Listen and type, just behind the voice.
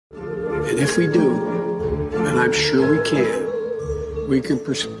And if we do, and I'm sure we can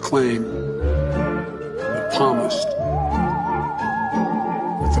proclaim the palmist,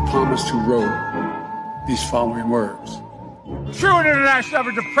 with the palmist who wrote these following words. True international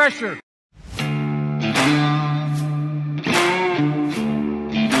effort to pressure.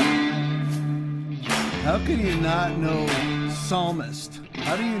 How can you not know psalmist?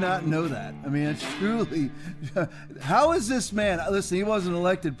 How do you not know that? I mean, it's truly, how is this man, listen, he wasn't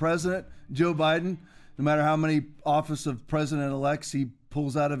elected president, Joe Biden, no matter how many office of president-elects he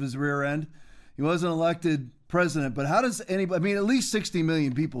pulls out of his rear end. He wasn't elected president, but how does anybody, I mean, at least 60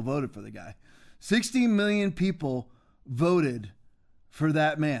 million people voted for the guy. 60 million people voted for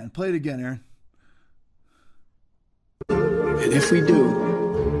that man. Play it again, Aaron. And if we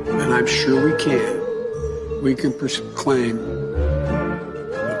do, and I'm sure we can proclaim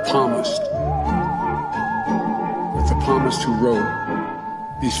the palmist, with the palmist who wrote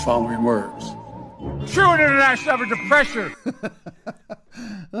these following words. True international effort to pressure.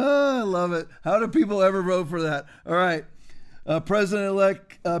 Oh, I love it. How do people ever vote for that? All right.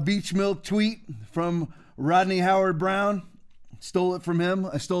 President-elect Beach Milk tweet from Rodney Howard Brown. Stole it from him.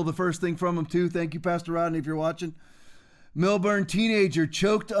 I stole the first thing from him, too. Thank you, Pastor Rodney, if you're watching. Melbourne teenager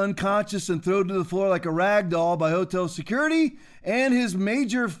choked unconscious and thrown to the floor like a rag doll by hotel security, and his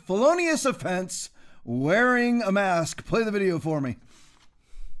major felonious offense, wearing a mask. Play the video for me.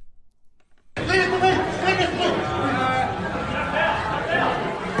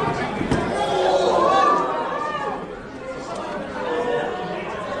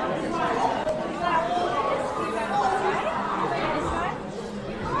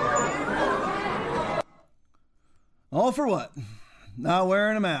 All for what? Not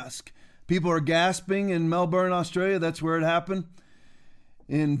wearing a mask. People are gasping in Melbourne, Australia. That's where it happened.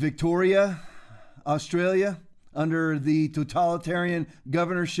 In Victoria, Australia, under the totalitarian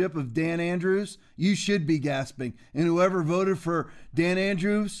governorship of Dan Andrews, you should be gasping. And whoever voted for Dan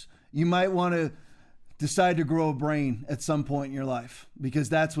Andrews, you might want to decide to grow a brain at some point in your life, because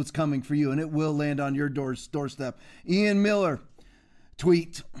that's what's coming for you, and it will land on your doorstep. Ian Miller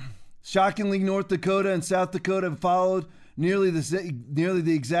tweet. Shockingly, North Dakota and South Dakota have followed nearly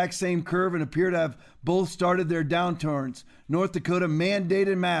the exact same curve and appear to have both started their downturns. North Dakota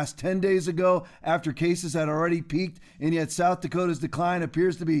mandated masks 10 days ago after cases had already peaked, and yet South Dakota's decline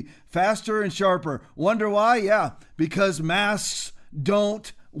appears to be faster and sharper. Wonder why? Yeah, because masks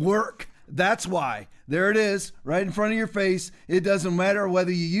don't work. That's why. There it is, right in front of your face. It doesn't matter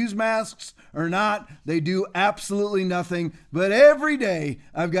whether you use masks or not. They do absolutely nothing. But every day,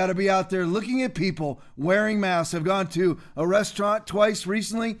 I've got to be out there looking at people wearing masks. I've gone to a restaurant twice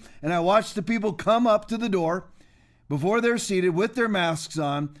recently, and I watched the people come up to the door before they're seated with their masks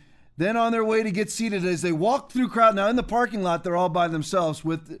on. Then on their way to get seated, as they walk through crowd. Now, in the parking lot, they're all by themselves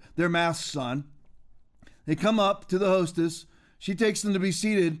with their masks on. They come up to the hostess. She takes them to be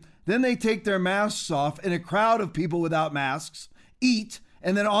seated. Then they take their masks off in a crowd of people without masks, eat,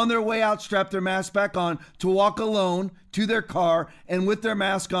 and then on their way out, strap their mask back on to walk alone to their car and with their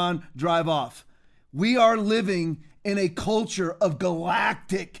mask on, drive off. We are living in a culture of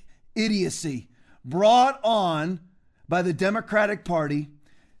galactic idiocy brought on by the Democratic Party,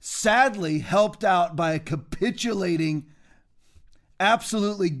 sadly helped out by a capitulating,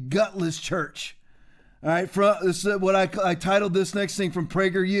 absolutely gutless church. All right, this is what I titled this next thing from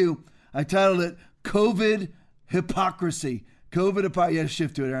PragerU. I titled it COVID Hypocrisy. COVID hypocrisy. Yeah,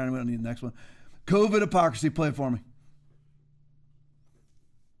 shift to it, Aaron. We don't need the next one. COVID Hypocrisy. Play it for me.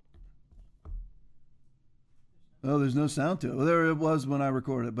 Oh, there's no sound to it. Well, there it was when I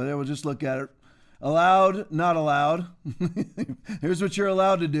recorded it, but we'll just look at it. Allowed, not allowed. Here's what you're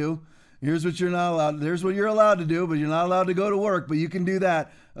allowed to do. Here's what you're not allowed. There's what you're allowed to do, but you're not allowed to go to work. But you can do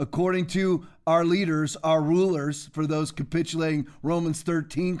that according to our leaders, our rulers, for those capitulating Romans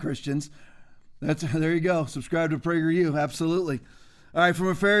 13 Christians. There you go. Subscribe to PragerU. Absolutely. All right, from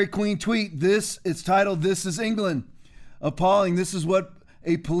a Fairy Queen tweet. It's titled, "This is England." Appalling. This is what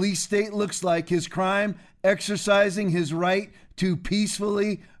a police state looks like. His crime, exercising his right to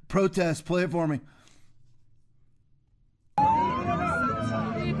peacefully protest. Play it for me.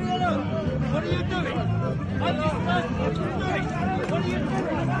 What are you doing? What are you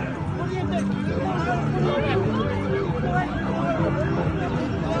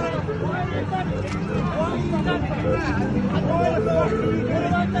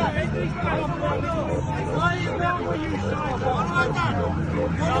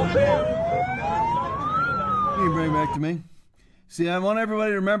Can you bring it back to me? See, I want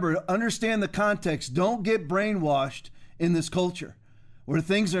everybody to remember, understand the context. Don't get brainwashed in this culture where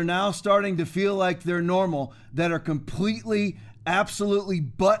things are now starting to feel like they're normal, that are completely absolutely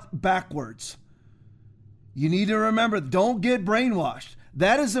butt backwards. You need to remember, don't get brainwashed.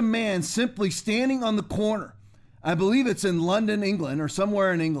 That is a man simply standing on the corner. I believe it's in London, England, or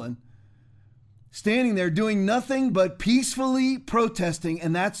somewhere in England. Standing there doing nothing but peacefully protesting,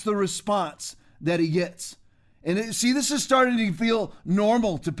 and that's the response that he gets. And see, this is starting to feel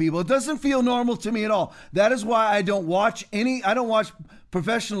normal to people. It doesn't feel normal to me at all. That is why I don't watch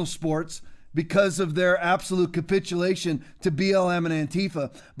professional sports, because of their absolute capitulation to BLM and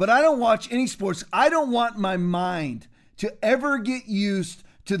Antifa. But I don't watch any sports. I don't want my mind to ever get used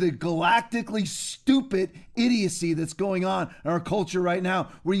to the galactically stupid idiocy that's going on in our culture right now,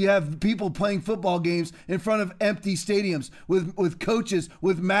 where you have people playing football games in front of empty stadiums with coaches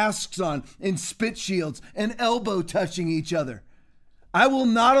with masks on and spit shields and elbow touching each other. I will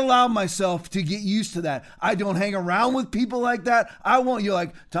not allow myself to get used to that. I don't hang around with people like that. I won't. You're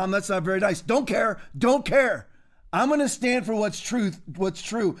like, Tom, that's not very nice. Don't care. Don't care. I'm going to stand for what's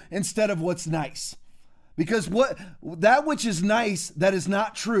true instead of what's nice. Because that which is nice that is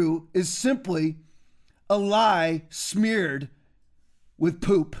not true is simply a lie smeared with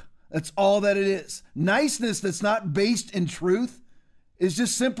poop. That's all that it is. Niceness that's not based in truth is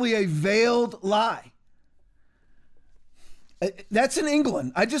just simply a veiled lie. That's in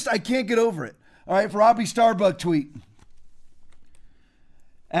England. I can't get over it. All right, Robbie Starbuck tweet.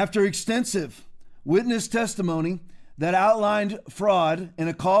 After extensive witness testimony that outlined fraud in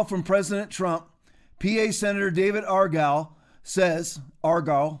a call from President Trump, PA Senator David Argyle, that's hard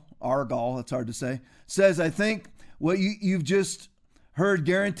to say, says, I think what you've just heard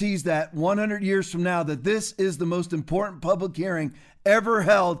guarantees that 100 years from now that this is the most important public hearing ever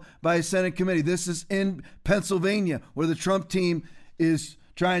held by a Senate committee. This is in Pennsylvania, where the Trump team is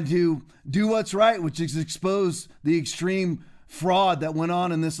trying to do what's right, which is expose the extreme fraud that went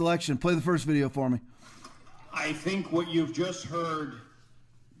on in this election. Play the first video for me. I think what you've just heard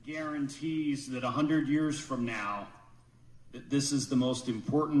guarantees that 100 years from now, that this is the most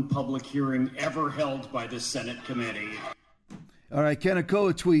important public hearing ever held by this Senate committee. All right,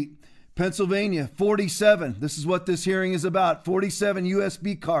 Kenakoa tweet. Pennsylvania, 47. This is what this hearing is about. 47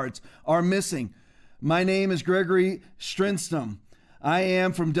 USB cards are missing. My name is Gregory Strenstom. I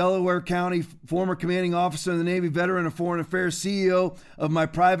am from Delaware County, former commanding officer in the Navy, veteran of foreign affairs, CEO of my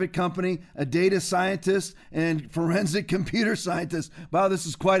private company, a data scientist and forensic computer scientist. Wow, this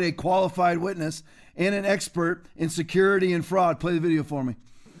is quite a qualified witness, and an expert in security and fraud. Play the video for me.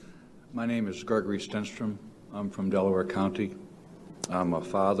 My name is Gregory Stenstrom. I'm from Delaware County. I'm a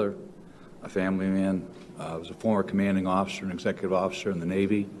father, a family man. I was a former commanding officer and executive officer in the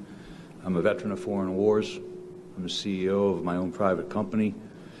Navy. I'm a veteran of foreign wars. I'm the CEO of my own private company.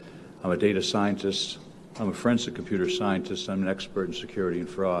 I'm a data scientist. I'm a forensic computer scientist. I'm an expert in security and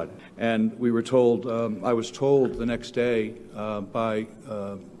fraud. And we were told, I was told the next day by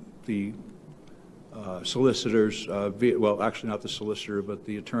the solicitors, well, actually not the solicitor, but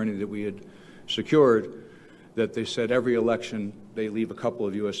the attorney that we had secured, that they said every election they leave a couple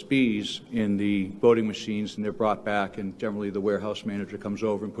of USBs in the voting machines and they're brought back, and generally the warehouse manager comes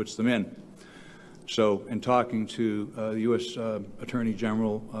over and puts them in. So in talking to the U.S. Attorney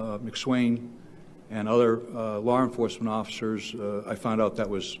General McSwain and other law enforcement officers, I found out that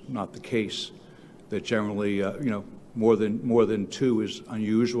was not the case, that generally, more than two is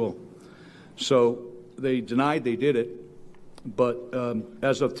unusual. So they denied they did it, but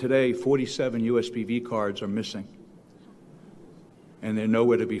as of today, 47 USB cards are missing, and they're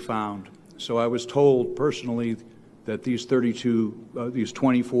nowhere to be found. So I was told personally that these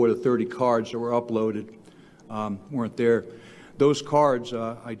 24 to 30 cards that were uploaded weren't there. Those cards,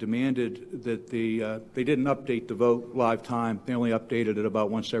 I demanded that they didn't update the vote live time. They only updated it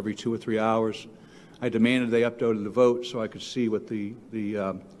about once every 2 or 3 hours. I demanded they uploaded the vote so I could see what the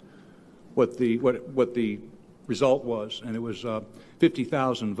result was, and it was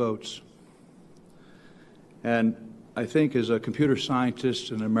 50,000 votes. And I think as a computer scientist,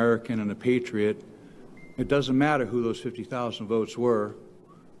 an American, and a patriot, it doesn't matter who those 50,000 votes were.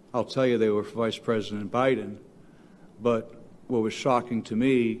 I'll tell you they were for Vice President Biden. But what was shocking to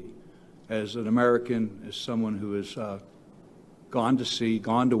me as an American, as someone who has gone to sea,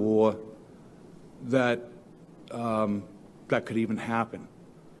 gone to war, that that could even happen.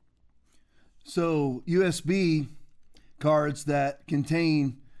 So USB cards that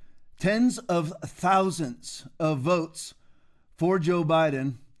contain tens of thousands of votes for Joe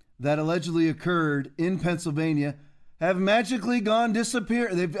Biden that allegedly occurred in Pennsylvania have magically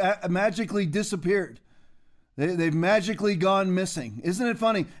disappeared. They've magically disappeared. They've magically gone missing. Isn't it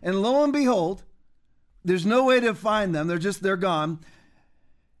funny? And lo and behold, there's no way to find them. They're gone.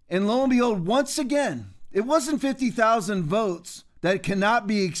 And lo and behold, once again, It wasn't 50,000 votes that cannot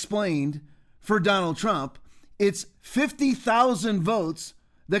be explained for Donald Trump. It's 50,000 votes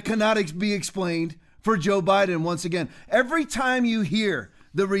that cannot be explained for Joe Biden once again. Every time you hear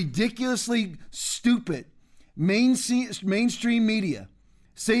the ridiculously stupid mainstream media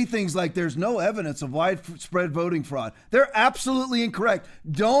say things like there's no evidence of widespread voting fraud, they're absolutely incorrect.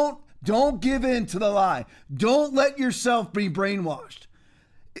 Don't give in to the lie. Don't let yourself be brainwashed.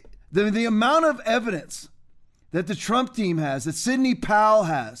 The amount of evidence that the Trump team has, that Sidney Powell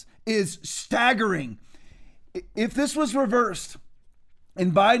has, is staggering. If this was reversed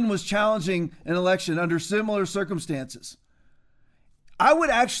and Biden was challenging an election under similar circumstances, I would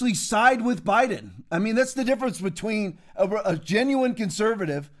actually side with Biden. I mean, that's the difference between a genuine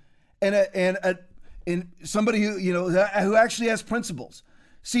conservative and somebody who actually has principles.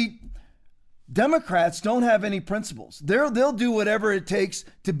 See, Democrats don't have any principles. They'll do whatever it takes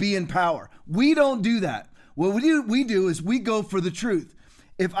to be in power. We don't do that. What we do is we go for the truth.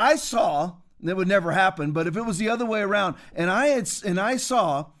 If I saw, that would never happen, but if it was the other way around, and I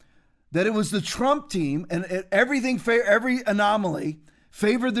saw that it was the Trump team and every anomaly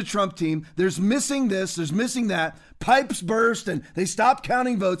favored the Trump team, there's missing this, there's missing that, pipes burst and they stopped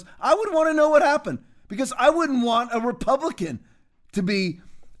counting votes, I would want to know what happened, because I wouldn't want a Republican to be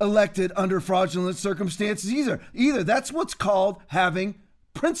elected under fraudulent circumstances either. That's what's called having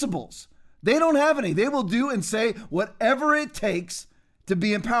principles. They don't have any. They will do and say whatever it takes to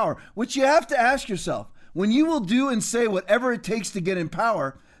be in power, which you have to ask yourself. When you will do and say whatever it takes to get in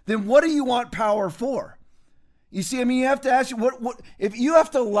power, then what do you want power for? You see, I mean, you have to ask, what if you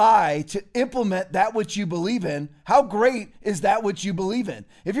have to lie to implement that which you believe in, how great is that which you believe in?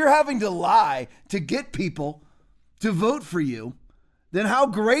 If you're having to lie to get people to vote for you, then how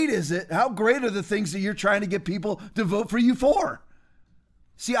great is it? How great are the things that you're trying to get people to vote for you for?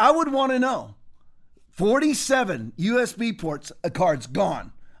 See, I would want to know. 47 USB cards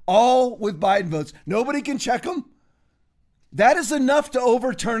gone, all with Biden votes. Nobody can check them. That is enough to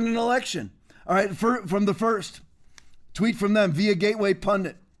overturn an election. All right, from the first tweet from them via Gateway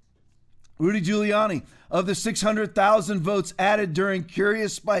Pundit. Rudy Giuliani, of the 600,000 votes added during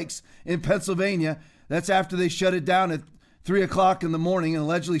curious spikes in Pennsylvania, that's after they shut it down at 3 o'clock in the morning and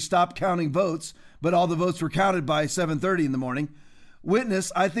allegedly stopped counting votes, but all the votes were counted by 7:30 in the morning.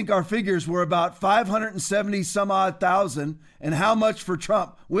 Witness, I think our figures were about 570 some odd thousand. And how much for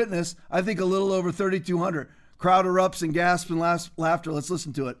Trump? Witness, I think a little over 3,200. Crowd erupts and gasps and laughter. Let's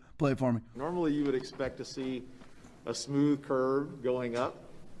listen to it. Play it for me. Normally you would expect to see a smooth curve going up,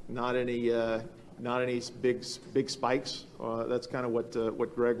 not any big spikes. That's kind of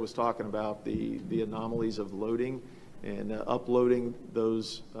what Greg was talking about, the anomalies of loading and uploading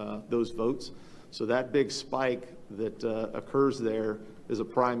those votes. So that big spike that occurs there is a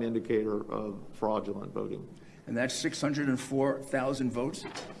prime indicator of fraudulent voting. And that's 604,000 votes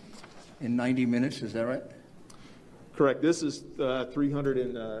in 90 minutes, is that right? Correct. This is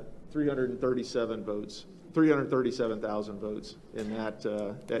 337 votes, 337,000 votes in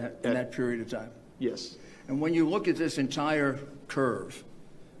that period of time. Yes. And when you look at this entire curve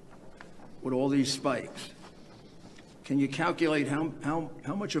with all these spikes, can you calculate how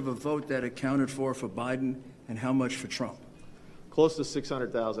much of a vote that accounted for Biden and how much for Trump? Close to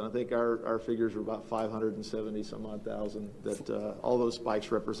 600,000. I think our figures were about 570 some odd thousand that all those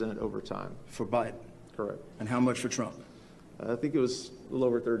spikes represent over time. For Biden? Correct. And how much for Trump? I think it was a little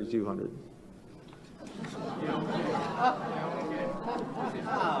over 3,200.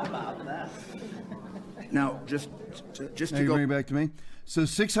 Now, just to go bring it back to me. So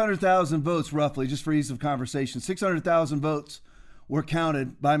 600,000 votes, roughly, just for ease of conversation, 600,000 votes were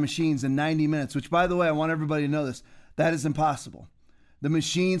counted by machines in 90 minutes, which, by the way, I want everybody to know this. That is impossible. The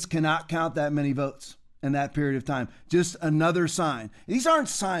machines cannot count that many votes in that period of time. Just another sign. These aren't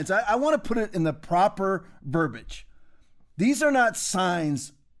signs. I want to put it in the proper verbiage. These are not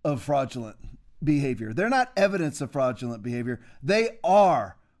signs of fraudulent behavior. They're not evidence of fraudulent behavior. They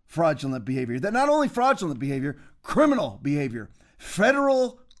are fraudulent behavior. They're not only fraudulent behavior, criminal behavior,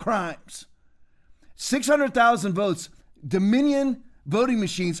 federal crimes. 600,000 votes. Dominion voting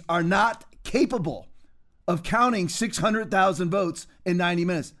machines are not capable of counting 600,000 votes in 90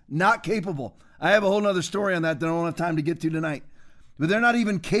 minutes. Not capable. I have a whole nother story on that I don't have time to get to tonight. But they're not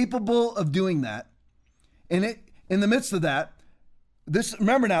even capable of doing that. And in the midst of that,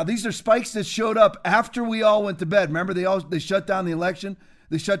 remember now, these are spikes that showed up after we all went to bed. Remember, they shut down the election.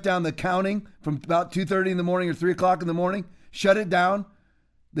 They shut down the counting from about 2:30 in the morning or 3 o'clock in the morning. Shut it down.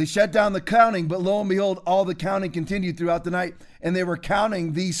 They shut down the counting, but lo and behold, all the counting continued throughout the night, and they were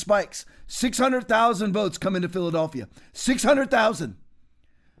counting these spikes. 600,000 votes come into Philadelphia. 600,000.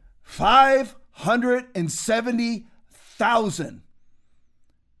 370,000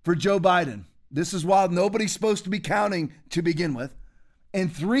 for Joe Biden. This is while nobody's supposed to be counting to begin with.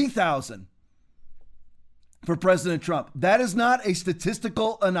 And 3,000 for President Trump. That is not a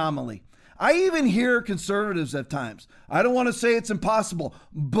statistical anomaly. I even hear conservatives at times. I don't want to say it's impossible.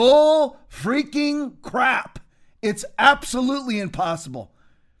 Bull freaking crap. It's absolutely impossible.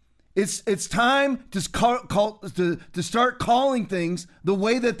 It's time to start calling things the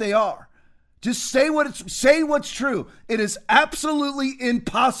way that they are. Just say what's true. It is absolutely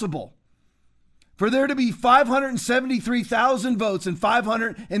impossible for there to be 573,000 votes and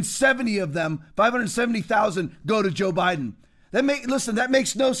 570,000 go to Joe Biden. That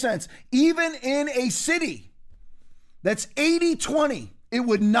makes no sense. Even in a city that's 80-20, it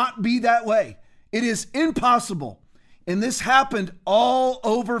would not be that way. It is impossible. And this happened all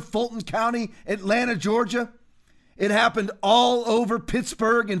over Fulton County, Atlanta, Georgia. It happened all over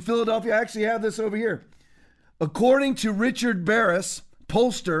Pittsburgh and Philadelphia. I actually have this over here. According to Richard Barris,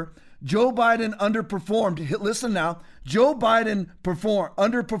 pollster, Joe Biden underperformed. Listen now. Joe Biden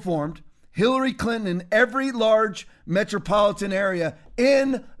underperformed Hillary Clinton in every large metropolitan area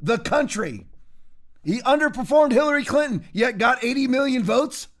in the country. He underperformed Hillary Clinton, yet got 80 million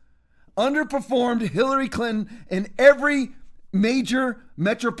votes. Underperformed Hillary Clinton in every major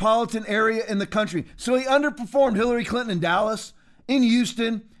metropolitan area in the country. So he underperformed Hillary Clinton in Dallas, in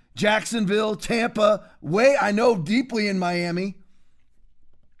Houston, Jacksonville, Tampa, I know deeply in Miami,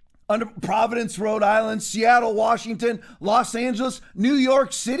 under Providence, Rhode Island, Seattle, Washington, Los Angeles, New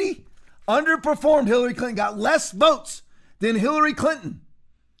York City. Underperformed Hillary Clinton, got less votes than Hillary Clinton.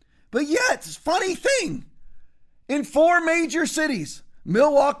 But yet, it's a funny thing. In 4 major cities,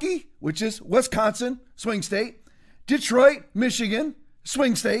 Milwaukee, which is Wisconsin, swing state, Detroit, Michigan,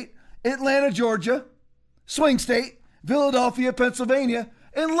 swing state, Atlanta, Georgia, swing state, Philadelphia, Pennsylvania,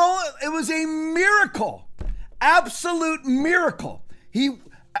 and it was a miracle, absolute miracle. He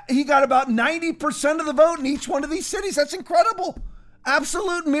got about 90% of the vote in each one of these cities. That's incredible.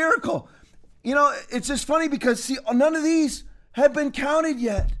 Absolute miracle. You know, it's just funny because, none of these have been counted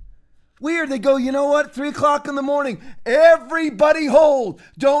yet. Weird. They go, you know what? 3 o'clock in the morning. Everybody hold.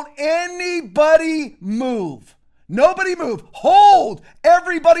 Don't anybody move. Nobody move. Hold.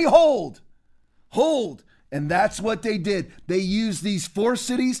 Everybody hold. Hold. And that's what they did. They used these 4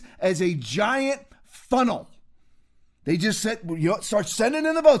 cities as a giant funnel. They just said, start sending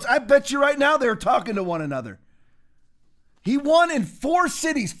in the votes. I bet you right now they're talking to one another. He won in 4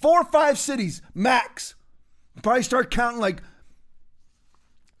 cities, 4 or 5 cities, max. Probably start counting like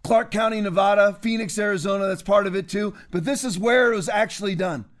Clark County, Nevada, Phoenix, Arizona. That's part of it too. But this is where it was actually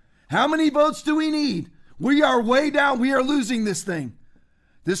done. How many votes do we need? We are way down. We are losing this thing.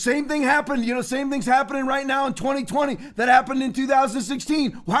 The same thing happened, same thing's happening right now in 2020 that happened in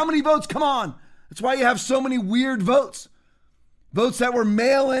 2016. How many votes? Come on. That's why you have so many weird votes. Votes that were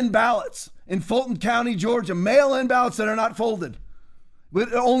mail-in ballots in Fulton County, Georgia. Mail-in ballots that are not folded,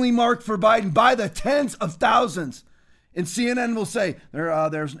 but only marked for Biden by the tens of thousands. And CNN will say,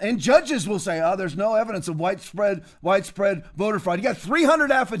 and judges will say, there's no evidence of widespread voter fraud. You got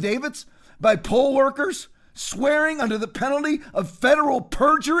 300 affidavits by poll workers swearing under the penalty of federal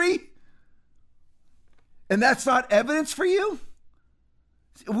perjury. And that's not evidence for you?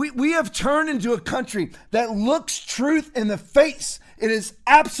 We have turned into a country that looks truth in the face. It is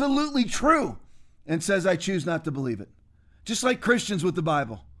absolutely true and says, I choose not to believe it. Just like Christians with the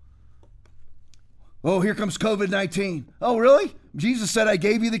Bible. Oh, here comes COVID-19. Oh, really? Jesus said, I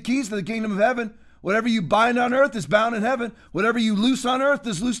gave you the keys to the kingdom of heaven. Whatever you bind on earth is bound in heaven. Whatever you loose on earth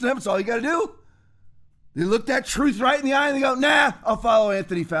is loose in heaven. That's all you got to do. They look that truth right in the eye and they go, nah, I'll follow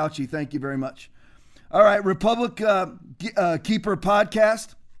Anthony Fauci. Thank you very much. All right, Republic Keeper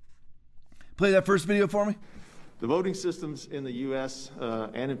podcast. Play that first video for me. The voting systems in the U.S.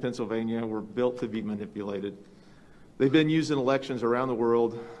 And in Pennsylvania were built to be manipulated. They've been used in elections around the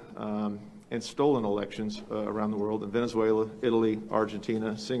world and stolen elections around the world in Venezuela, Italy,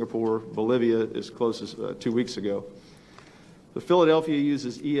 Argentina, Singapore, Bolivia as close as 2 weeks ago. The Philadelphia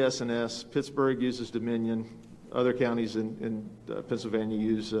uses ES&S, Pittsburgh uses Dominion, other counties in Pennsylvania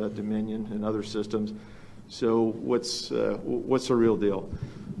use Dominion and other systems. So what's the real deal?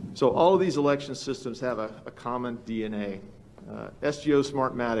 So all of these election systems have a common DNA. SGO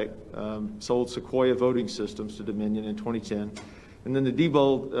Smartmatic sold Sequoia voting systems to Dominion in 2010. And then the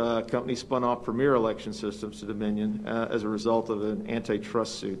Diebold company spun off Premier Election Systems to Dominion as a result of an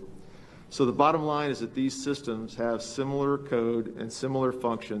antitrust suit. So the bottom line is that these systems have similar code and similar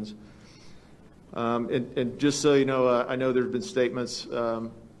functions. And just so you know, I know there have been statements to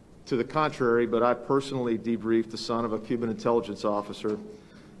the contrary, but I personally debriefed the son of a Cuban intelligence officer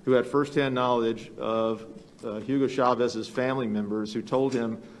who had firsthand knowledge of Hugo Chavez's family members who told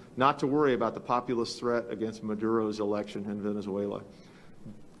him not to worry about the populist threat against Maduro's election in Venezuela.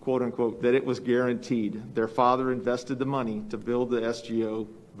 Quote unquote, that it was guaranteed. Their father invested the money to build the SGO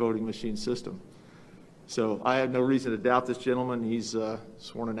voting machine system. So I have no reason to doubt this gentleman. He's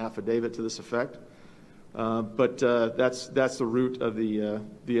sworn an affidavit to this effect. But that's the root of the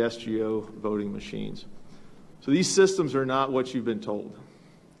SGO voting machines. So these systems are not what you've been told.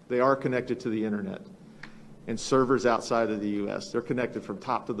 They are connected to the internet and servers outside of the U.S. They're connected from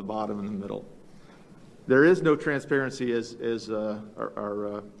top to the bottom in the middle. There is no transparency, as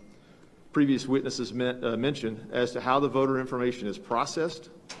our previous witnesses mentioned, as to how the voter information is processed,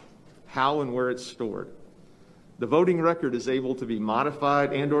 how and where it's stored. The voting record is able to be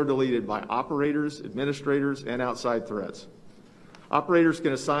modified and or deleted by operators, administrators, and outside threats. Operators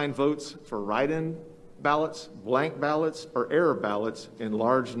can assign votes for write-in ballots, blank ballots, or error ballots in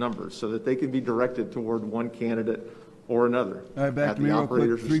large numbers so that they can be directed toward one candidate or another. All right, back to me real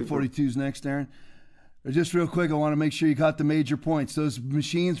quick. 342 is next, Aaron. Just real quick, I want to make sure you got the major points. Those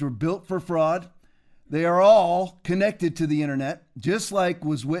machines were built for fraud. They are all connected to the internet, just like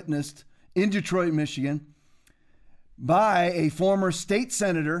was witnessed in Detroit, Michigan, by a former state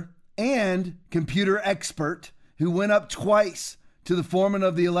senator and computer expert who went up twice to the foreman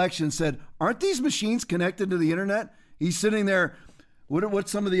of the election and said, aren't these machines connected to the internet? He's sitting there.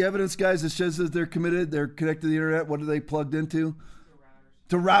 What's some of the evidence, guys, that says that they're connected to the internet? What are they plugged into?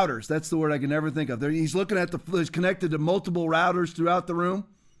 To routers. That's the word I can never think of. He's looking at he's connected to multiple routers throughout the room.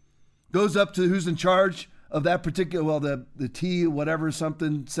 Goes up to who's in charge of that particular, the T whatever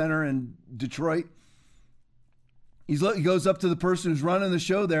something center in Detroit. He goes up to the person who's running the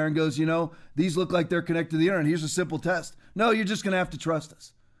show there and goes, these look like they're connected to the internet. Here's a simple test. No, you're just going to have to trust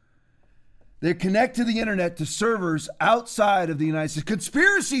us. They connect to the internet to servers outside of the United States.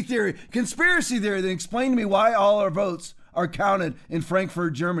 Conspiracy theory. Then explain to me why all our votes are counted in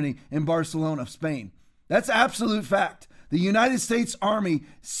Frankfurt, Germany, and Barcelona, Spain. That's absolute fact. The United States Army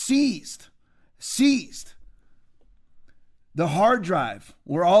seized the hard drive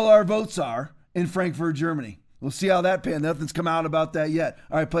where all our votes are in Frankfurt, Germany. We'll see how that pans. Nothing's come out about that yet.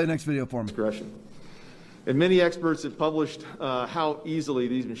 All right, play the next video for me. And many experts have published how easily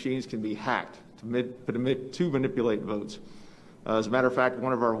these machines can be hacked to manipulate votes. As a matter of fact,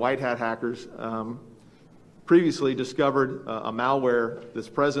 one of our white hat hackers previously discovered a malware that's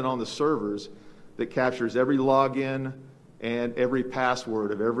present on the servers that captures every login and every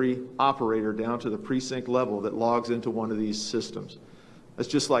password of every operator down to the precinct level that logs into one of these systems. It's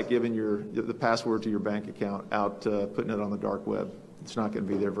just like giving the password to your bank account out, putting it on the dark web. It's not going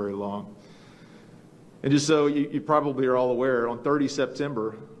to be there very long. And just so you probably are all aware, on 30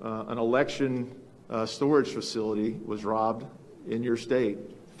 September, an election storage facility was robbed in your state.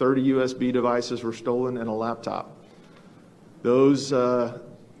 30 USB devices were stolen and a laptop. Those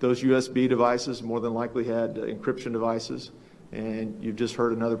USB devices more than likely had encryption devices. And you've just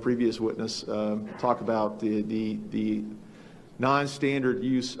heard another previous witness talk about the non-standard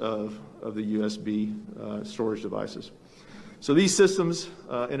use of the USB storage devices. So these systems,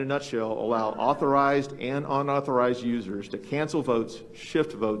 in a nutshell, allow authorized and unauthorized users to cancel votes,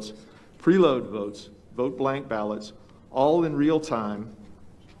 shift votes, preload votes, vote blank ballots, all in real time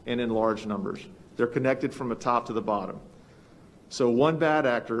and in large numbers. They're connected from the top to the bottom. So one bad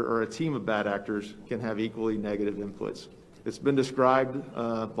actor or a team of bad actors can have equally negative inputs. It's been described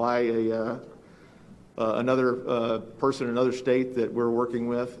by another person in another state that we're working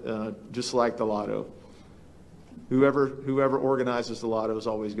with, just like the lotto. Whoever organizes the lotto is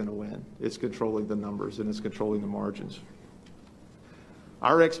always going to win. It's controlling the numbers and it's controlling the margins.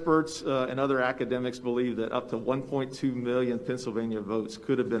 Our experts and other academics believe that up to 1.2 million Pennsylvania votes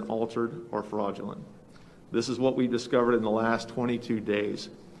could have been altered or fraudulent. This is what we discovered in the last 22 days.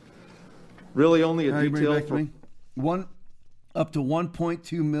 Really only a detail up to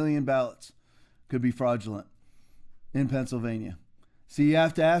 1.2 million ballots could be fraudulent in Pennsylvania. So you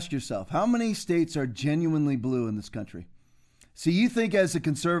have to ask yourself, how many states are genuinely blue in this country? So you think as a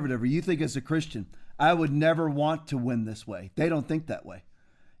conservative or you think as a Christian, I would never want to win this way. They don't think that way.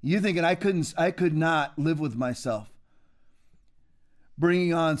 You thinking I could not live with myself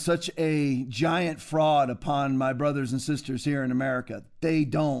bringing on such a giant fraud upon my brothers and sisters here in America. They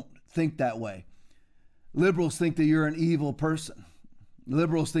don't think that way. Liberals think that you're an evil person.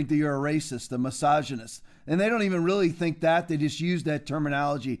 Liberals think that you're a racist, a misogynist. And they don't even really think that. They just use that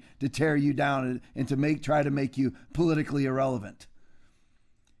terminology to tear you down and to try to make you politically irrelevant.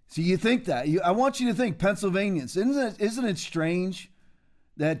 So you think that. I want you to think, Pennsylvanians, isn't it strange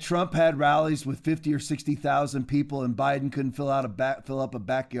that Trump had rallies with 50 or 60,000 people and Biden couldn't fill up a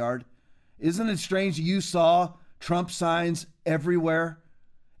backyard? Isn't it strange you saw Trump signs everywhere?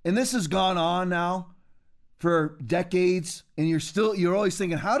 And this has gone on now for decades, and you're always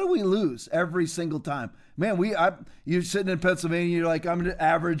thinking, how do we lose every single time? Man, you're sitting in Pennsylvania, you're like, I'm an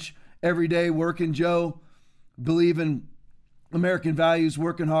average, everyday working Joe, believe in American values,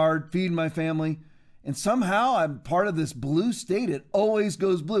 working hard, feeding my family. And somehow I'm part of this blue state. It always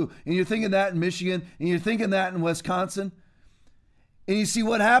goes blue. And you're thinking that in Michigan, and you're thinking that in Wisconsin. And you see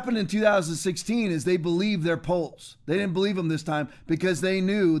what happened in 2016 is they believed their polls. They didn't believe them this time because they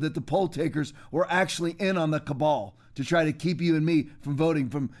knew that the poll takers were actually in on the cabal to try to keep you and me from voting,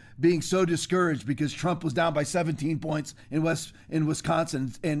 from being so discouraged because Trump was down by 17 points in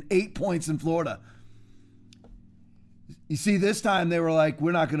Wisconsin and 8 points in Florida. You see, this time they were like,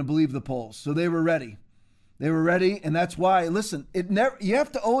 we're not going to believe the polls. So they were ready. They were ready, and that's why, listen, you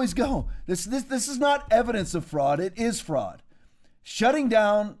have to always go. This is not evidence of fraud. It is fraud. Shutting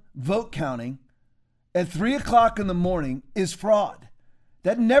down vote counting at 3 o'clock in the morning is fraud.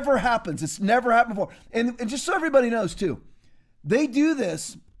 That never happens. It's never happened before. And just so everybody knows, too, they do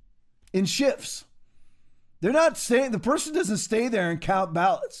this in shifts. They're not saying, the person doesn't stay there and count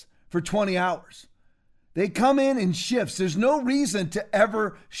ballots for 20 hours. They come in shifts. There's no reason to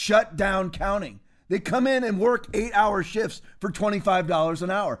ever shut down counting. They come in and work 8-hour shifts for $25 an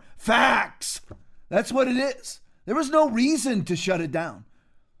hour. Facts. That's what it is. There was no reason to shut it down.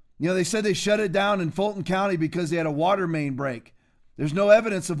 You know, they said they shut it down in Fulton County because they had a water main break. There's no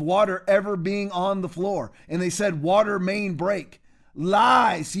evidence of water ever being on the floor. And they said water main break.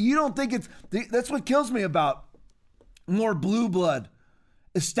 Lies. See, you don't think that's what kills me about more blue blood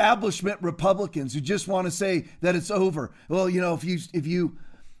establishment Republicans who just want to say that it's over. Well, you know, if you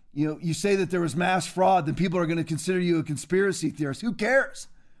say that there was mass fraud, then people are going to consider you a conspiracy theorist. Who cares?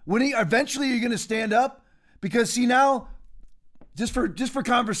 Eventually you're going to stand up. Because see now, just for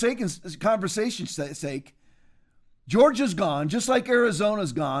conversation's sake, Georgia's gone, just like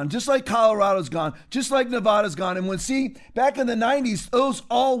Arizona's gone, just like Colorado's gone, just like Nevada's gone. And back in the 90s, those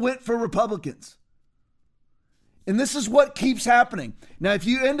all went for Republicans. And this is what keeps happening. Now, if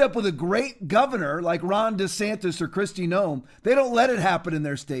you end up with a great governor like Ron DeSantis or Kristi Noem, they don't let it happen in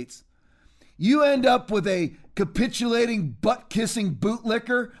their states. You end up with a capitulating, butt-kissing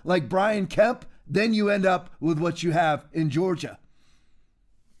bootlicker like Brian Kemp, then you end up with what you have in Georgia.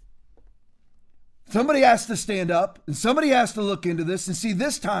 Somebody has to stand up and somebody has to look into this and see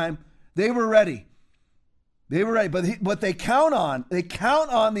this time they were ready. They were ready. But what they count on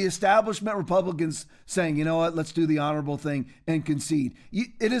the establishment Republicans saying, you know what, let's do the honorable thing and concede.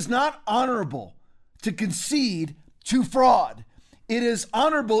 It is not honorable to concede to fraud. It is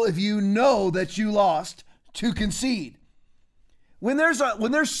honorable if you know that you lost to concede. When there's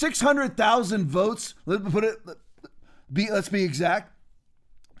 600,000 votes, let's be exact.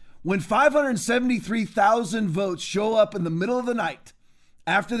 When 573,000 votes show up in the middle of the night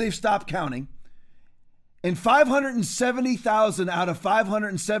after they've stopped counting, and 570,000 out of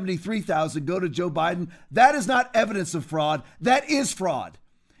 573,000 go to Joe Biden, that is not evidence of fraud. That is fraud.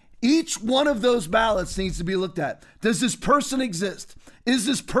 Each one of those ballots needs to be looked at. Does this person exist? Is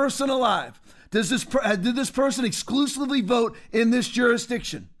this person alive? Did this person exclusively vote in this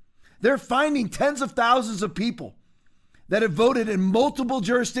jurisdiction? They're finding tens of thousands of people that have voted in multiple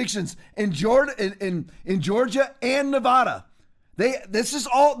jurisdictions in Georgia and Nevada. This is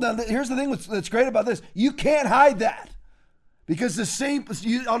all. Here's the thing that's great about this: you can't hide that because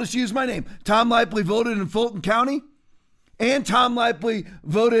I'll just use my name. Tom Lipley voted in Fulton County, and Tom Lipley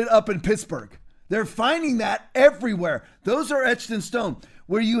voted up in Pittsburgh. They're finding that everywhere. Those are etched in stone.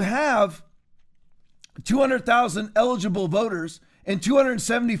 Where you have 200,000 eligible voters and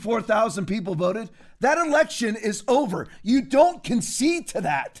 274,000 people voted, that election is over. You don't concede to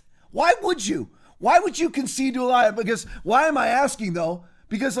that. Why would you? Why would you concede to a lie? Because why am I asking though?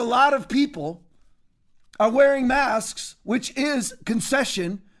 Because a lot of people are wearing masks, which is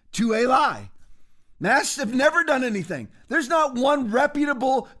concession to a lie. Masks have never done anything. There's not one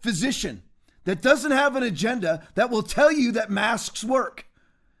reputable physician that doesn't have an agenda that will tell you that masks work.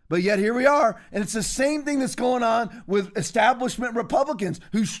 But yet here we are, and it's the same thing that's going on with establishment Republicans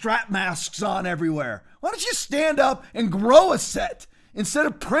who strap masks on everywhere. Why don't you stand up and grow a set instead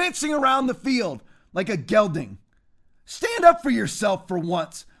of prancing around the field like a gelding? Stand up for yourself for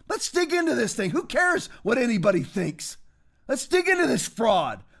once. Let's dig into this thing. Who cares what anybody thinks? Let's dig into this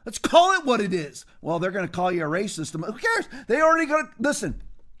fraud. Let's call it what it is. Well, they're going to call you a racist. Who cares? They already got to, listen.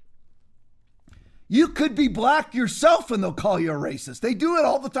 You could be black yourself and they'll call you a racist. They do it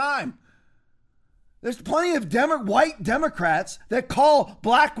all the time. There's plenty of white Democrats that call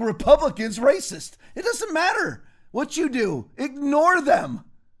black Republicans racist. It doesn't matter what you do. Ignore them.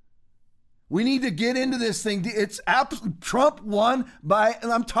 We need to get into this thing. Trump won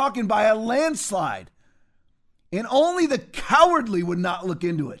I'm talking by a landslide. And only the cowardly would not look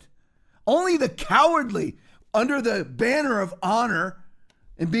into it. Only the cowardly, under the banner of honor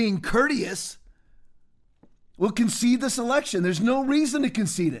and being courteous, will concede this election. There's no reason to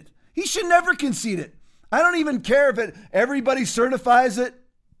concede it. He should never concede it. I don't even care if everybody certifies it.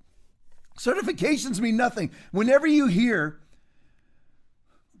 Certifications mean nothing. Whenever you hear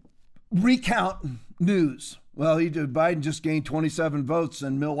recount news, well, Biden just gained 27 votes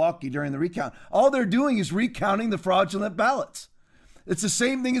in Milwaukee during the recount. All they're doing is recounting the fraudulent ballots. It's the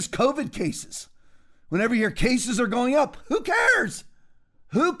same thing as COVID cases. Whenever your cases are going up, who cares?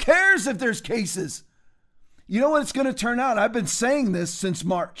 Who cares if there's cases? You know what it's going to turn out? I've been saying this since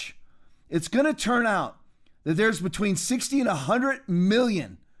March. It's going to turn out that there's between 60 and 100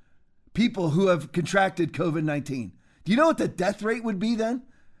 million people who have contracted COVID-19. Do you know what the death rate would be then?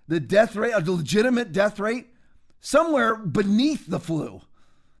 The death rate, a legitimate death rate, somewhere beneath the flu.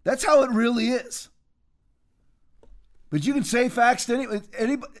 That's how it really is. But you can say facts to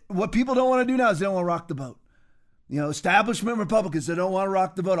anybody. What people don't want to do now is they don't want to rock the boat. You know, establishment Republicans, they don't want to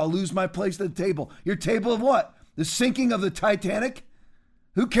rock the boat. I'll lose my place at the table. Your table of what? The sinking of the Titanic?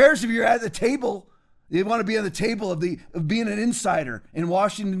 Who cares if you're at the table? You want to be on the table of being an insider in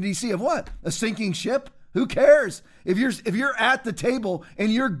Washington, D.C. of what? A sinking ship? Who cares? If you're at the table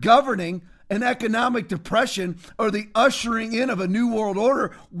and you're governing an economic depression or the ushering in of a new world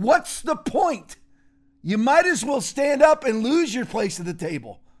order, what's the point? You might as well stand up and lose your place at the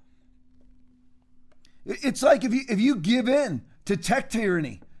table. It's like if you give in to tech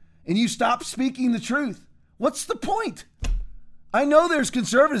tyranny and you stop speaking the truth, what's the point? I know there's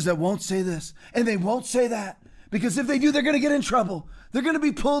conservatives that won't say this and they won't say that because if they do, they're going to get in trouble. They're going to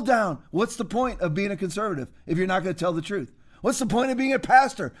be pulled down. What's the point of being a conservative if you're not going to tell the truth? What's the point of being a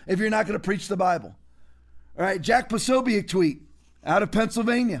pastor if you're not going to preach the Bible? All right, Jack Posobiec tweet out of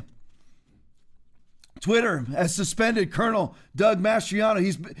Pennsylvania. Twitter has suspended Colonel Doug Mastriano.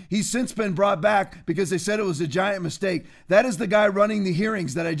 He's since been brought back because they said it was a giant mistake. That is the guy running the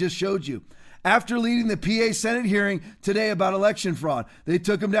hearings that I just showed you. After leading the PA Senate hearing today about election fraud, they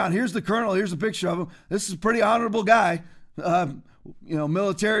took him down. Here's the colonel. Here's a picture of him. This is a pretty honorable guy.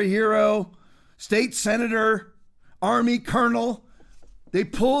 Military hero, state senator, Army colonel. They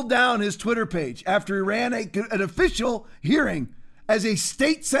pulled down his Twitter page after he ran an official hearing as a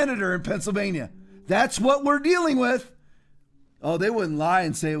state senator in Pennsylvania. That's what we're dealing with. Oh, they wouldn't lie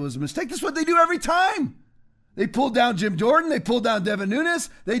and say it was a mistake. That's what they do every time. They pulled down Jim Jordan. They pulled down Devin Nunes.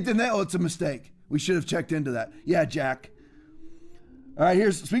 They did that. Oh, it's a mistake. We should have checked into that. Yeah, Jack. All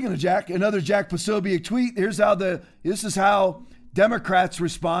right, speaking of Jack, another Jack Posobiec tweet. This is how Democrats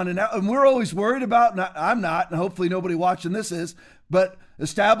respond. And we're always worried about, I'm not, and hopefully nobody watching this is, but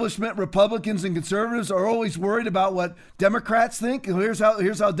establishment Republicans and conservatives are always worried about what Democrats think. And here's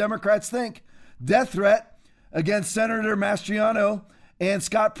how Democrats think. Death threat against Senator Mastriano and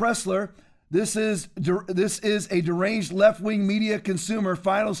Scott Presler. This is a deranged left-wing media consumer,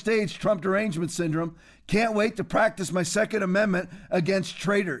 final stage Trump derangement syndrome. Can't wait to practice my Second Amendment against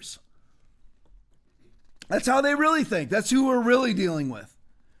traitors. That's how they really think. That's who we're really dealing with.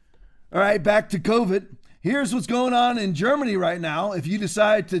 All right, back to COVID. Here's what's going on in Germany right now. If you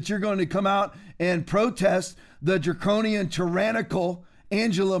decide that you're going to come out and protest the draconian, tyrannical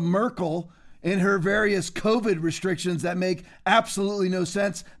Angela Merkel and her various COVID restrictions that make absolutely no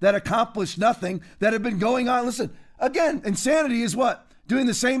sense, that accomplish nothing, that have been going on. Listen, again, insanity is what? Doing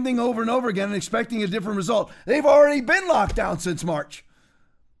the same thing over and over again and expecting a different result. They've already been locked down since March.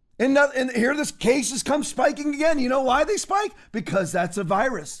 And here this cases come spiking again. You know why they spike? Because that's a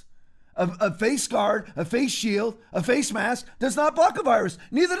virus. A face guard, a face shield, a face mask does not block a virus.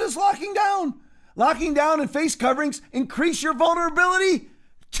 Neither does locking down. Locking down and face coverings increase your vulnerability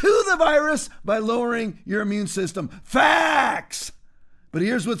to the virus by lowering your immune system. Facts! But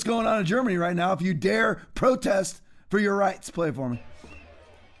here's what's going on in Germany right now. If you dare protest for your rights, play it for me.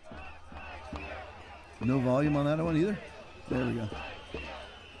 No volume on that one either? There we go.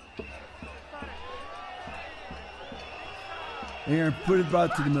 Here, put it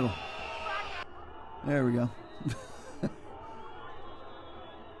about to the middle. There we go.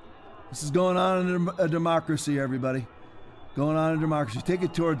 This is going on in a democracy, everybody. Going on in democracy. Take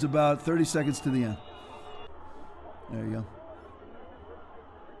it towards about 30 seconds to the end. There you go.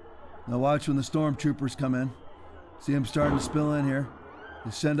 Now watch when the stormtroopers come in. See them starting to spill in here.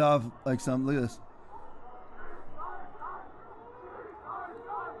 They send off like something. Look at this.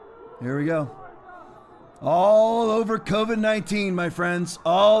 Here we go. All over COVID-19, my friends.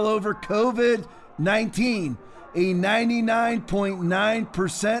 All over COVID-19. A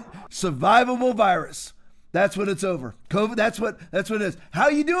 99.9% survivable virus. That's what it's over. COVID, that's what it is. How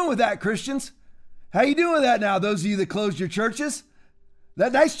you doing with that, Christians? How you doing with that now, those of you that closed your churches?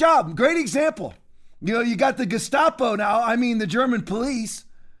 That nice job. Great example. You know, you got the Gestapo now, the German police,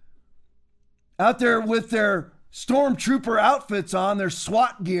 out there with their stormtrooper outfits on, their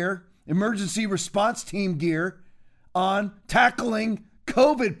SWAT gear, emergency response team gear on, tackling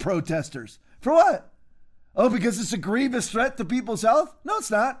COVID protesters. For what? Oh, because it's a grievous threat to people's health? No, it's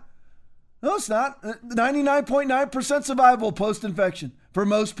not. No, it's not. 99.9% survival post-infection for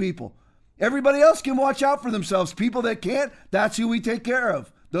most people. Everybody else can watch out for themselves. People that can't, that's who we take care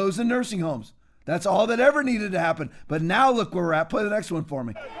of. Those in nursing homes. That's all that ever needed to happen. But now look where we're at. Play the next one for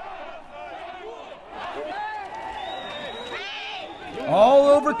me. All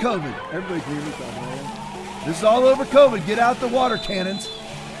over COVID. Everybody can hear me talking, man. This is all over COVID. Get out the water cannons.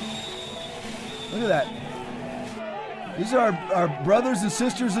 Look at that. These are our brothers and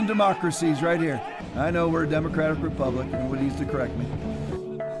sisters in democracies right here. I know we're a democratic republic, and nobody needs to correct me.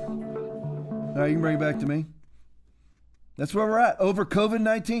 All right, you can bring it back to me. That's where we're at, over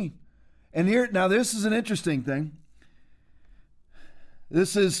COVID-19. And here, now this is an interesting thing.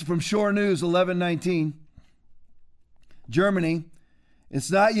 This is from Shore News, 11/19. Germany. It's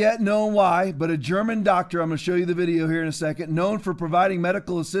not yet known why, but a German doctor, I'm going to show you the video here in a second, known for providing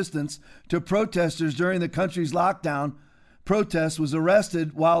medical assistance to protesters during the country's lockdown protest, was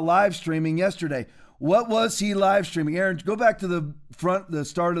arrested while live streaming yesterday. What was he live streaming? Aaron, go back to the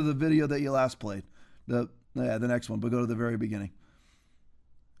start of the video that you last played. The next one, but go to the very beginning.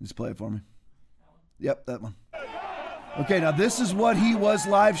 Just play it for me. Yep, that one. Okay, now this is what he was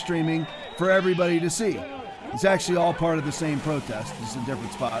live streaming for everybody to see. It's actually all part of the same protest, just in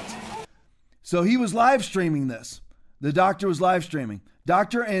different spots. So he was live streaming this. The doctor was live streaming.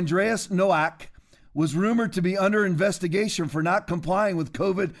 Dr. Andreas Noack was rumored to be under investigation for not complying with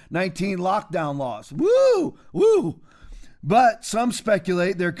COVID-19 lockdown laws. Woo! Woo! But some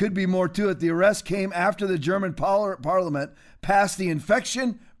speculate there could be more to it. The arrest came after the German parliament passed the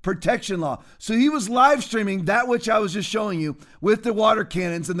infection protection law. So he was live streaming that which I was just showing you with the water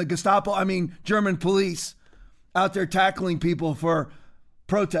cannons and the Gestapo, German police out there tackling people for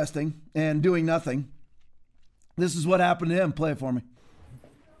protesting and doing nothing. This is what happened to him. Play it for me.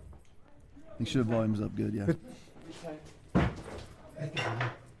 Make sure the volume's up good, yeah.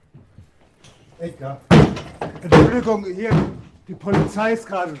 Entschuldigung, hier, die Polizei ist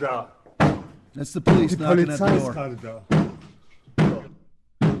gerade da. That's the police knocking at the Polizei ist door. gerade da.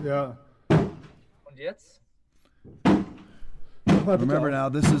 Ja. Und jetzt? Remember now,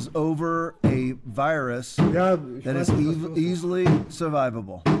 this is over a virus that is easily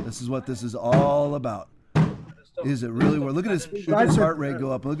survivable. This is what this is all about. Is it really? Look at his heart rate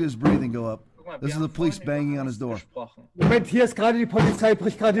go up. Look at his breathing go up. This is the police banging on his door. Moment, hier ist gerade die Polizei,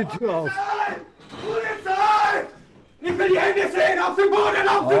 bricht gerade die Tür auf. Polizei! Ich will die Hände sehen! Auf den Boden!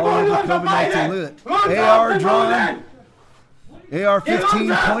 Auf den All Boden! over COVID-19. Look at it. AR drawn.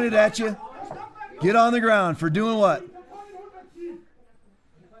 AR-15 pointed at you. Get on the ground for doing what?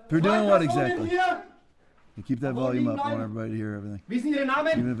 For doing what exactly? And keep that volume up. I want everybody to hear everything. Wie ist Ihr Name?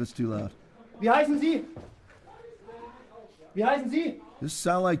 Even if it's too loud. Wie heißen Sie? Wie heißen Sie? Does this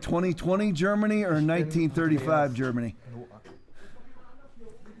sound like 2020 Germany or 1935 Germany?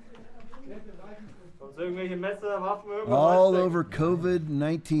 All over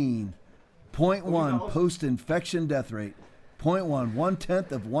COVID-19. 0.1 post-infection death rate. 0.1,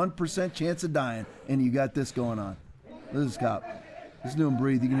 1/10 of 1% chance of dying, and you got this going on. Look at this cop. Listen to him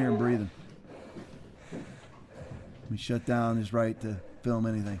breathe. You can hear him breathing. He shut down his right to film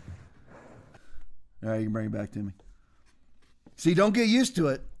anything. All right, you can bring it back to me. See, don't get used to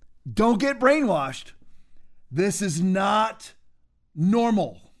it. Don't get brainwashed. This is not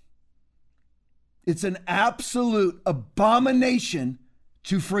normal. It's an absolute abomination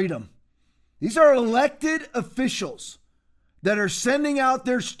to freedom. These are elected officials that are sending out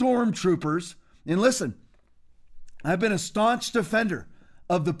their stormtroopers. And listen, I've been a staunch defender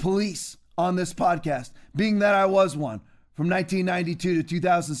of the police on this podcast, being that I was one from 1992 to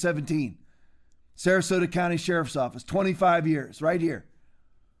 2017. Sarasota County Sheriff's Office, 25 years, right here.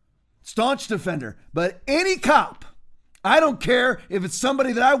 Staunch defender. But any cop, I don't care if it's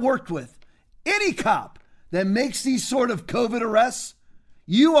somebody that I worked with, any cop that makes these sort of COVID arrests,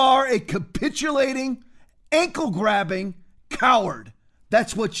 you are a capitulating, ankle-grabbing coward.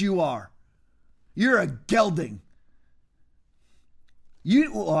 That's what you are. You're a gelding.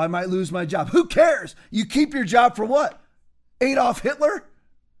 I might lose my job. Who cares? You keep your job for what? Adolf Hitler?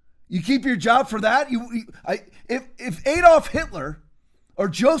 You keep your job for that? If Adolf Hitler or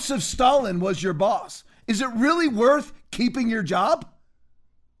Joseph Stalin was your boss, is it really worth keeping your job?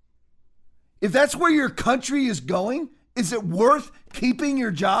 If that's where your country is going, is it worth keeping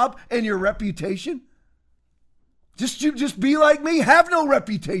your job and your reputation? Just be like me. Have no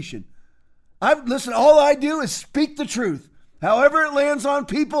reputation. Listen, all I do is speak the truth. However it lands on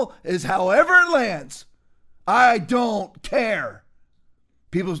people is however it lands. I don't care.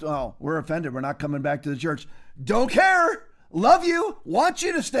 People say, oh, we're offended. We're not coming back to the church. Don't care. Love you. Want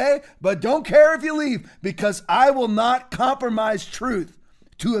you to stay, but don't care if you leave, because I will not compromise truth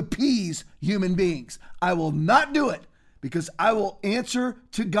to appease human beings. I will not do it, because I will answer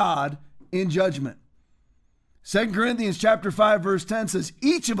to God in judgment. 2 Corinthians chapter 5, verse 10 says,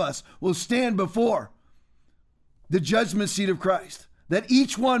 each of us will stand before the judgment seat of Christ, that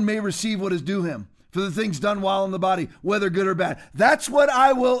each one may receive what is due him for the things done while in the body, whether good or bad. That's what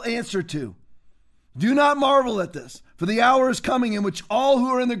I will answer to. Do not marvel at this, for the hour is coming in which all who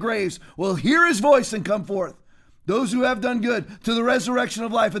are in the graves will hear his voice and come forth. Those who have done good to the resurrection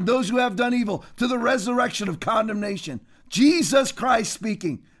of life, and those who have done evil to the resurrection of condemnation. Jesus Christ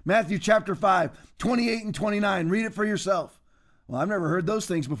speaking. Matthew chapter 5, 28 and 29. Read it for yourself. Well, I've never heard those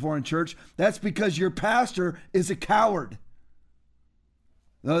things before in church. That's because your pastor is a coward.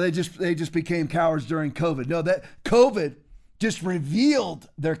 No, they just became cowards during COVID. No, that COVID just revealed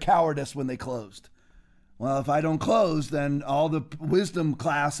their cowardice when they closed. Well, if I don't close, then all the wisdom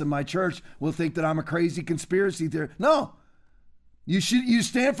class in my church will think that I'm a crazy conspiracy theorist. No, you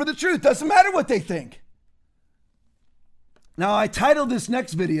stand for the truth. Doesn't matter what they think. Now, I titled this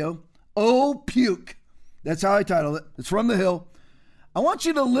next video, Oh Puke. That's how I titled it. It's from The Hill. I want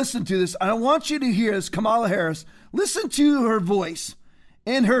you to listen to this. I want you to hear this, Kamala Harris. Listen to her voice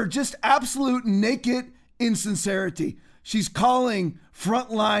and her just absolute naked insincerity. She's calling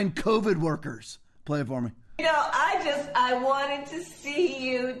frontline COVID workers. Play it for me. You know, I wanted to see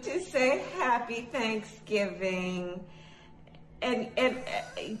you to say happy Thanksgiving and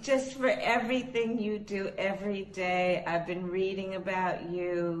just for everything you do every day. I've been reading about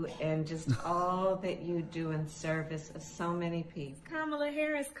you and just all that you do in service of so many people. Kamala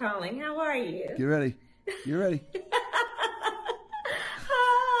Harris calling. How are you? Get ready. You're ready.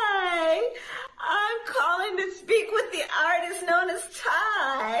 Hi. I'm calling to speak with the artist known as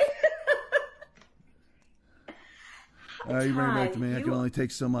Ty. All right, you bring it back to me. I can only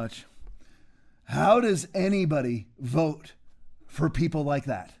take so much. How does anybody vote for people like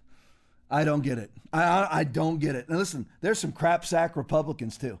that? I don't get it. I don't get it. Now listen, there's some crap sack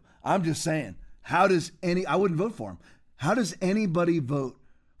Republicans too. I'm just saying, I wouldn't vote for them. How does anybody vote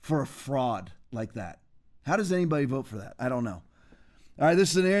for a fraud like that? How does anybody vote for that? I don't know. All right,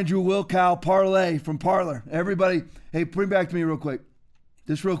 this is an Andrew Wilkow parlay from Parler. Everybody, hey, bring back to me real quick.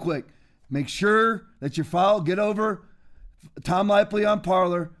 Just real quick. Make sure that you get over Tom Lipley on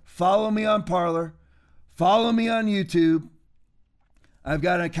Parler. Follow me on Parler. Follow me on YouTube. I've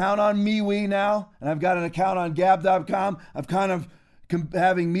got an account on MeWe now, and I've got an account on Gab.com. I'm kind of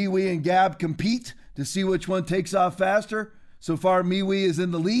having MeWe and Gab compete to see which one takes off faster. So far, MeWe is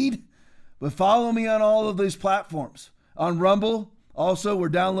in the lead. But follow me on all of these platforms. On Rumble, also, we're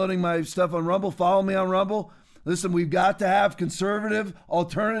downloading my stuff on Rumble. Follow me on Rumble. Listen, we've got to have conservative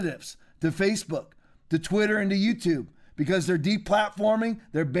alternatives to Facebook, to Twitter, and to YouTube, because they're deplatforming,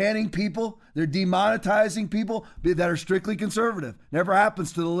 they're banning people, they're demonetizing people that are strictly conservative. Never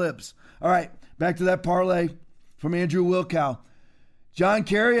happens to the libs. All right, back to that parlay from Andrew Wilkow. John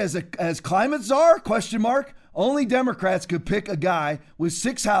Kerry as climate czar? Question mark. Only Democrats could pick a guy with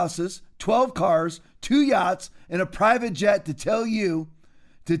 6 houses, 12 cars, 2 yachts, and a private jet to tell you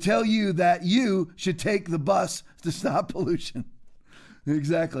that you should take the bus to stop pollution.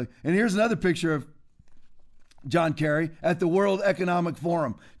 Exactly. And here's another picture of John Kerry at the World Economic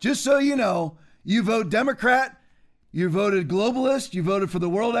Forum. Just so you know, you vote Democrat, you voted globalist, you voted for the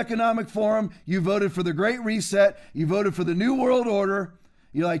World Economic Forum, you voted for the Great Reset, you voted for the New World Order.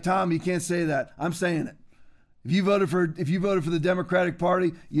 You're like, Tom, you can't say that. I'm saying it. If you voted for the Democratic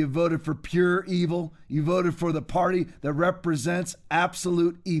Party, you voted for pure evil. You voted for the party that represents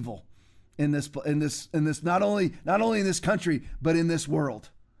absolute evil in this not only in this country, but in this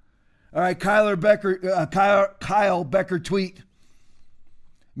world. All right, Kyle Becker tweet.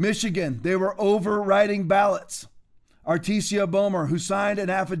 Michigan, they were overwriting ballots. Artesia Bomer, who signed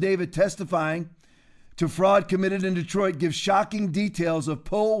an affidavit testifying to fraud committed in Detroit, gives shocking details of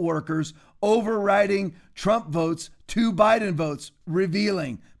poll workers overriding Trump votes to Biden votes,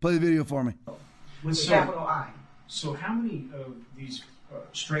 revealing. Play the video for me. With capital I. So how many of these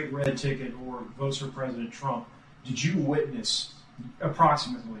straight red ticket or votes for President Trump did you witness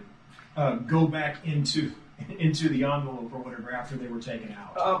approximately go back into the envelope or whatever after they were taken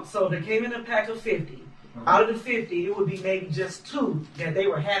out? So they came in a pack of 50. Okay. Out of the 50, it would be maybe just 2 that they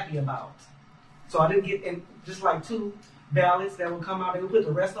were happy about. So I didn't get in just like 2 ballots that would come out. They would put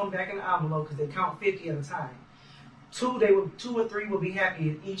the rest of them back in the envelope because they count 50 at a time. 2 or 3 would be happy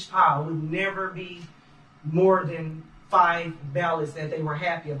in each pile. It would never be more than 5 ballots that they were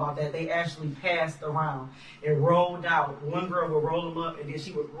happy about that they actually passed around and rolled out. One girl would roll them up and then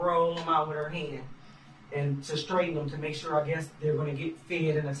she would roll them out with her hand and to straighten them to make sure, I guess, they're going to get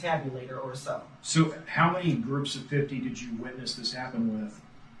fed in a tabulator or so. So how many groups of 50 did you witness this happen with?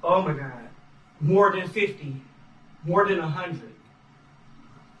 Oh my God. More than 50. More than 100.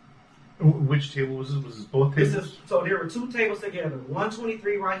 Which table was this? Was this both tables? So there were 2 tables together,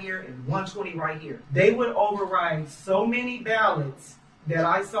 123 right here and 120 right here. They would override so many ballots that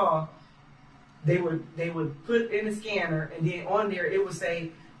I saw. They would put in the scanner, and then on there it would say,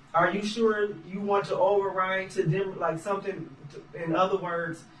 "Are you sure you want to override to them?" Like something. In other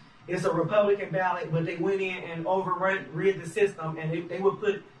words, it's a Republican ballot, but they went in and overrid the system, and they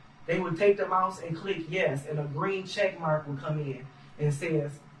would take the mouse and click yes, and a green check mark would come in and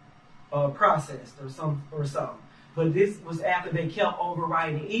says processed or so. But this was after they kept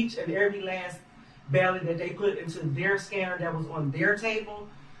overriding each and every last ballot that they put into their scanner that was on their table.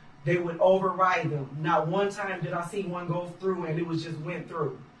 They would override them. Not one time did I see one go through and it was just went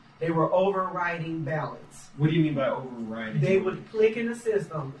through. They were overriding ballots. What do you mean by overriding? They would click in the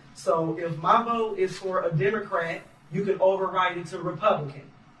system. So if my vote is for a Democrat, you can override it to Republican.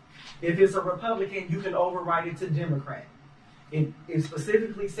 If it's a Republican, you can override it to Democrat. It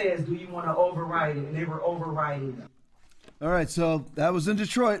specifically says, do you want to override it? And they were overriding them. All right, so that was in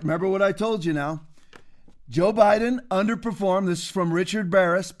Detroit. Remember what I told you now. Joe Biden underperformed. This is from Richard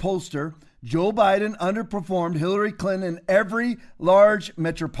Barris, pollster. Joe Biden underperformed Hillary Clinton in every large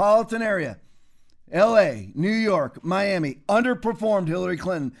metropolitan area. L.A., New York, Miami, underperformed Hillary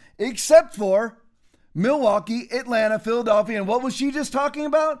Clinton, except for Milwaukee, Atlanta, Philadelphia, and what was she just talking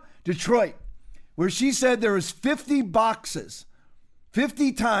about? Detroit, where she said there was 50 boxes,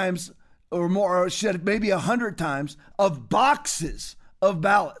 50 times or more, or she said maybe 100 times, of boxes of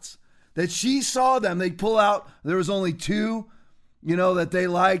ballots that she saw them. They'd pull out, there was only 2, that they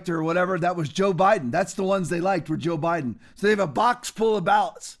liked or whatever. That was Joe Biden. That's the ones they liked were Joe Biden. So they have a box full of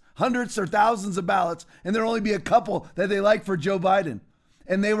ballots, hundreds or thousands of ballots, and there'll only be a couple that they like for Joe Biden.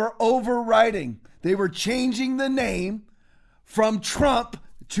 And they were overwriting. They were changing the name from Trump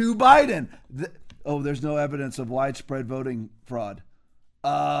to Biden. There's no evidence of widespread voting fraud.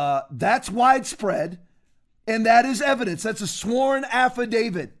 That's widespread, and that is evidence. That's a sworn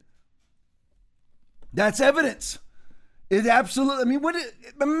affidavit. That's evidence. It absolutely,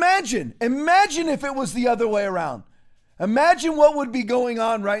 imagine if it was the other way around. Imagine what would be going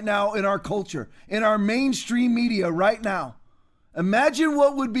on right now in our culture, in our mainstream media right now. Imagine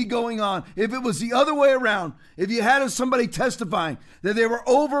what would be going on if it was the other way around. If you had somebody testifying that they were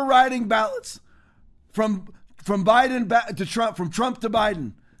overriding ballots from Biden to Trump, from Trump to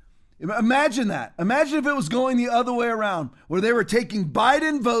Biden. Imagine that. Imagine if it was going the other way around, where they were taking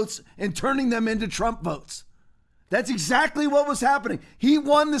Biden votes and turning them into Trump votes. That's exactly what was happening. He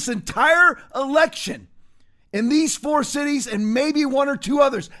won this entire election in these 4 cities and maybe 1 or 2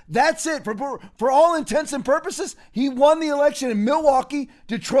 others. That's it. For all intents and purposes, he won the election in Milwaukee,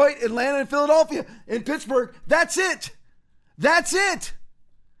 Detroit, Atlanta, and Philadelphia. In Pittsburgh, that's it. That's it.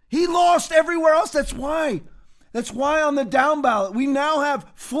 He lost everywhere else. That's why on the down ballot, we now have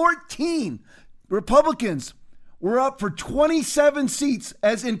 14 Republicans. We're up for 27 seats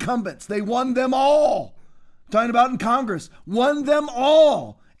as incumbents. They won them all. I'm talking about in Congress. Won them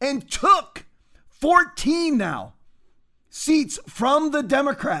all and took 14 now seats from the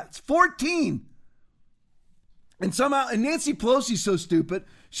Democrats. 14. And somehow, and Nancy Pelosi's so stupid,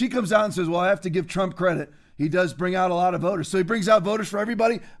 she comes out and says, well, I have to give Trump credit. He does bring out a lot of voters. So he brings out voters for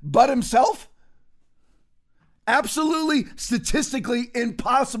everybody but himself? Absolutely, statistically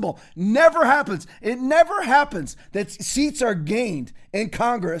impossible. Never happens. It never happens that seats are gained in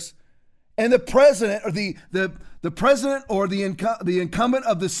Congress and the president or the president or the incumbent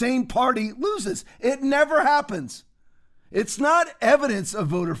of the same party loses. It never happens. It's not evidence of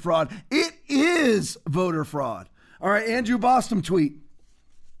voter fraud. It is voter fraud. All right, Andrew Bostom tweet.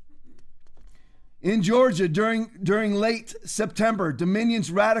 In Georgia, during late September, Dominion's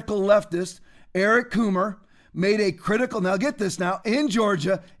radical leftist Eric Coomer made a critical, now get this now, in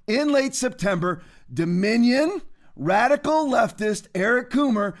Georgia, in late September, Dominion radical leftist Eric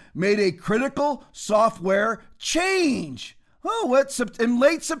Coomer made a critical software change. In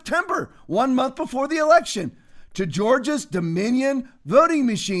late September, 1 month before the election, to Georgia's Dominion voting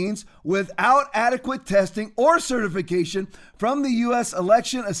machines without adequate testing or certification from the U.S.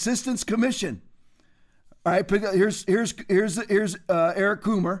 Election Assistance Commission. All right, here's Eric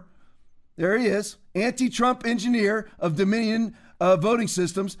Coomer. There he is, anti-Trump engineer of Dominion voting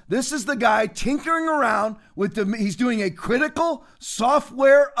systems. This is the guy tinkering around with he's doing a critical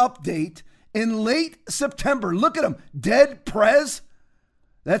software update in late September. Look at him, dead prez.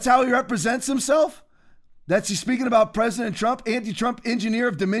 That's how he represents himself. He's speaking about President Trump. Anti-Trump engineer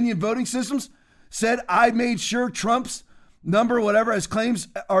of Dominion voting systems said, I made sure Trump's number, whatever, as claims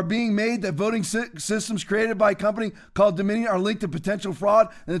are being made that voting systems created by a company called Dominion are linked to potential fraud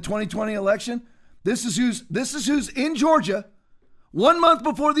in the 2020 election. This is who's in Georgia 1 month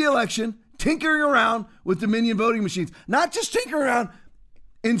before the election, tinkering around with Dominion voting machines. Not just tinkering around,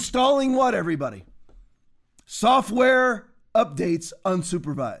 installing what, everybody? Software updates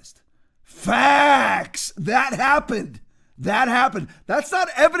unsupervised. Facts. That happened. That's not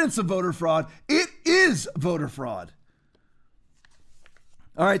evidence of voter fraud. It is voter fraud.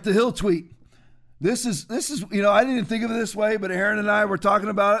 All right, the Hill tweet. This is, I didn't think of it this way, but Aaron and I were talking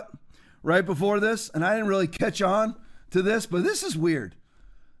about it right before this, and I didn't really catch on to this, but this is weird.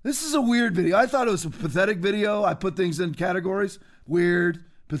 This is a weird video. I thought it was a pathetic video. I put things in categories: weird,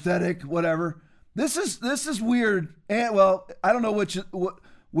 pathetic, whatever. This is weird. And well, I don't know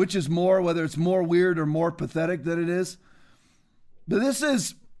which is more, whether it's more weird or more pathetic than it is. But this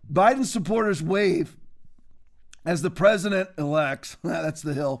is Biden supporters wave as the president-elect, that's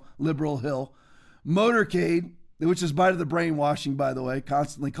the Hill, liberal Hill, motorcade, which is Biden the brainwashing, by the way,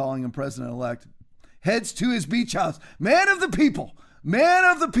 constantly calling him president-elect, heads to his beach house. Man of the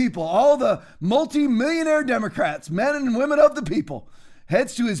people, all the multi-millionaire Democrats, men and women of the people,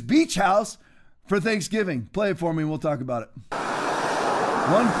 heads to his beach house for Thanksgiving. Play it for me and we'll talk about it.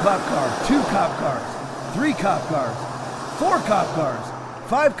 1 cop car, 2 cop cars, 3 cop cars, 4 cop cars,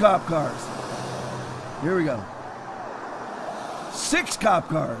 5 cop cars. Here we go. 6 cop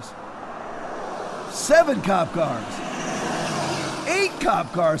cars, 7 cop cars, 8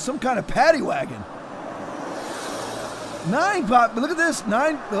 cop cars, some kind of paddy wagon. 9 cop, look at this,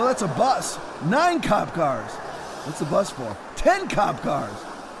 9, oh, that's a bus. 9 cop cars. What's the bus for? 10 cop cars.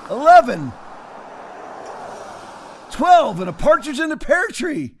 11. 12 and a partridge in a pear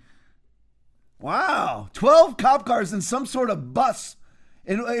tree. Wow. 12 cop cars in some sort of bus.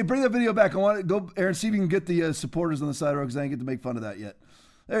 And hey, bring that video back. I want to go, Aaron, see if you can get the supporters on the side road because I didn't get to make fun of that yet.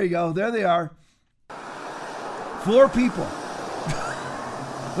 There you go. There they are. 4 people.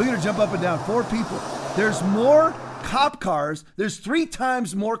 Look at her jump up and down. 4 people. There's more cop cars. There's 3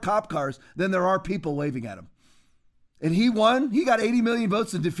 times more cop cars than there are people waving at him. And he won. He got 80 million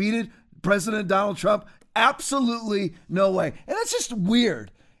votes and defeated President Donald Trump. Absolutely no way. And that's just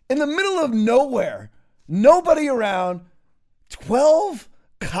weird. In the middle of nowhere, nobody around, 12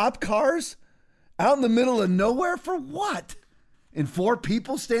 cop cars out in the middle of nowhere for what? And 4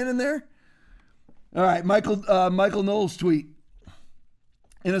 people standing there? All right, Michael Knowles' tweet.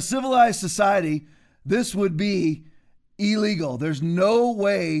 In a civilized society, this would be illegal. There's no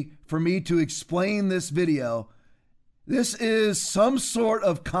way for me to explain this video. This is some sort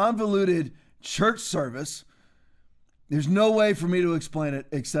of convoluted church service. There's no way for me to explain it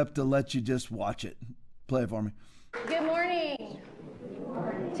except to let you just watch it. Play it for me. Good morning.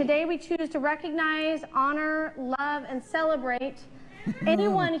 Today we choose to recognize, honor, love, and celebrate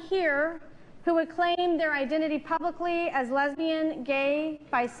anyone here who would claim their identity publicly as lesbian, gay,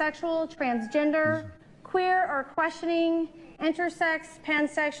 bisexual, transgender, queer, or questioning, intersex,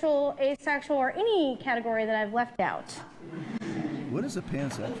 pansexual, asexual, or any category that I've left out. What is a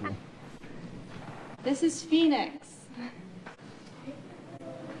pansexual? This is Phoenix.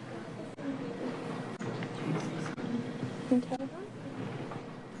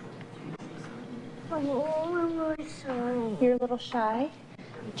 You're a little shy.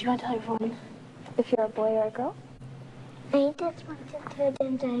 Do you want to tell everyone if you're a boy or a girl? I just want to tell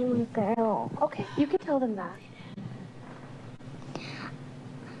them that I'm a girl. Okay, you can tell them that.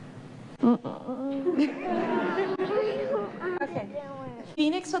 Okay.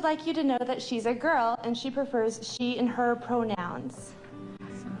 Phoenix would like you to know that she's a girl and she prefers she and her pronouns.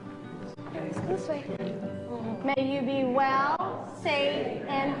 This way. May you be well, safe,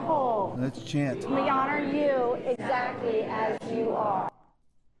 and whole. Let's chant. We honor you exactly as you are.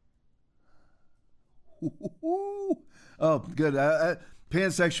 Oh, good.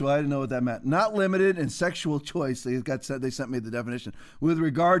 Pansexual, I didn't know what that meant. Not limited in sexual choice. They sent me the definition. With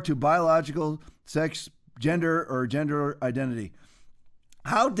regard to biological sex, gender, or gender identity.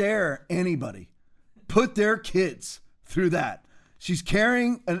 How dare anybody put their kids through that? She's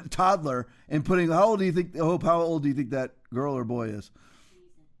carrying a toddler and putting, how old do you think that girl or boy is?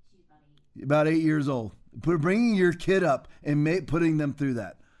 About 8 years old. Bringing your kid up and putting them through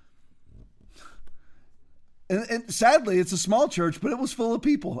that. And sadly, it's a small church, but it was full of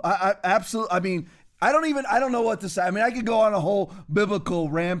people. I absolutely, I mean, I don't know what to say. I mean, I could go on a whole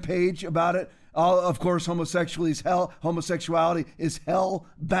biblical rampage about it. Of course, homosexuality is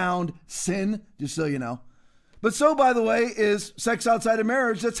hell-bound sin, just so you know. But so, by the way, is sex outside of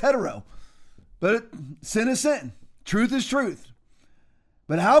marriage. That's hetero. But sin is sin. Truth is truth.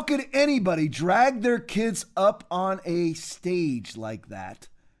 But how could anybody drag their kids up on a stage like that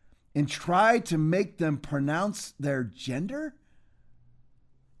and try to make them pronounce their gender?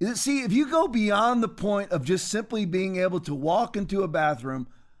 See, if you go beyond the point of just simply being able to walk into a bathroom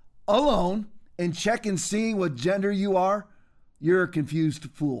alone and check and seeing what gender you are, you're a confused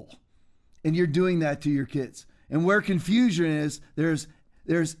fool. And you're doing that to your kids. And where confusion is, there's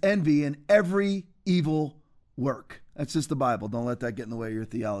envy in every evil work. That's just the Bible. Don't let that get in the way of your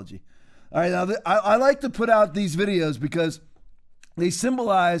theology. All right, now I like to put out these videos because they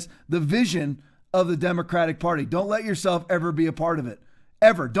symbolize the vision of the Democratic Party. Don't let yourself ever be a part of it.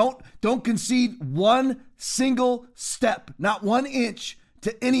 Ever. Don't concede one single step, not 1 inch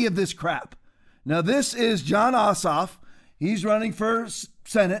to any of this crap. Now, this is Jon Ossoff. He's running for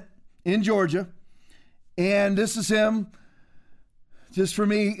Senate in Georgia. And this is him, just for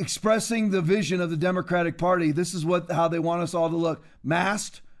me, expressing the vision of the Democratic Party. This is how they want us all to look.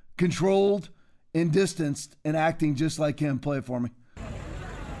 Masked, controlled, and distanced, and acting just like him. Play it for me.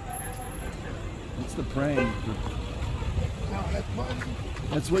 What's the praying?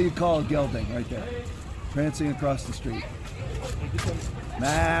 That's what you call gelding right there. Prancing across the street.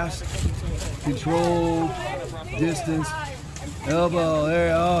 Masked, controlled, distanced, elbow,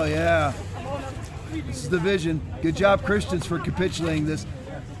 there, oh yeah. This is the vision. Good job, Christians, for capitulating this.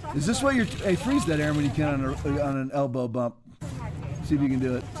 Is this what you're... Hey, freeze that, Aaron, when you can on an elbow bump. See if you can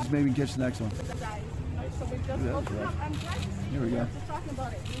do it. Just maybe we can catch the next one. Here we go.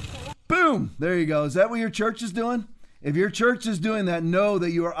 Boom! There you go. Is that what your church is doing? If your church is doing that, know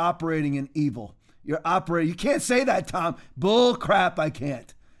that you are operating in evil. You're operating... You can't say that, Tom. Bull crap, I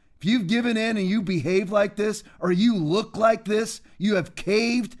can't. If you've given in and you behave like this, or you look like this, you have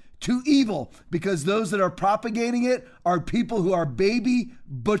caved to evil, because those that are propagating it are people who are baby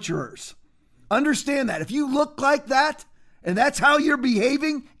butcherers. Understand that. If you look like that, and that's how you're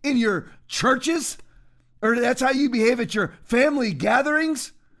behaving in your churches, or that's how you behave at your family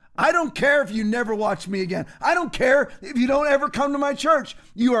gatherings, I don't care if you never watch me again. I don't care if you don't ever come to my church.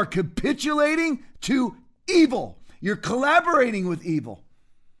 You are capitulating to evil. You're collaborating with evil.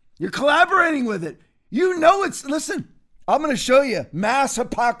 You're collaborating with it. You know it's, listen, I'm going to show you mass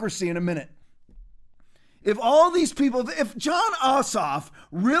hypocrisy in a minute. If all these people, if Jon Ossoff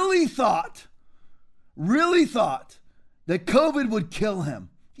really thought that COVID would kill him,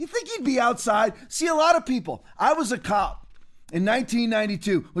 you think he'd be outside? See, a lot of people. I was a cop in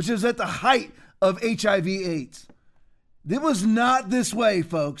 1992, which was at the height of HIV/AIDS. It was not this way,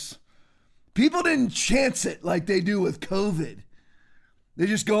 folks. People didn't chance it like they do with COVID. They're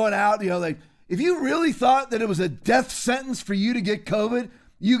just going out, like, if you really thought that it was a death sentence for you to get COVID,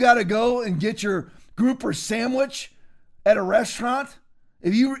 you got to go and get your grouper sandwich at a restaurant.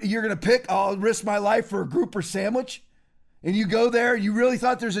 If you're going to pick, I'll risk my life for a grouper sandwich, and you go there, you really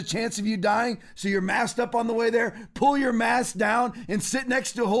thought there's a chance of you dying, so you're masked up on the way there, pull your mask down and sit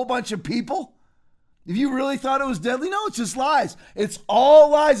next to a whole bunch of people? If you really thought it was deadly, no, it's just lies. It's all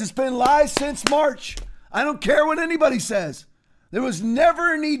lies. It's been lies since March. I don't care what anybody says. There was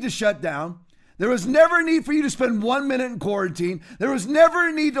never a need to shut down. There was never a need for you to spend 1 minute in quarantine. There was never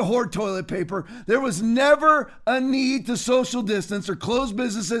a need to hoard toilet paper. There was never a need to social distance or close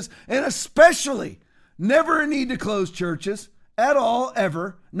businesses, and especially never a need to close churches at all,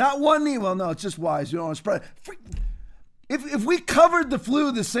 ever. Not one need. Well, no, it's just wise. You don't want to spread it. If we covered the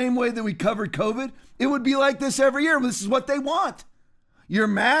flu the same way that we covered COVID, it would be like this every year. This is what they want. You're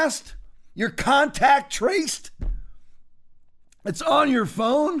masked. You're contact traced. It's on your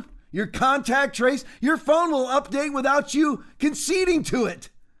phone. Your contact trace, your phone will update without you conceding to it.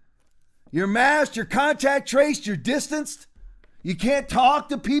 You're masked, you're contact traced, you're distanced. You can't talk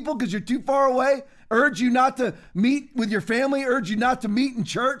to people because you're too far away. Urge you not to meet with your family, urge you not to meet in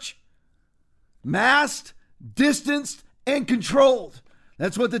church. Masked, distanced, and controlled.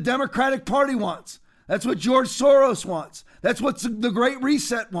 That's what the Democratic Party wants. That's what George Soros wants. That's what the Great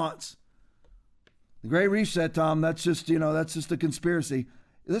Reset wants. The Great Reset, Tom, that's just a conspiracy.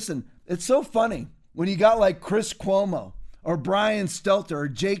 Listen, it's so funny when you got like Chris Cuomo or Brian Stelter or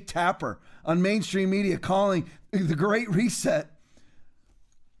Jake Tapper on mainstream media calling the Great Reset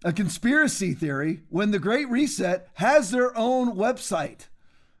a conspiracy theory when the Great Reset has their own website.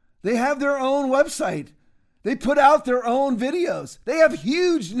 They have their own website. They put out their own videos. They have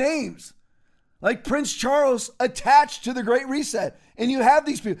huge names like Prince Charles attached to the Great Reset. And you have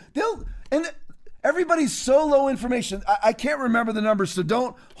these people. And everybody's so low information. I can't remember the numbers, so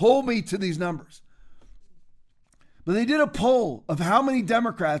don't hold me to these numbers. But they did a poll of how many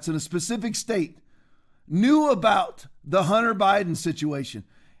Democrats in a specific state knew about the Hunter Biden situation.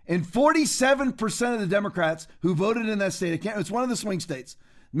 And 47% of the Democrats who voted in that state, it's one of the swing states,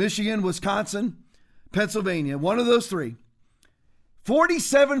 Michigan, Wisconsin, Pennsylvania, one of those three,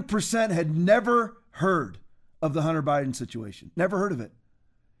 47% had never heard of the Hunter Biden situation. Never heard of it.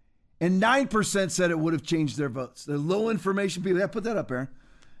 And 9% said it would have changed their votes. They're low information people. Yeah, put that up, Aaron.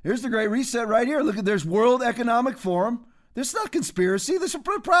 Here's the Great Reset right here. Look, there's World Economic Forum. There's not conspiracy.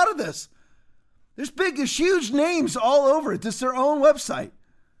 They're proud of this. There's huge names all over it. This is their own website.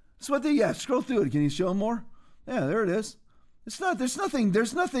 That's what scroll through it. Can you show them more? Yeah, there it is. There's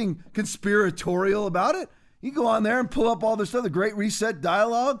nothing conspiratorial about it. You go on there and pull up all this stuff, the Great Reset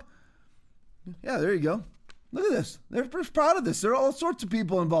dialogue. Yeah, there you go. Look at this. They're proud of this. There are all sorts of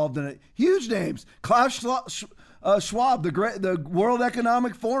people involved in it. Huge names. Klaus Schwab, the World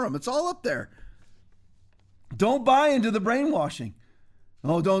Economic Forum. It's all up there. Don't buy into the brainwashing.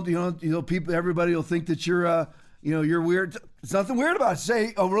 Oh, people, everybody will think that you're weird. There's nothing weird about it.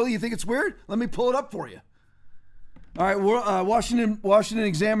 Say, oh, really? You think it's weird? Let me pull it up for you. All right, Washington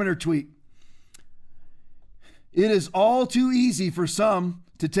Examiner tweet. It is all too easy for some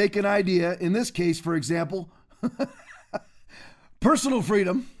to take an idea, in this case, for example, personal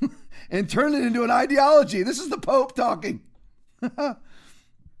freedom, and turn it into an ideology. This is the Pope talking.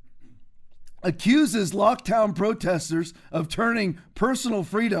 Accuses lockdown protesters of turning personal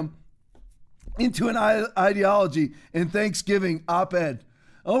freedom into an ideology in Thanksgiving op-ed.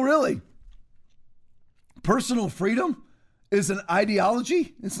 Oh, really? Personal freedom is an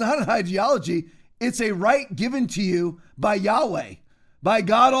ideology? It's not an ideology. It's a right given to you by Yahweh, by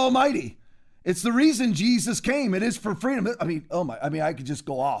God Almighty. It's the reason Jesus came. It is for freedom. I could just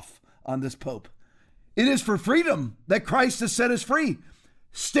go off on this Pope. It is for freedom that Christ has set us free.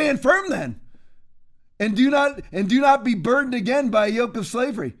 Stand firm then. And do not be burdened again by a yoke of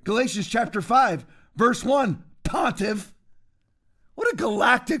slavery. Galatians chapter 5, verse 1, Pontiff. What a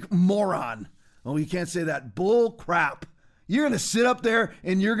galactic moron. Oh, you can't say that. Bull crap. You're going to sit up there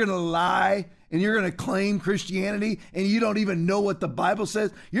and you're going to lie and you're going to claim Christianity and you don't even know what the Bible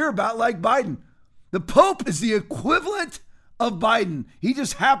says. You're about like Biden. The Pope is the equivalent of Biden. He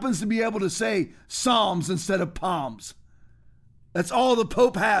just happens to be able to say Psalms instead of palms. That's all the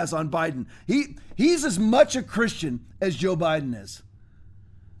Pope has on Biden. He's as much a Christian as Joe Biden is.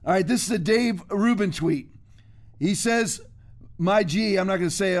 All right, this is a Dave Rubin tweet. He says, I'm not going to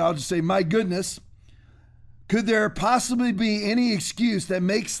say it, I'll just say, my goodness, could there possibly be any excuse that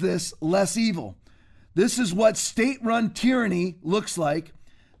makes this less evil? This is what state-run tyranny looks like.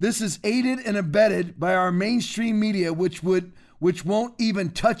 This is aided and abetted by our mainstream media, which won't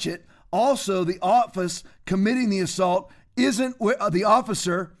even touch it. Also, the office committing the assault isn't the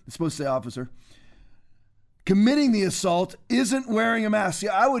officer, it's supposed to say officer, committing the assault isn't wearing a mask. See,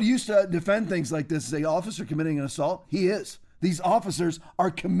 I would used to defend things like this. The officer committing an assault, he is. These officers are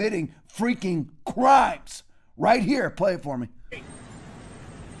committing freaking crimes. Right here, play it for me.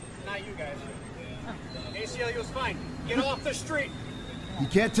 Not you guys. ACLU's fine. Get off the street. He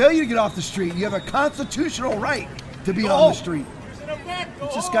can't tell you to get off the street. You have a constitutional right to be on the street.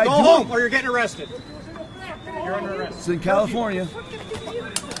 What's this guy doing? Go home or you're getting arrested. You're under arrest. It's in California.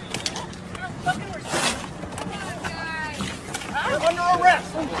 You're under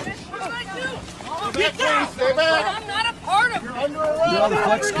arrest. Get down! I'm not a part of it! You're under arrest! Look at all the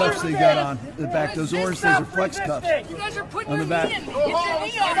flex cuffs they got on the back. Those orange things are flex cuffs You guys are putting on the your back. knee in me. Get your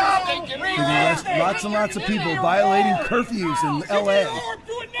knee on me. Lots and lots of people violating curfews in LA.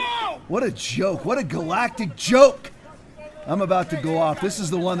 What a joke. What a galactic joke. I'm about to go off. This is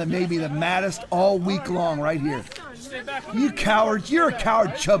the one that made me the maddest all week long right here. You cowards. You're a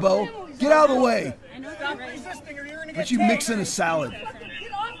coward, Chubbo. Get out of the way. Don't you mix in a salad.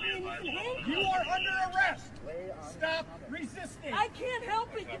 You are under arrest. Stop resisting. I can't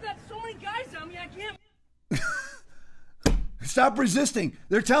help it. You got so many guys on me, I can't. Stop resisting.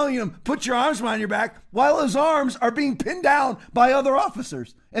 They're telling him, put your arms behind your back, while his arms are being pinned down by other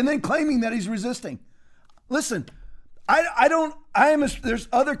officers and then claiming that he's resisting. Listen, there's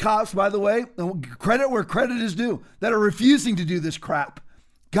other cops, by the way, credit where credit is due, that are refusing to do this crap.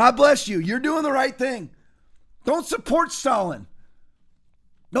 God bless you. You're doing the right thing. Don't support Stalin.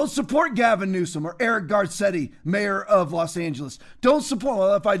 Don't support Gavin Newsom or Eric Garcetti, mayor of Los Angeles. Don't support,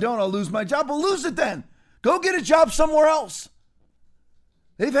 well, if I don't, I'll lose my job. Well, lose it then. Go get a job somewhere else.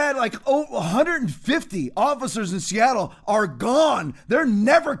 They've had like 150 officers in Seattle are gone. They're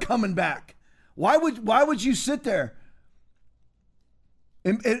never coming back. Why would you sit there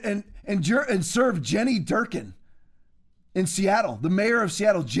and serve Jenny Durkin in Seattle, the mayor of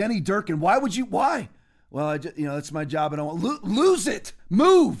Seattle, Jenny Durkin? Why? Well, that's my job. I don't want lose it.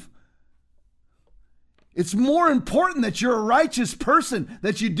 Move. It's more important that you're a righteous person,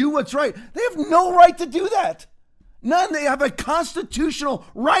 that you do what's right. They have no right to do that. None. They have a constitutional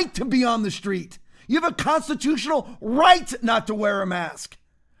right to be on the street. You have a constitutional right not to wear a mask.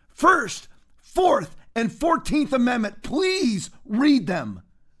 First, Fourth, and 14th Amendment, please read them.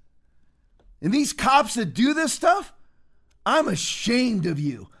 And these cops that do this stuff, I'm ashamed of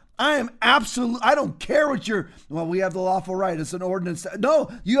you. I don't care what we have the lawful right. It's an ordinance.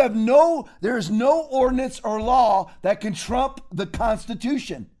 No, there is no ordinance or law that can trump the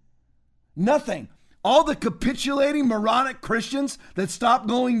Constitution. Nothing. All the capitulating moronic Christians that stopped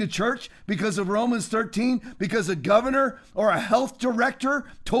going to church because of Romans 13, because a governor or a health director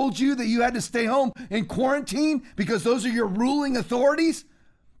told you that you had to stay home in quarantine because those are your ruling authorities.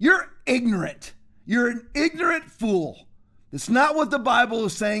 You're ignorant. You're an ignorant fool. It's not what the Bible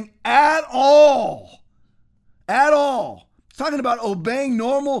is saying at all. At all. It's talking about obeying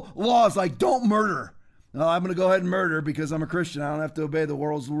normal laws like don't murder. No, I'm going to go ahead and murder because I'm a Christian. I don't have to obey the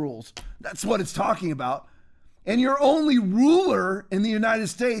world's rules. That's what it's talking about. And your only ruler in the United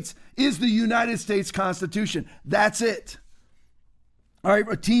States is the United States Constitution. That's it. All right,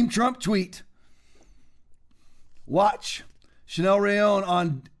 a Team Trump tweet. Watch. Chanel Rayon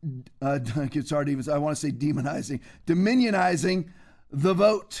on, it's hard to even, I want to say dominionizing the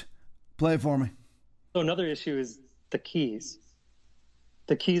vote. Play it for me. So another issue is the keys.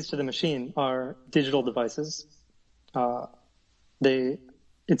 The keys to the machine are digital devices.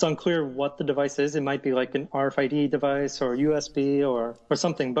 It's unclear what the device is. It might be like an RFID device or USB or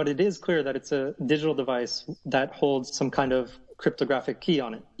something, but it is clear that it's a digital device that holds some kind of cryptographic key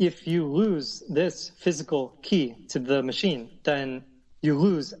on it. If you lose this physical key to the machine, then you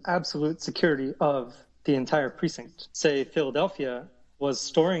lose absolute security of the entire precinct. Say Philadelphia was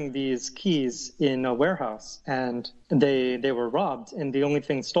storing these keys in a warehouse and they were robbed and the only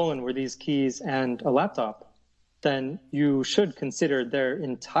thing stolen were these keys and a laptop, then you should consider their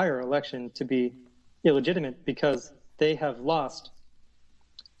entire election to be illegitimate because they have lost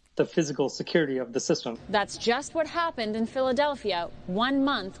the physical security of the system. That's just what happened in Philadelphia 1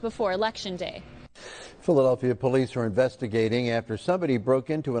 month before Election Day. Philadelphia police are investigating after somebody broke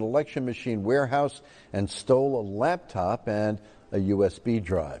into an election machine warehouse and stole a laptop and a USB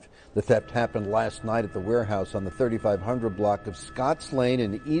drive. The theft happened last night at the warehouse on the 3500 block of Scotts Lane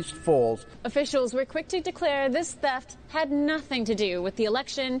in East Falls. Officials were quick to declare this theft had nothing to do with the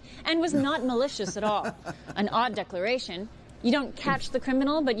election and was not malicious at all. An odd declaration. You don't catch the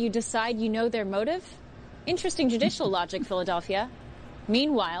criminal, but you decide you know their motive? Interesting judicial logic, Philadelphia.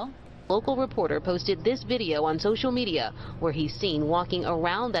 Meanwhile, local reporter posted this video on social media where he's seen walking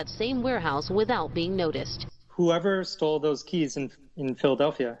around that same warehouse without being noticed. Whoever stole those keys in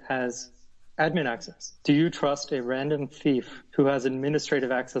Philadelphia has admin access. Do you trust a random thief who has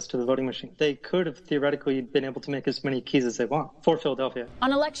administrative access to the voting machine? They could have theoretically been able to make as many keys as they want for Philadelphia.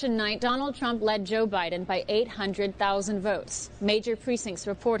 On election night, Donald Trump led Joe Biden by 800,000 votes, major precincts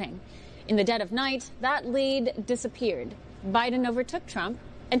reporting. In the dead of night, that lead disappeared. Biden overtook Trump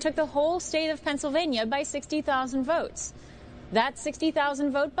and took the whole state of Pennsylvania by 60,000 votes. That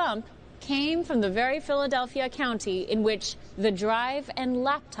 60,000 vote bump came from the very Philadelphia county in which the drive and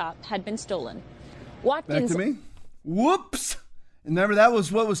laptop had been stolen. Watkins. Back to me. Whoops. And remember, that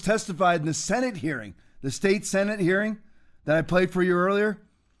was what was testified in the Senate hearing, the state Senate hearing that I played for you earlier,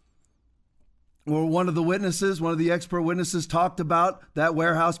 where one of the expert witnesses talked about that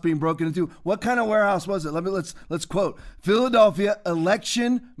warehouse being broken into. What kind of warehouse was it? Let's quote. Philadelphia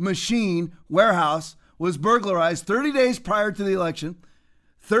election machine warehouse was burglarized 30 days prior to the election.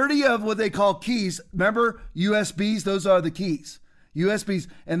 30 of what they call keys. Remember USBs? Those are the keys. USBs.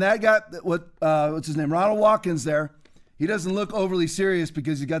 And that got what's his name? Ronald Watkins there. He doesn't look overly serious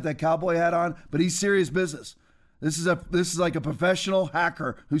because he got that cowboy hat on, but he's serious business. This is like a professional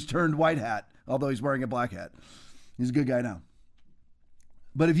hacker who's turned white hat, although he's wearing a black hat. He's a good guy now.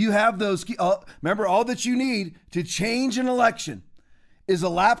 But if you have those keys, remember, all that you need to change an election is a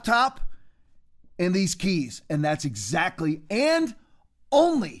laptop and these keys. And that's exactly and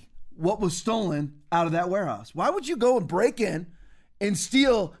only what was stolen out of that warehouse. Why would you go and break in and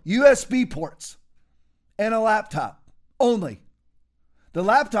steal USB ports and a laptop? Only. The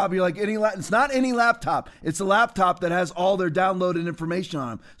laptop, you're like, it's not any laptop. It's a laptop that has all their downloaded information on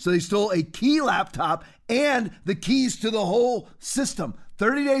them. So they stole a key laptop and the keys to the whole system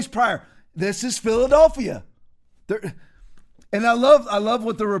 30 days prior. This is Philadelphia. And I love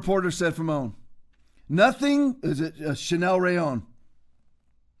what the reporter said from OWN. Nothing, is it Chanel Rayon?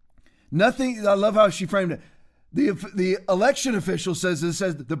 Nothing, I love how she framed it. The election official says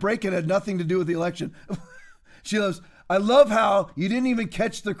the break-in had nothing to do with the election. She goes, I love how you didn't even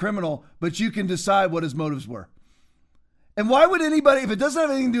catch the criminal, but you can decide what his motives were. And why would anybody, if it doesn't have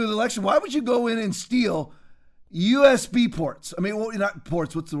anything to do with the election, why would you go in and steal USB ports? I mean, well, not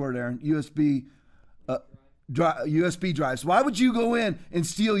ports, what's the word, Aaron? USB drives. Why would you go in and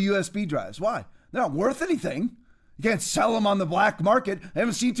steal USB drives? Why? They're not worth anything. You can't sell them on the black market. I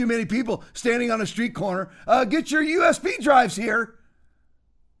haven't seen too many people standing on a street corner. Get your USB drives here.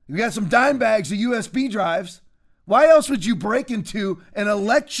 You got some dime bags of USB drives. Why else would you break into an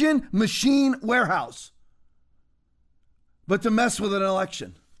election machine warehouse but to mess with an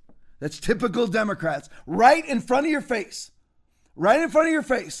election? That's typical Democrats. Right in front of your face. Right in front of your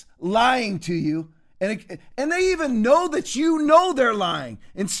face. Lying to you. And they even know that you know they're lying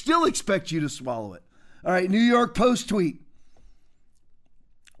and still expect you to swallow it. All right, New York Post tweet.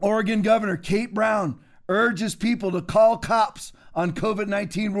 Oregon Governor Kate Brown urges people to call cops on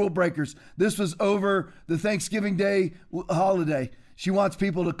COVID-19 rule breakers. This was over the Thanksgiving Day holiday. She wants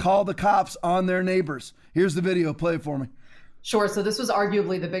people to call the cops on their neighbors. Here's the video. Play it for me. Sure. So this was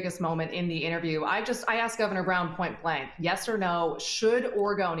arguably the biggest moment in the interview. I asked Governor Brown point blank, yes or no, should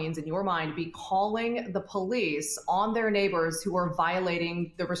Oregonians, in your mind, be calling the police on their neighbors who are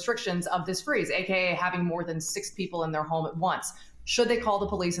violating the restrictions of this freeze, aka having more than 6 people in their home at once? Should they call the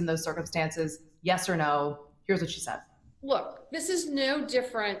police in those circumstances? Yes or no? Here's what she said. Look, this is no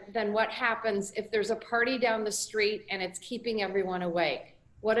different than what happens if there's a party down the street and it's keeping everyone awake.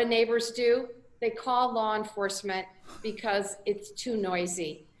 What do neighbors do? They call law enforcement because it's too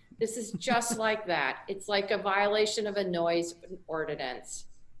noisy. This is just like that. It's like a violation of a noise ordinance.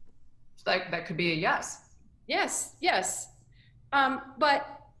 That could be a yes. Yes. But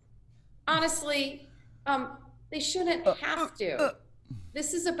honestly, they shouldn't have to.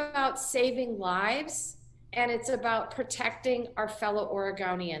 This is about saving lives, and it's about protecting our fellow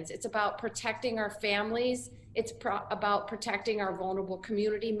Oregonians. It's about protecting our families. It's about protecting our vulnerable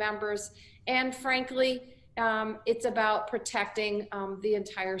community members. And frankly, it's about protecting the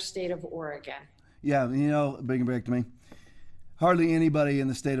entire state of Oregon. Yeah, bring it back to me. Hardly anybody in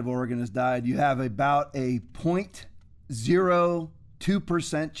the state of Oregon has died. You have about a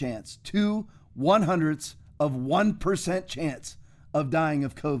 0.02% chance, 0.02% chance of dying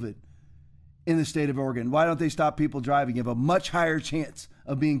of COVID in the state of Oregon. Why don't they stop people driving? You have a much higher chance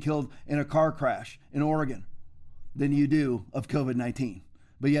of being killed in a car crash in Oregon than you do of COVID-19.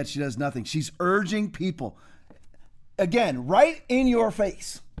 But yet she does nothing. She's urging people, again, right in your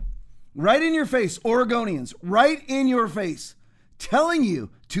face, Oregonians, right in your face, telling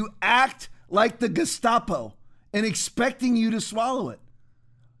you to act like the Gestapo and expecting you to swallow it.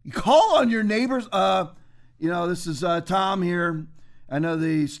 You call on your neighbors. This is Tom here. I know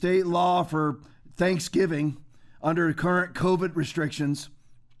the state law for Thanksgiving under current COVID restrictions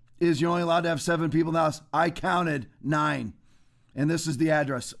is you're only allowed to have 7 people in the house. I counted 9. And this is the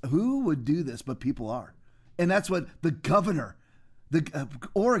address. Who would do this? But people are. And that's what the governor,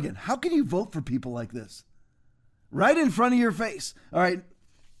 Oregon, how can you vote for people like this? Right in front of your face. All right.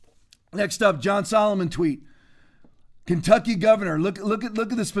 Next up, John Solomon tweet. Kentucky governor, look at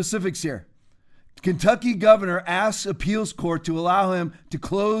the specifics here. Kentucky governor asks appeals court to allow him to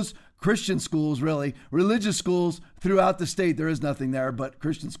close Christian schools, religious schools throughout the state. There is nothing there but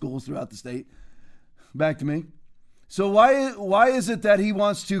Christian schools throughout the state. Back to me. So why is it that he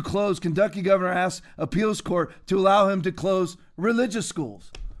wants to close? Kentucky governor asks appeals court to allow him to close religious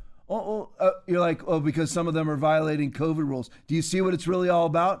schools. You're like, because some of them are violating COVID rules. Do you see what it's really all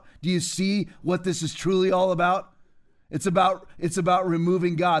about? Do you see what this is truly all about? It's about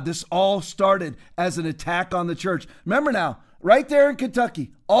removing God. This all started as an attack on the church. Remember now, right there in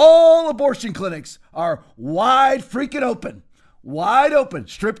Kentucky, all abortion clinics are wide freaking open. Wide open.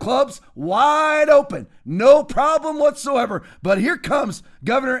 Strip clubs, wide open. No problem whatsoever. But here comes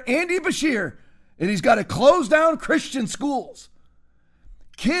Governor Andy Beshear, and he's got to close down Christian schools.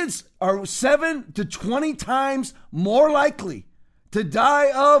 Kids are 7 to 20 times more likely to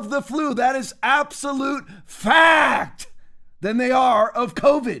die of the flu. That is absolute fact than they are of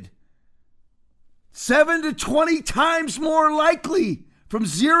COVID. 7 to 20 times more likely from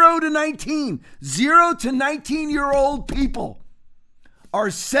 0 to 19. 0 to 19-year-old people are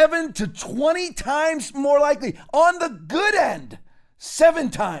 7 to 20 times more likely on the good end. 7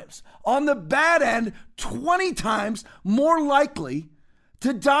 times. On the bad end, 20 times more likely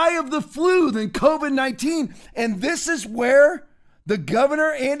to die of the flu than COVID-19. And this is where the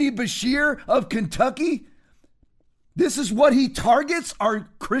governor, Andy Beshear of Kentucky, this is what he targets, our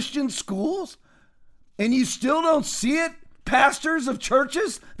Christian schools. And you still don't see it, pastors of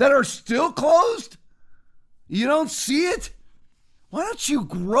churches that are still closed? You don't see it? Why don't you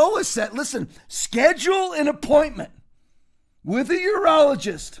grow a set? Listen, schedule an appointment with a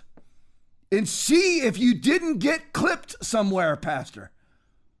urologist and see if you didn't get clipped somewhere, pastor.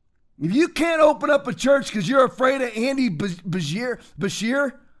 If you can't open up a church because you're afraid of Andy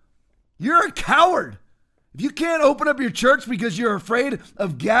Beshear, you're a coward. If you can't open up your church because you're afraid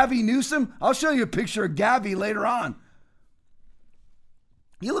of Gavin Newsom, I'll show you a picture of Gavin later on.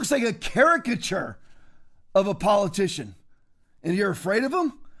 He looks like a caricature of a politician. And you're afraid of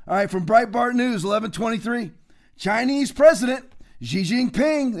him? All right, from Breitbart News, 11/23. Chinese President Xi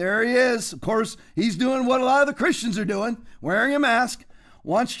Jinping, there he is. Of course, he's doing what a lot of the Christians are doing, wearing a mask,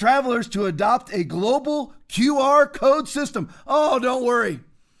 wants travelers to adopt a global QR code system. Oh, don't worry.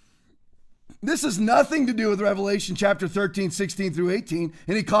 This has nothing to do with Revelation chapter 13, 16 through 18.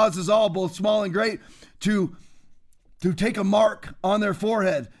 And he causes all, both small and great, to take a mark on their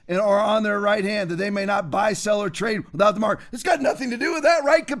forehead or on their right hand that they may not buy, sell, or trade without the mark. It's got nothing to do with that,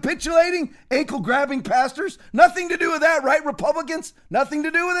 right? Capitulating, ankle-grabbing pastors. Nothing to do with that, right, Republicans? Nothing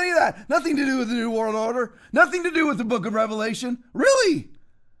to do with any of that. Nothing to do with the New World Order. Nothing to do with the book of Revelation. Really?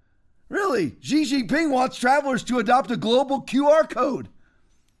 Really? Xi Jinping wants travelers to adopt a global QR code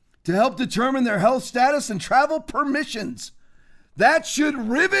to help determine their health status and travel permissions. That should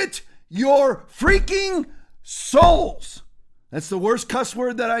rivet your freaking souls. That's the worst cuss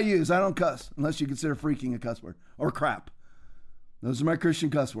word that I use. I don't cuss unless you consider freaking a cuss word or crap. Those are my Christian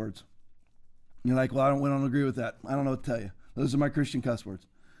cuss words. You're like, well, we don't agree with that. I don't know what to tell you. Those are my Christian cuss words.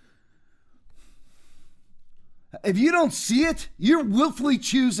 If you don't see it, you're willfully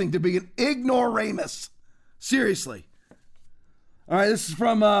choosing to be an ignoramus. Seriously. All right, this is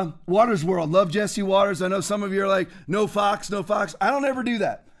from Waters World. Love Jesse Waters. I know some of you are like, no Fox, no Fox. I don't ever do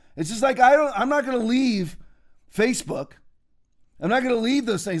that. It's just like I'm not going to leave Facebook. I'm not going to leave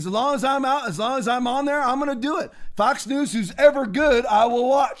those things. As long as I'm out, as long as I'm on there, I'm going to do it. Fox News, who's ever good, I will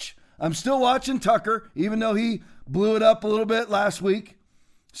watch. I'm still watching Tucker, even though he blew it up a little bit last week.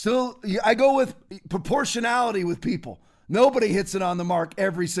 Still, I go with proportionality with people. Nobody hits it on the mark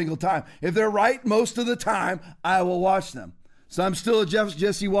every single time. If they're right most of the time, I will watch them. So I'm still a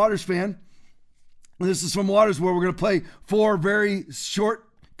Jesse Waters fan. This is from Waters World. We're going to play 4 very short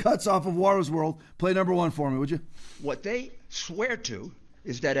cuts off of Waters World. Play number 1 for me, would you? What they swear to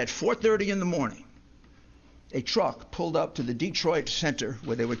is that at 4:30 in the morning, a truck pulled up to the Detroit Center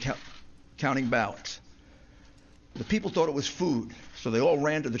where they were counting ballots. The people thought it was food, so they all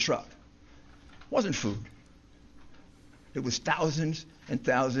ran to the truck. It wasn't food. It was thousands and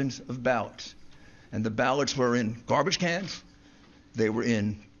thousands of ballots. And the ballots were in garbage cans. They were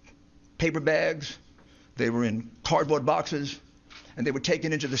in paper bags. They were in cardboard boxes. And they were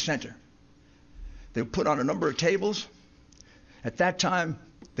taken into the center. They were put on a number of tables. At that time,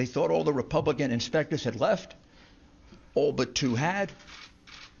 they thought all the Republican inspectors had left. All but 2 had.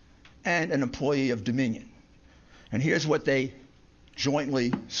 And an employee of Dominion. And here's what they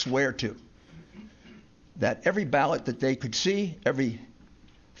jointly swear to. That every ballot that they could see,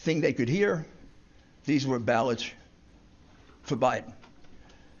 everything they could hear, these were ballots for Biden.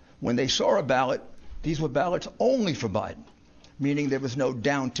 When they saw a ballot, these were ballots only for Biden, meaning there was no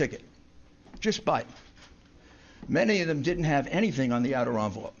down ticket, just Biden. Many of them didn't have anything on the outer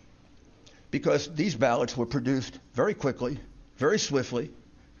envelope because these ballots were produced very quickly, very swiftly,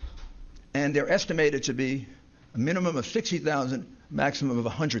 and they're estimated to be a minimum of 60,000, maximum of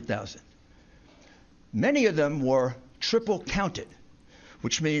 100,000. Many of them were triple counted,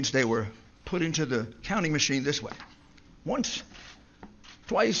 which means they were put into the counting machine this way. Once,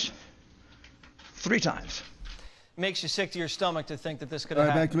 twice, 3 times. Makes you sick to your stomach to think that this could All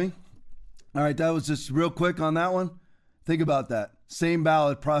have right, happened. back to me. All right, that was just real quick on that one. Think about that. Same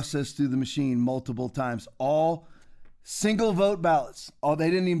ballot processed through the machine multiple times. All single vote ballots. They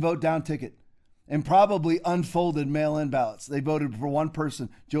didn't even vote down ticket. And probably unfolded mail-in ballots. They voted for one person.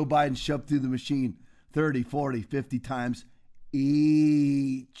 Joe Biden shoved through the machine 30, 40, 50 times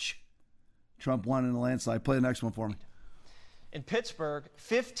each. Trump won in a landslide. Play the next one for me. In Pittsburgh,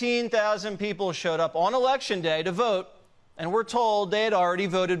 15,000 people showed up on Election Day to vote, and were told they had already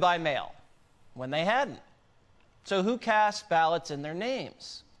voted by mail when they hadn't. So who cast ballots in their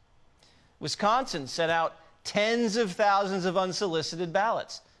names? Wisconsin sent out tens of thousands of unsolicited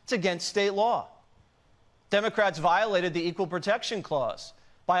ballots. It's against state law. Democrats violated the Equal Protection Clause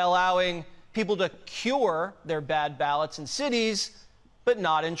by allowing people to cure their bad ballots in cities, but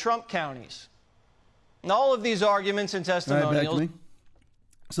not in Trump counties. And all of these arguments and testimonials. Right,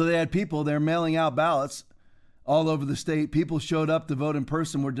 so they had people, they're mailing out ballots all over the state. People showed up to vote in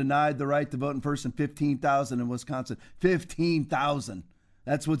person, were denied the right to vote in person. 15,000 in Wisconsin. 15,000.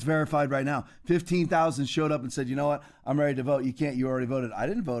 That's what's verified right now. 15,000 showed up and said, you know what, I'm ready to vote. You can't, you already voted. I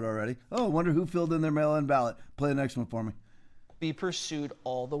didn't vote already. Oh, I wonder who filled in their mail-in ballot. Play the next one for me. Be pursued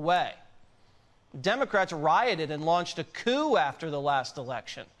all the way. Democrats rioted and launched a coup after the last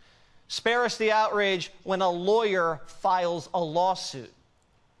election. Spare us the outrage when a lawyer files a lawsuit.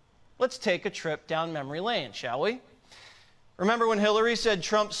 Let's take a trip down memory lane, shall we? Remember when Hillary said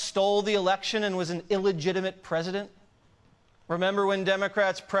Trump stole the election and was an illegitimate president? Remember when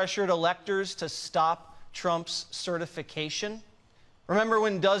Democrats pressured electors to stop Trump's certification? Remember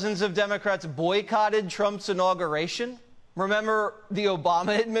when dozens of Democrats boycotted Trump's inauguration? Remember the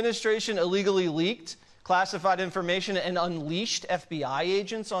Obama administration illegally leaked classified information and unleashed FBI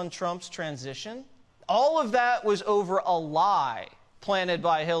agents on Trump's transition? All of that was over a lie planted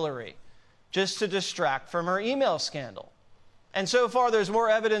by Hillary just to distract from her email scandal. And so far, there's more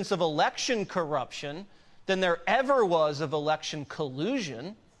evidence of election corruption than there ever was of election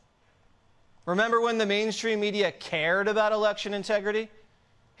collusion. Remember when the mainstream media cared about election integrity?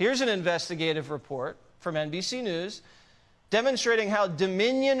 Here's an investigative report from NBC News demonstrating how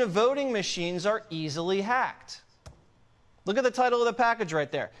Dominion voting machines are easily hacked. Look at the title of the package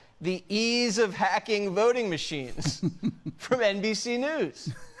right there. The Ease of Hacking Voting Machines from NBC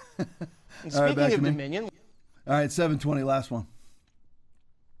News. And speaking of Dominion. All right, 720, last one.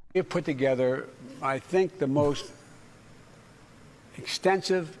 We've put together, I think, the most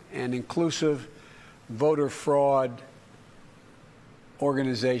extensive and inclusive voter fraud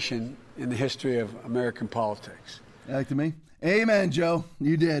organization in the history of American politics. Back to me. Amen, Joe.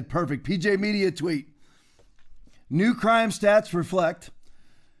 You did. Perfect. PJ Media tweet. New crime stats reflect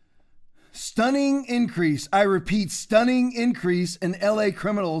stunning increase. I repeat, stunning increase in LA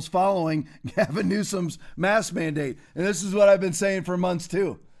criminals following Gavin Newsom's mask mandate. And this is what I've been saying for months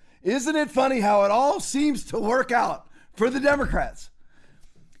too. Isn't it funny how it all seems to work out for the Democrats?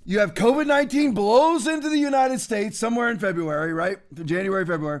 You have COVID-19 blows into the United States somewhere in February, right? January,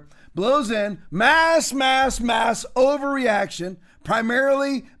 February. Blows in, mass overreaction,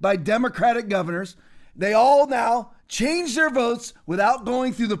 primarily by Democratic governors. They all now change their votes without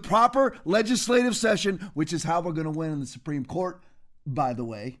going through the proper legislative session, which is how we're going to win in the Supreme Court, by the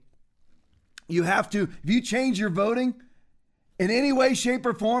way. You have to, if you change your voting in any way, shape,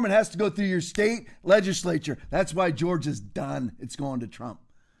 or form, it has to go through your state legislature. That's why Georgia's done. It's going to Trump.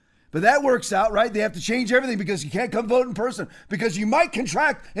 But that works out, right? They have to change everything because you can't come vote in person because you might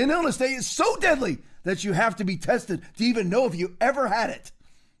contract an illness that is so deadly that you have to be tested to even know if you ever had it.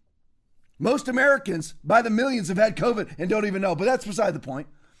 Most Americans, by the millions, have had COVID and don't even know, but that's beside the point.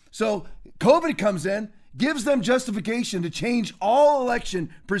 So COVID comes in, gives them justification to change all election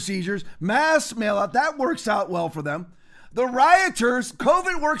procedures, mass mail out. That works out well for them. The rioters,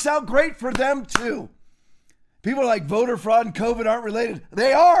 COVID works out great for them too. People are like voter fraud and COVID aren't related.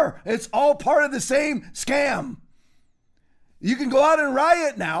 They are. It's all part of the same scam. You can go out and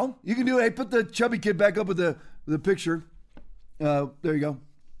riot now. You can do it. Hey, put the chubby kid back up with the picture. There you go.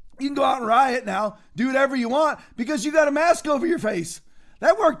 You can go out and riot now. Do whatever you want because you got a mask over your face.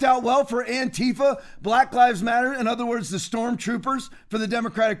 That worked out well for Antifa, Black Lives Matter, in other words, the stormtroopers for the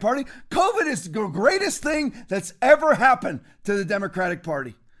Democratic Party. COVID is the greatest thing that's ever happened to the Democratic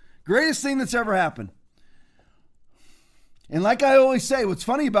Party. Greatest thing that's ever happened. And like I always say, what's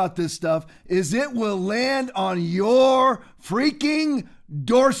funny about this stuff is it will land on your freaking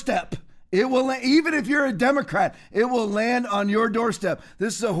doorstep. It will, even if you're a Democrat, it will land on your doorstep.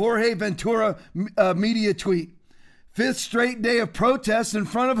 This is a Jorge Ventura media tweet. 5th straight day of protests in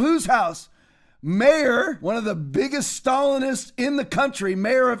front of whose house? Mayor, one of the biggest Stalinists in the country,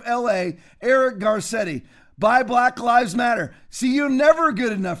 mayor of LA, Eric Garcetti. Buy Black Lives Matter. See, you're never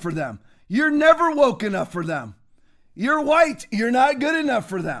good enough for them. You're never woke enough for them. You're white. You're not good enough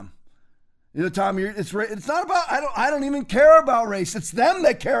for them. You know, Tom, it's not about, I don't even care about race. It's them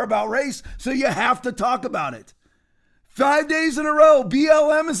that care about race. So you have to talk about it. 5 days in a row,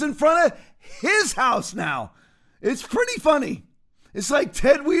 BLM is in front of his house now. It's pretty funny. It's like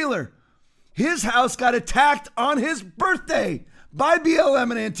Ted Wheeler. His house got attacked on his birthday by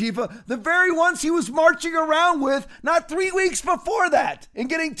BLM and Antifa, the very ones he was marching around with not 3 weeks before that and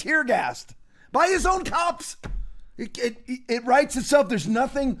getting tear gassed by his own cops. It writes itself.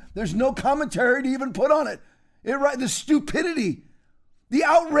 There's no commentary to even put on it. The stupidity, the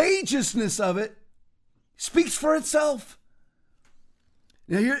outrageousness of it speaks for itself.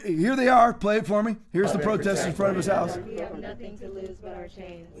 Now here they are. Play it for me. Here's the protesters in front of his house. We have nothing to lose but our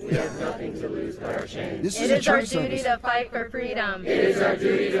chains. We have nothing to lose but our chains. This is a church service. It is our duty to fight for freedom. It is our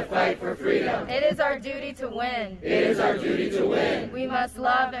duty to fight for freedom. It is our duty to win. It is our duty to win. We must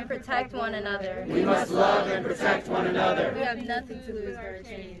love and protect one another. We must love and protect one another. We have nothing to lose but our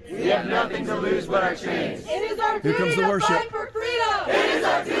chains. We have nothing to lose but our chains. It is our Here comes duty the to worship. fight for freedom. It is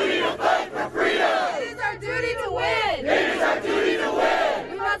our duty to fight for freedom. It is our duty to win. It is our duty to win.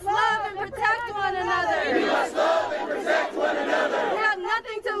 We must love and protect one another. We must love and protect one another. We have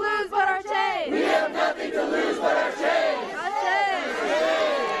nothing to lose but our chains. We have nothing to lose but our chains.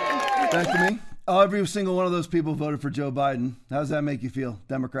 Back to me. Every single one of those people voted for Joe Biden. How does that make you feel?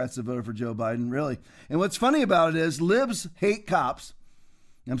 Democrats that voted for Joe Biden, really. And what's funny about it is libs hate cops.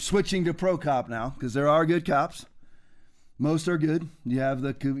 I'm switching to pro-cop now because there are good cops. Most are good. You have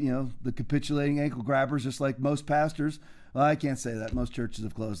the capitulating ankle grabbers, just like most pastors. Well, I can't say that. Most churches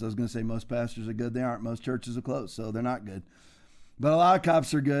have closed. I was going to say most pastors are good. They aren't. Most churches have closed, so they're not good. But a lot of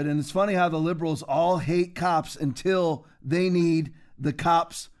cops are good. And it's funny how the liberals all hate cops until they need the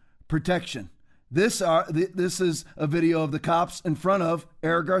cops' protection. This is a video of the cops in front of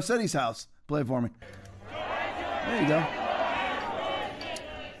Eric Garcetti's house. Play it for me. There you go.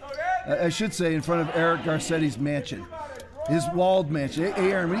 I should say in front of Eric Garcetti's mansion. His walled mansion.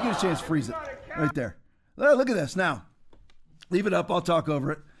 Hey, Aaron, when you get a chance, freeze it. Right there. Look at this. Now, leave it up. I'll talk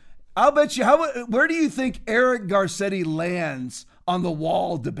over it. I'll bet you, where do you think Eric Garcetti lands on the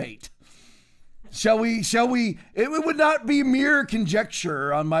wall debate? Shall we, it would not be mere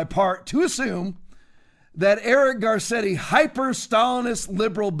conjecture on my part to assume that Eric Garcetti, hyper-Stalinist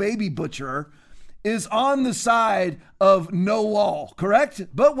liberal baby butcher, is on the side of no wall, correct?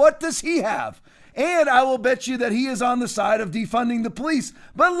 But what does he have? And I will bet you that he is on the side of defunding the police.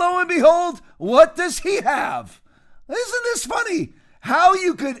 But lo and behold, what does he have? Isn't this funny? How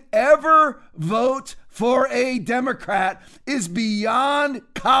you could ever vote for a Democrat is beyond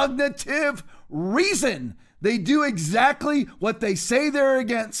cognitive reason. They do exactly what they say they're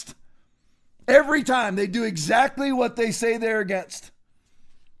against. Every time they do exactly what they say they're against.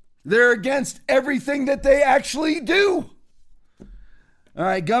 They're against everything that they actually do. All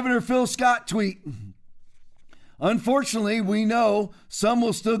right, Governor Phil Scott tweet. Unfortunately, we know some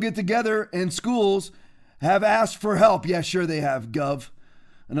will still get together and schools have asked for help. Yeah, sure they have, Gov.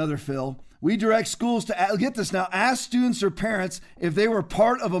 Another Phil. We direct schools to, get this now, ask students or parents if they were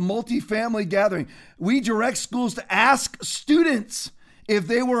part of a multifamily gathering. We direct schools to ask students if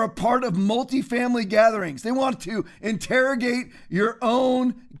they were a part of multifamily gatherings. They want to interrogate your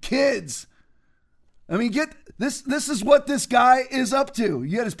own kids. I mean, get this. This is what this guy is up to.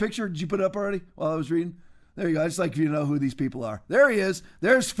 You got his picture? Did you put it up already while I was reading? There you go. I just like you to know who these people are. There he is.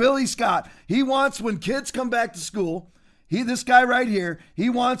 There's Philly Scott. He wants, when kids come back to school, this guy right here, he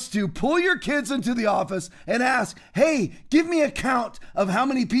wants to pull your kids into the office and ask, hey, give me a count of how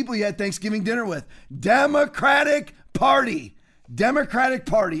many people you had Thanksgiving dinner with. Democratic Party. Democratic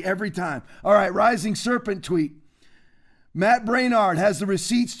Party every time. All right, Rising Serpent tweet. Matt Brainard has the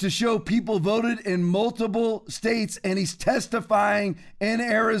receipts to show people voted in multiple states, and he's testifying in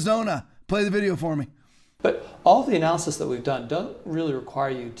Arizona. Play the video for me. But all the analysis that we've done don't really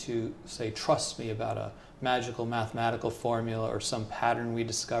require you to say, trust me about a magical mathematical formula or some pattern we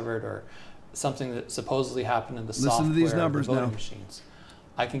discovered or something that supposedly happened in the software to these numbers of the voting now. machines.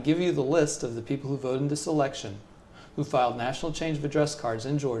 I can give you the list of the people who voted in this election who filed national change of address cards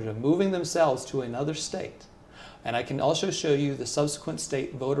in Georgia, moving themselves to another state. And I can also show you the subsequent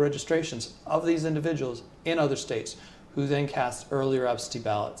state voter registrations of these individuals in other states who then cast earlier absentee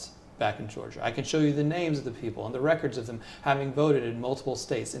ballots back in Georgia. I can show you the names of the people and the records of them having voted in multiple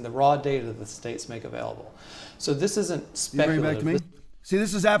states in the raw data that the states make available. So this isn't speculative. Bring it back to me. See,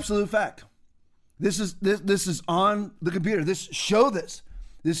 this is absolute fact. This is on the computer. This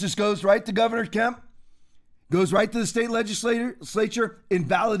just goes right to Governor Kemp, goes right to the state legislature,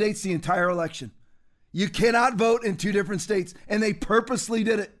 invalidates the entire election. You cannot vote in two different states, and they purposely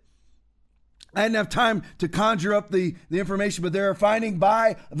did it. I didn't have time to conjure up the information, but they're finding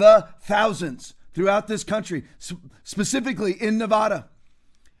by the thousands throughout this country, specifically in Nevada,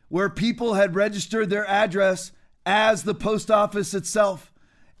 where people had registered their address as the post office itself.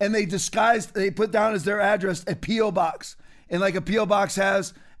 And they put down as their address a P.O. box. And like a P.O. box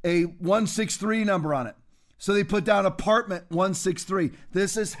has a 163 number on it. So they put down apartment 163.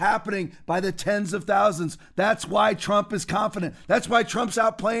 This is happening by the tens of thousands. That's why Trump is confident. That's why Trump's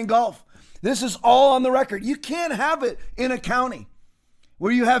out playing golf. This is all on the record. You can't have it in a county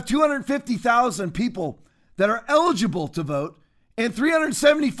where you have 250,000 people that are eligible to vote and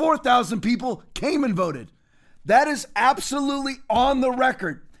 374,000 people came and voted. That is absolutely on the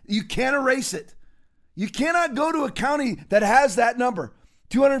record. You can't erase it. You cannot go to a county that has that number.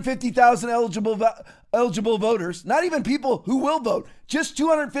 250,000 eligible voters, not even people who will vote, just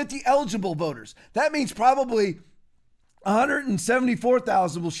 250 eligible voters. That means probably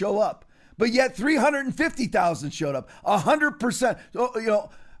 174,000 will show up, but yet 350,000 showed up. 100%,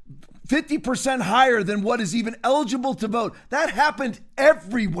 50% higher than what is even eligible to vote. That happened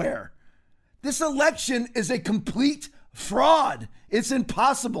everywhere. This election is a complete fraud. It's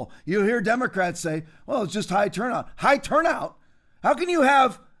impossible. You'll hear Democrats say, well, it's just high turnout. High turnout? How can you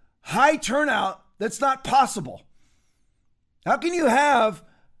have high turnout that's not possible? How can you have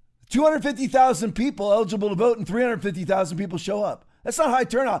 250,000 people eligible to vote and 350,000 people show up? That's not high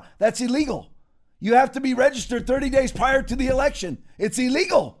turnout. That's illegal. You have to be registered 30 days prior to the election. It's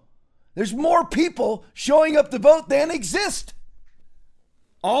illegal. There's more people showing up to vote than exist.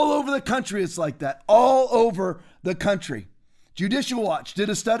 All over the country, it's like that. All over the country. Judicial Watch did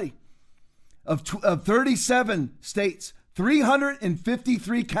a study of 37 states,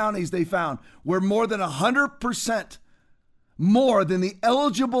 353 counties they found where more than 100% more than the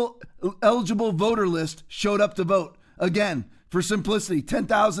eligible voter list showed up to vote. Again, for simplicity,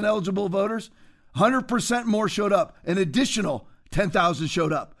 10,000 eligible voters, 100% more showed up. An additional 10,000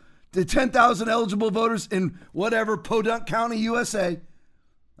 showed up. The 10,000 eligible voters in whatever Podunk County, USA.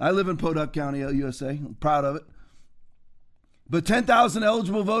 I live in Podunk County, USA. I'm proud of it. But 10,000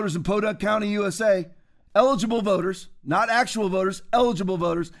 eligible voters in Podunk County, USA, eligible voters, not actual voters, eligible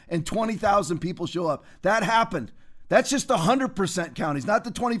voters, and 20,000 people show up. That happened. That's just the 100% counties, not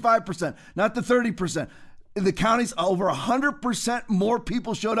the 25%, not the 30%. In the counties, over 100% more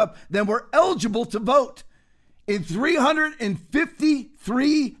people showed up than were eligible to vote in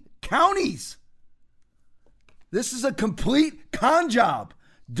 353 counties. This is a complete con job.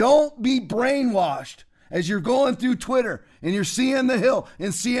 Don't be brainwashed as you're going through Twitter and you're seeing The Hill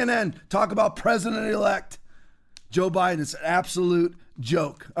and CNN talk about President-elect Joe Biden. It's an absolute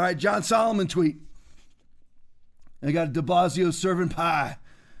joke. All right, John Solomon tweet. I got de Blasio serving pie.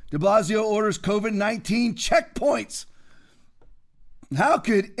 De Blasio orders COVID-19 checkpoints. How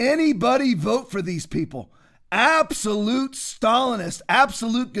could anybody vote for these people? Absolute Stalinist,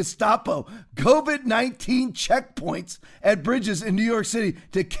 absolute Gestapo, COVID-19 checkpoints at bridges in New York City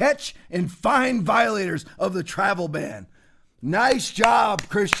to catch and fine violators of the travel ban. Nice job,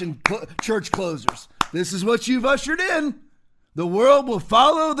 Christian church closers. This is what you've ushered in. The world will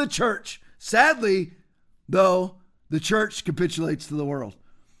follow the church. Sadly, though, the church capitulates to the world.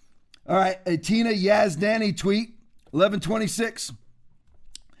 All right, a Tina Yazdani tweet, 1126.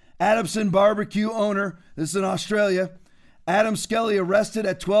 Adamson barbecue owner, this is in Australia, Adam Skelly arrested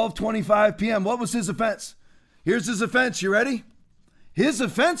at 12:25 p.m. What was his offense? Here's his offense. You ready? His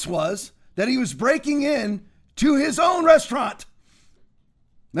offense was that he was breaking in to his own restaurant.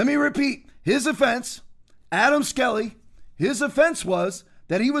 Let me repeat. His offense, Adam Skelly, his offense was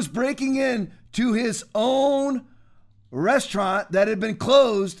that he was breaking in to his own restaurant that had been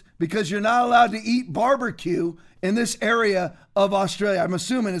closed because you're not allowed to eat barbecue in this area of Australia. I'm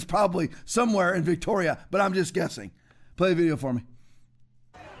assuming it's probably somewhere in Victoria, but I'm just guessing. Play the video for me.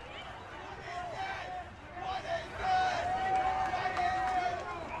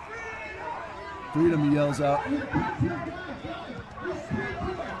 Freedom, he yells out.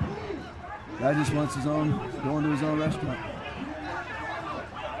 Guy just wants his own, going to his own restaurant.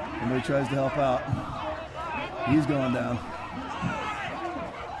 Somebody tries to help out. He's going down.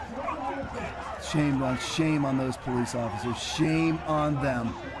 Shame on those police officers. Shame on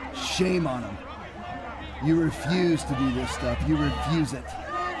them. Shame on them. You refuse to do this stuff. You refuse it.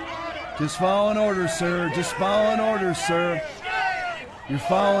 Just following orders, sir. Just following orders, sir. You're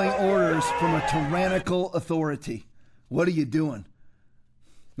following orders from a tyrannical authority. What are you doing?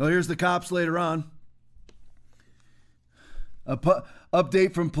 Well, here's the cops later on.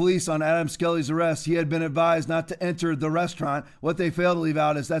 Update from police on Adam Skelly's arrest. He had been advised not to enter the restaurant. What they failed to leave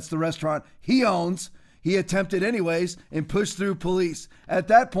out is that's the restaurant he owns. He attempted anyways and pushed through police. At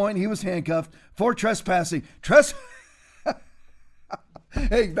that point, he was handcuffed for trespassing.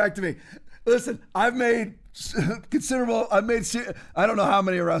 Hey, back to me. Listen, I've made considerable, I don't know how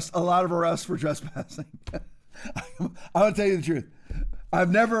many arrests, a lot of arrests for trespassing. I'm going to tell you the truth. I've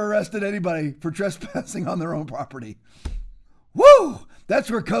never arrested anybody for trespassing on their own property. Woo! That's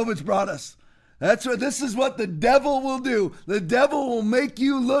where COVID's brought us. This is what the devil will do. The devil will make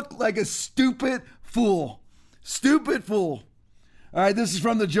you look like a stupid fool. Stupid fool. All right, this is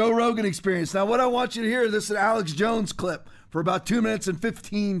from the Joe Rogan Experience. Now, what I want you to hear, this is an Alex Jones clip for about 2 minutes and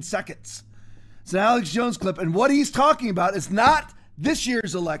 15 seconds. It's an Alex Jones clip. And what he's talking about is not this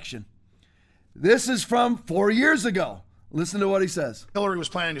year's election. This is from 4 years ago. Listen to what he says. Hillary was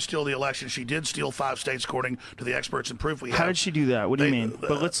planning to steal the election. She did steal 5 states, according to the experts and proof we have. How did she do that? What do you mean?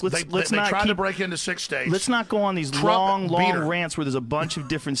 But let's they not tried to break into 6 states. Let's not go on these long rants where there's a bunch of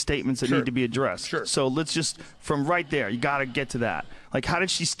different statements that need to be addressed. Sure. So let's just, from right there, you got to get to that. Like, how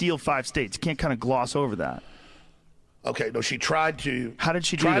did she steal 5 states? You can't kind of gloss over that. Okay, no, she tried to. How did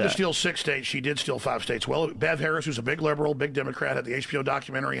she do tried that? to steal 6 states. She did steal 5 states. Well, Bev Harris, who's a big liberal, big Democrat, had the HBO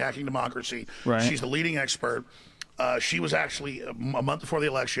documentary Hacking Democracy. Right. She's the leading expert. She was actually, a month before the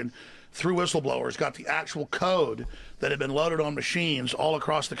election, through whistleblowers, got the actual code that had been loaded on machines all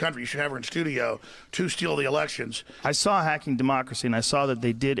across the country. You should have her in studio to steal the elections. I saw Hacking Democracy, and I saw that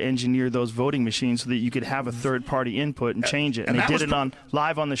they did engineer those voting machines so that you could have a third-party input and change it. And they did it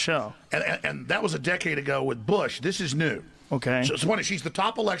live on the show. And that was a decade ago with Bush. This is new. Okay. So it's funny. She's the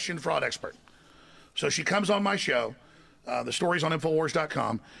top election fraud expert. So she comes on my show. The story's on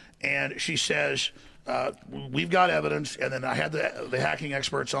Infowars.com. And she says, we've got evidence, and then I had the hacking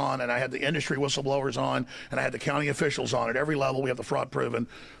experts on, and I had the industry whistleblowers on, and I had the county officials on at every level. We have the fraud proven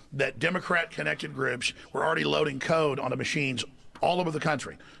that Democrat-connected groups were already loading code onto machines all over the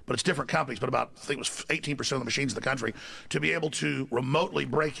country, but it's different companies, but about, I think it was 18% of the machines in the country, to be able to remotely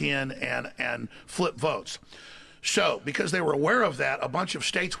break in and flip votes. So, because they were aware of that, a bunch of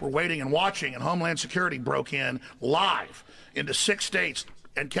states were waiting and watching, and Homeland Security broke in live into 6 states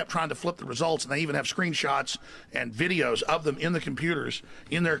and kept trying to flip the results, and they even have screenshots and videos of them in the computers,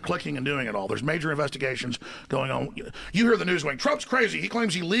 in there clicking and doing it all. There's major investigations going on. You hear the news going, Trump's crazy. He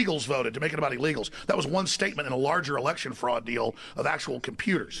claims illegals voted, to make it about illegals. That was one statement in a larger election fraud deal of actual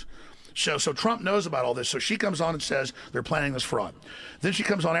computers. So Trump knows about all this. So she comes on and says they're planning this fraud. Then she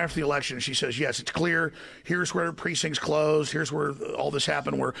comes on after the election and she says, yes, it's clear. Here's where precincts closed. Here's where all this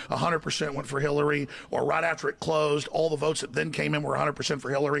happened, where 100% went for Hillary, or right after it closed, all the votes that then came in were 100% for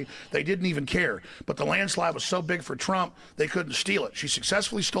Hillary. They didn't even care. But the landslide was so big for Trump, they couldn't steal it. She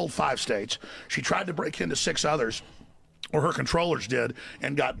successfully stole 5 states. She tried to break into 6 others, or her controllers did,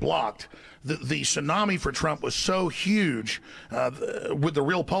 and got blocked. The tsunami for Trump was so huge, with the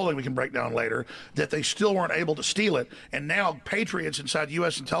real polling we can break down later, that they still weren't able to steal it. And now patriots inside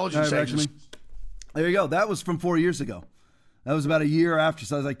U.S. intelligence agencies. There you go. That was from 4 years ago. That was about a year after,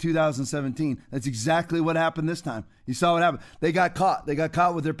 so it was like 2017. That's exactly what happened this time. You saw what happened. They got caught. They got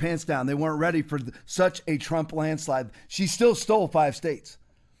caught with their pants down. They weren't ready for such a Trump landslide. She still stole 5 states.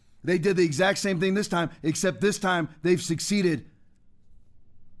 They did the exact same thing this time, except this time they've succeeded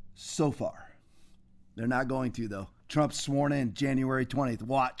so far. They're not going to, though. Trump sworn in January 20th.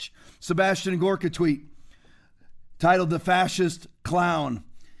 Watch. Sebastian Gorka tweet titled "The Fascist Clown."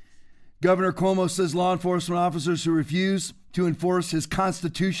 Governor Cuomo says law enforcement officers who refuse to enforce his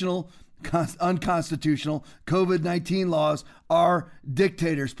unconstitutional COVID-19 laws are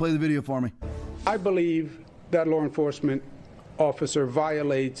dictators. Play the video for me. I believe that law enforcement officer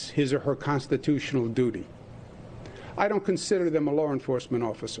violates his or her constitutional duty. I don't consider them a law enforcement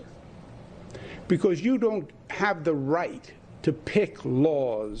officer, because you don't have the right to pick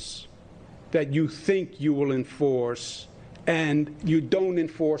laws that you think you will enforce, and you don't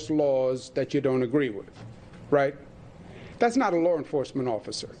enforce laws that you don't agree with, right? That's not a law enforcement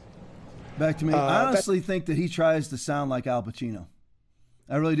officer. Back to me. I honestly think that he tries to sound like Al Pacino.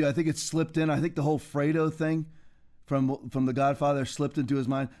 I really do. I think it's slipped in. I think the whole Fredo thing from The Godfather slipped into his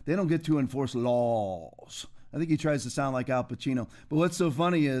mind. They don't get to enforce laws. I think he tries to sound like Al Pacino. But what's so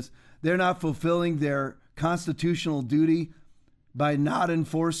funny is they're not fulfilling their constitutional duty by not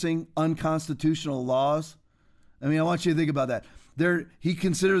enforcing unconstitutional laws. I mean, I want you to think about that. He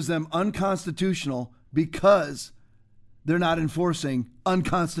considers them unconstitutional because they're not enforcing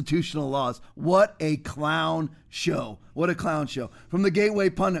unconstitutional laws. What a clown show. What a clown show. From the Gateway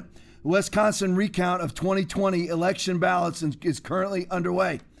Pundit, the Wisconsin recount of 2020 election ballots is currently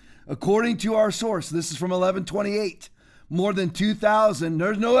underway. According to our source, this is from 11/28, more than 2,000,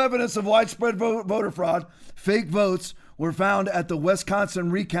 there's no evidence of widespread voter fraud, fake votes were found at the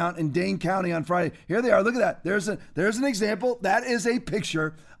Wisconsin recount in Dane County on Friday. Here they are. Look at that. There's an example. That is a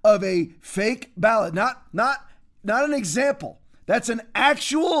picture of a fake ballot. Not an example. That's an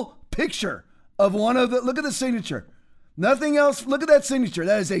actual picture of one of the, look at the signature. Nothing else. Look at that signature.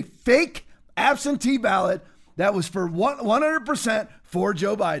 That is a fake absentee ballot that was for 100% for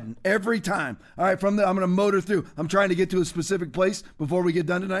Joe Biden every time. All right, I'm going to motor through. I'm trying to get to a specific place before we get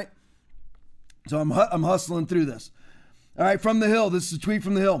done tonight. So I'm hustling through this. All right, from the Hill. This is a tweet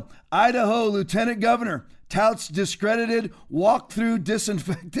from the Hill. Idaho Lieutenant Governor touts discredited walk-through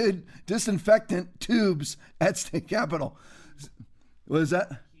disinfectant tubes at state capitol. What is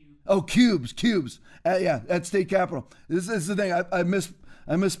that? Oh, cubes. Yeah, at state capitol. This is the thing. I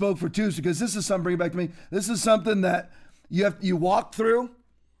misspoke for Tuesday because this is something, bring it back to me. This is something that you walk through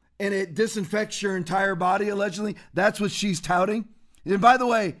and it disinfects your entire body, allegedly. That's what she's touting. And by the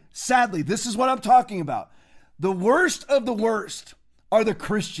way, sadly, this is what I'm talking about. The worst of the worst are the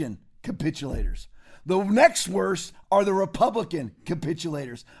Christian capitulators. The next worst are the Republican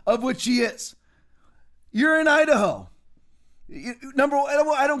capitulators, of which she is. You're in Idaho. Number one,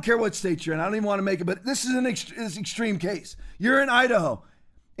 I don't care what state you're in. I don't even want to make it, but this is an extreme case. You're in Idaho,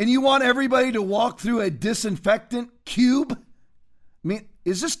 and you want everybody to walk through a disinfectant cube? I mean,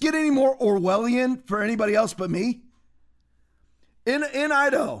 is this getting any more Orwellian for anybody else but me? In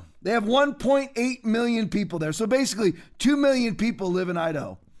Idaho, they have 1.8 million people there. So basically, 2 million people live in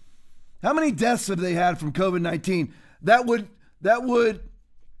Idaho. How many deaths have they had from COVID-19? That would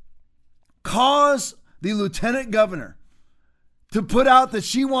cause the lieutenant governor to put out that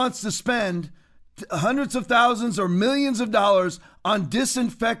she wants to spend hundreds of thousands or millions of dollars on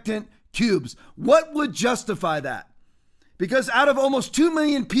disinfectant cubes. What would justify that? Because out of almost 2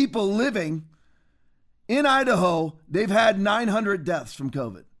 million people living in Idaho, they've had 900 deaths from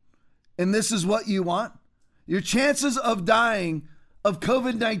COVID. And this is what you want? Your chances of dying of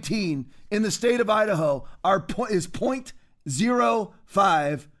COVID-19 in the state of Idaho is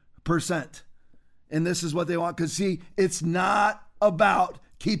 0.05%. And this is what they want. Because, see, it's not about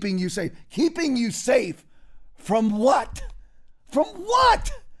keeping you safe. Keeping you safe from what? From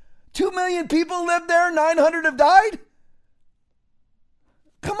what? 2 million people live there, 900 have died?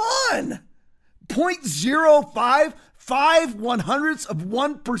 Come on. 0.05,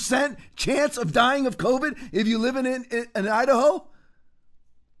 0.05% chance of dying of COVID if you live in Idaho?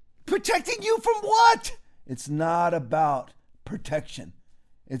 Protecting you from what? It's not about protection.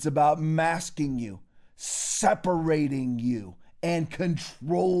 It's about masking you, separating you, and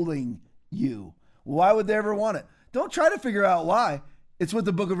controlling you. Why would they ever want it? Don't try to figure out why. It's what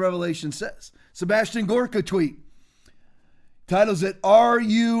the book of Revelation says. Sebastian Gorka tweet. Titles it, Are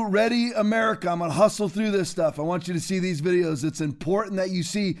You Ready, America? I'm going to hustle through this stuff. I want you to see these videos. It's important that you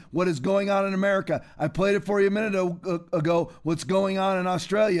see what is going on in America. I played it for you a minute ago, what's going on in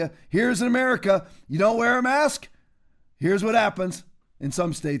Australia. Here's in America. You don't wear a mask? Here's what happens. In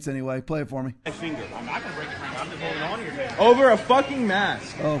some states, anyway. Play it for me. My finger. I'm not going to break your finger. I'm just holding on to your finger. Over a fucking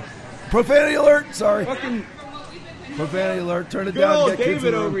mask. Oh. Profanity alert. Sorry. Fucking... Profanity alert. Turn it Good down. old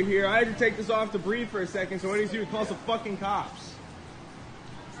David over here. I had to take this off to breathe for a second, so what do you do? He calls the fucking cops.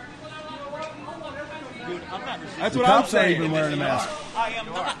 Dude, I'm not resisting. That's The what I'm cops aren't saying. even wearing a mask. I am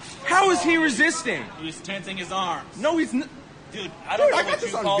not. How is he resisting? He's tensing his arms. No, he's not. Dude, I don't know I got what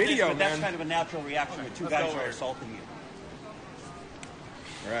this you on call video, this, but that's man. kind of a natural reaction when two guys are assaulting you.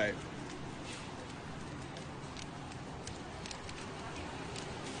 Right.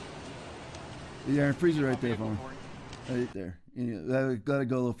 Yeah, freeze it right there for me. Right there. Let it go a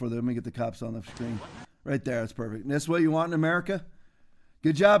little further. Let me get the cops on the screen. Right there. That's perfect. And that's what you want in America?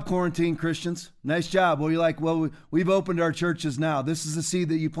 Good job, quarantine Christians. Nice job. Well, you're like, well, we've opened our churches now. This is the seed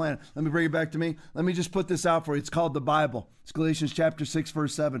that you plant. Let me bring it back to me. Let me just put this out for you. It's called the Bible. It's Galatians chapter 6,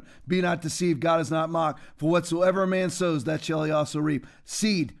 verse 7. Be not deceived. God is not mocked. For whatsoever a man sows, that shall he also reap.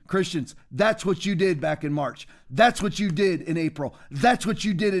 Seed, Christians, that's what you did back in March. That's what you did in April. That's what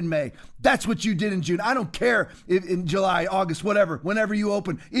you did in May. That's what you did in June. I don't care if in July, August, whatever, whenever you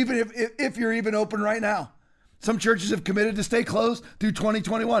open, even if you're even open right now. Some churches have committed to stay closed through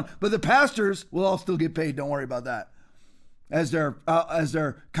 2021, but the pastors will all still get paid. Don't worry about that. As their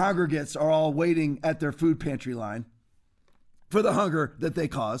congregants are all waiting at their food pantry line for the hunger that they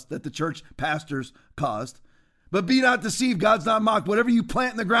caused, that the church pastors caused. But be not deceived, God's not mocked. Whatever you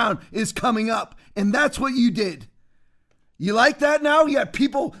plant in the ground is coming up, and that's what you did. You like that now? You got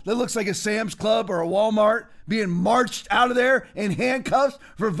people that looks like a Sam's Club or a Walmart being marched out of there in handcuffs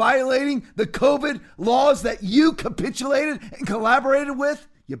for violating the COVID laws that you capitulated and collaborated with?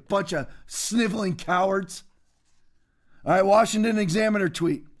 You bunch of sniveling cowards. All right, Washington Examiner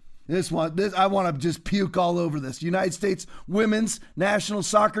tweet. This I want to just puke all over this. United States women's national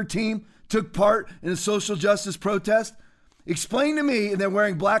soccer team took part in a social justice protest. Explain to me, and they're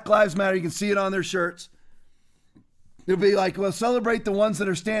wearing Black Lives Matter. You can see it on their shirts. It'll be like, well, celebrate the ones that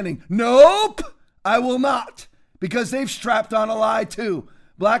are standing. Nope, I will not, because they've strapped on a lie too.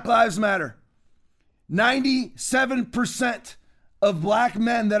 Black Lives Matter. 97% of black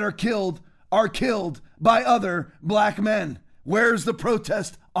men that are killed by other black men. Where's the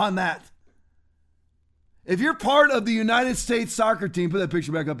protest on that? If you're part of the United States soccer team, put that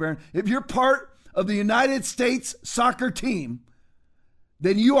picture back up, Aaron. If you're part of the United States soccer team,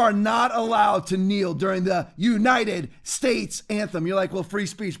 then you are not allowed to kneel during the United States anthem. You're like, well, free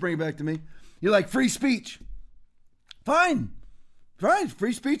speech, bring it back to me. You're like, free speech. Fine.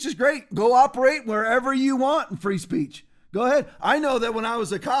 Free speech is great. Go operate wherever you want in free speech. Go ahead. I know that when I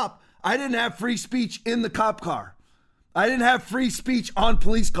was a cop, I didn't have free speech in the cop car. I didn't have free speech on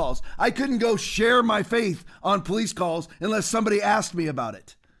police calls. I couldn't go share my faith on police calls unless somebody asked me about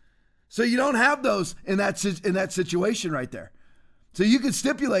it. So you don't have those in that situation right there. So you can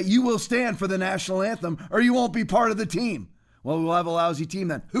stipulate you will stand for the national anthem or you won't be part of the team. Well, we'll have a lousy team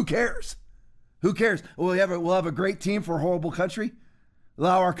then. Who cares? Who cares? We'll have a great team for a horrible country.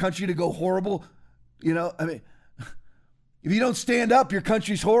 Allow our country to go horrible. You know, I mean, if you don't stand up, your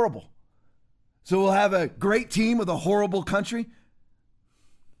country's horrible. So we'll have a great team with a horrible country.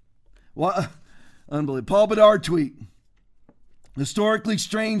 Well, unbelievable. Paul Bedard tweet. Historically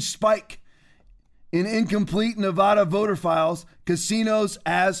strange spike in incomplete Nevada voter files, casinos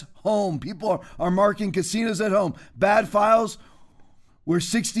as home. People are marking casinos at home. Bad files were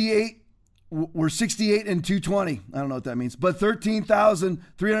 68 and 220. I don't know what that means. But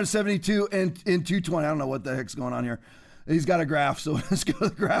 13,372 and 220. I don't know what the heck's going on here. He's got a graph, so let's go to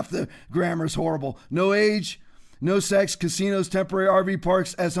the graph. The grammar's horrible. No age, no sex, casinos, temporary RV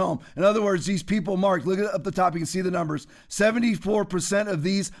parks as home. In other words, these people marked, look at up the top, you can see the numbers. 74% of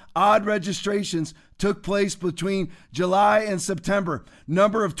these odd registrations took place between July and September.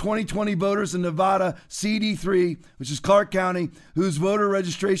 Number of 2020 voters in Nevada, CD3, which is Clark County, whose voter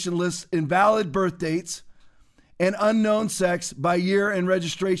registration lists invalid birth dates and unknown sex by year and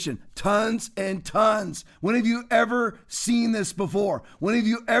registration. Tons and tons. When have you ever seen this before? When have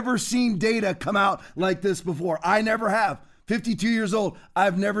you ever seen data come out like this before? I never have. 52 years old.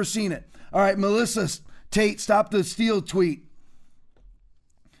 I've never seen it. All right, Melissa Tate, stop the steal tweet.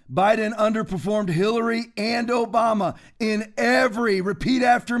 Biden underperformed Hillary and Obama in every, repeat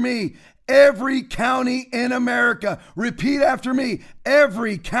after me, every county in America. Repeat after me.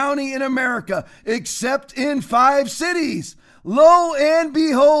 Every county in America except in 5 cities. Lo and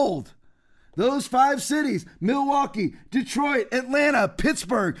behold, those 5 cities, Milwaukee, Detroit, Atlanta,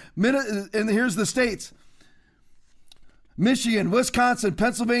 Pittsburgh, and here's the states. Michigan, Wisconsin,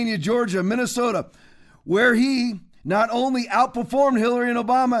 Pennsylvania, Georgia, Minnesota, where he not only outperformed Hillary and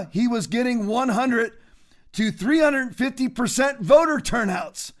Obama, he was getting 100 to 350% voter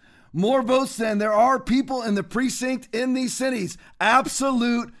turnouts. More votes than there are people in the precinct in these cities.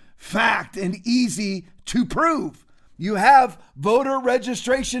 Absolute fact and easy to prove. You have voter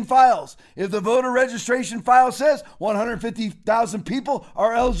registration files. If the voter registration file says 150,000 people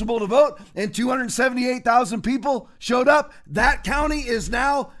are eligible to vote and 278,000 people showed up, that county is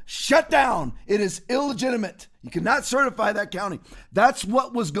now shut down. It is illegitimate. You cannot certify that county. That's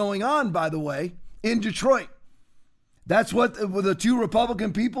what was going on, by the way, in Detroit. That's what the 2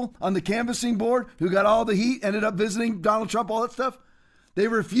 Republican people on the canvassing board who got all the heat ended up visiting Donald Trump, all that stuff. They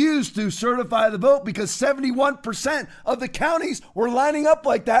refused to certify the vote because 71% of the counties were lining up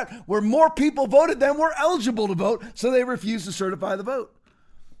like that, where more people voted than were eligible to vote, so they refused to certify the vote.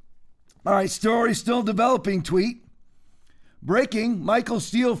 All right, story still developing tweet. Breaking, Michael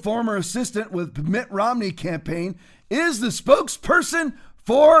Steele, former assistant with Mitt Romney campaign, is the spokesperson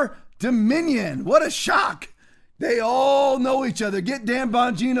for Dominion. What a shock. They all know each other. Get Dan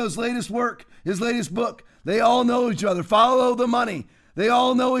Bongino's latest work, his latest book. They all know each other. Follow the money. They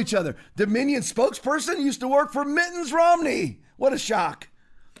all know each other. Dominion spokesperson used to work for Mittens Romney. What a shock.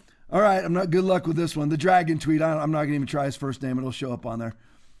 All right, I'm not good luck with this one. The Dragon tweet, I'm not going to even try his first name. It'll show up on there.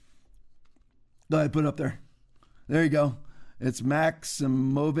 Go ahead, put it up there. There you go. It's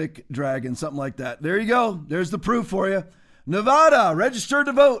Maximovic Dragon, something like that. There you go. There's the proof for you. Nevada, registered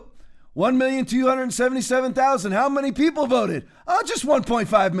to vote. 1,277,000. How many people voted? Oh, just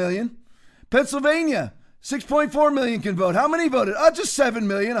 1.5 million. Pennsylvania, 6.4 million can vote. How many voted? Oh, just 7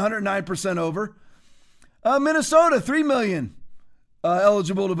 million, 109% over. Minnesota, 3 million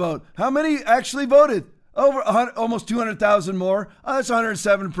eligible to vote. How many actually voted? Over almost 200,000 more. That's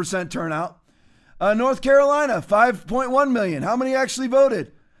 107% turnout. North Carolina, 5.1 million. How many actually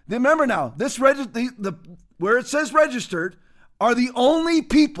voted? Remember now, this where it says registered are the only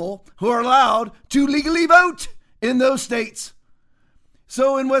people who are allowed to legally vote in those states.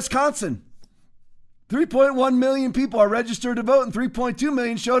 So in Wisconsin, 3.1 million people are registered to vote and 3.2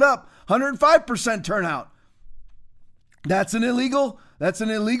 million showed up. 105% turnout. That's an illegal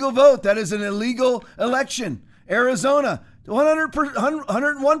vote. That is an illegal election. Arizona,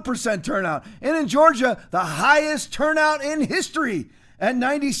 101% turnout. And in Georgia, the highest turnout in history at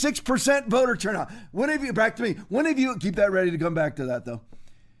 96% voter turnout. Back to me. When have you, keep that ready to come back to that though.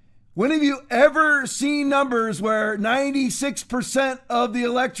 When have you ever seen numbers where 96% of the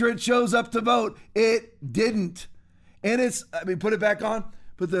electorate shows up to vote? It didn't. And put it back on.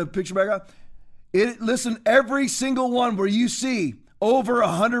 Put the picture back on. Listen, every single one where you see over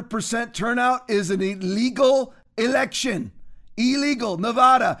 100% turnout is an illegal election. Illegal.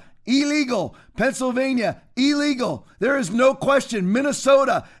 Nevada, illegal. Pennsylvania, illegal. There is no question.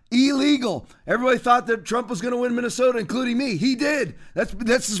 Minnesota, illegal. Everybody thought that Trump was going to win Minnesota, including me. He did.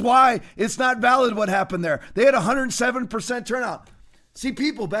 This is why it's not valid what happened there. They had 107% turnout. See,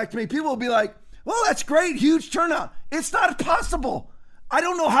 back to me, people will be like, well, that's great, huge turnout. It's not possible. I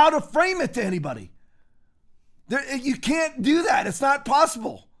don't know how to frame it to anybody. You can't do that. It's not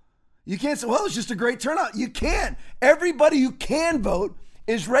possible. You can't say, well, it's just a great turnout. You can't. Everybody who can vote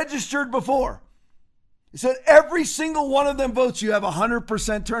is registered before. So every single one of them votes, you have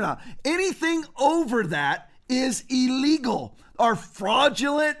 100% turnout. Anything over that is illegal, are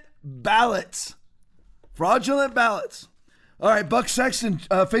fraudulent ballots. Fraudulent ballots. All right, Buck Sexton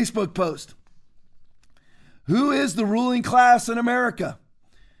Facebook post. Who is the ruling class in America?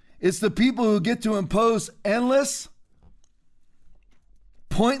 It's the people who get to impose endless,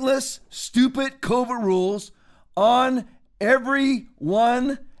 pointless, stupid COVID rules on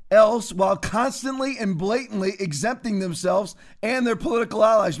everyone else while constantly and blatantly exempting themselves and their political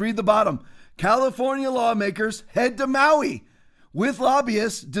allies. Read the bottom. California lawmakers head to Maui with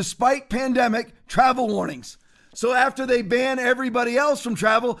lobbyists despite pandemic travel warnings. So after they ban everybody else from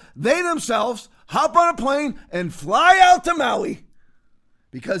travel, they themselves hop on a plane and fly out to Maui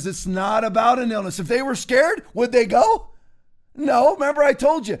because it's not about an illness. If they were scared, would they go? No. Remember I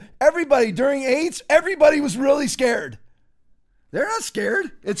told you, everybody during AIDS, everybody was really scared. They're not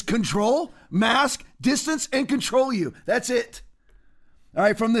scared. It's control, mask, distance, and control you. That's it. All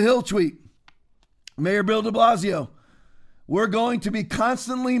right, from the Hill tweet. Mayor Bill de Blasio. We're going to be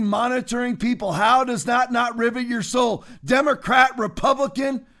constantly monitoring people. How does that not rivet your soul? Democrat,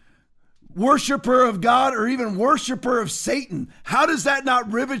 Republican, worshiper of God, or even worshiper of Satan. How does that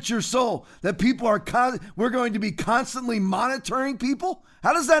not rivet your soul? That people we're going to be constantly monitoring people?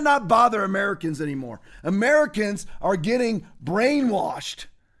 How does that not bother Americans anymore? Americans are getting brainwashed.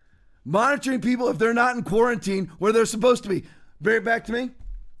 Monitoring people if they're not in quarantine where they're supposed to be. Back to me.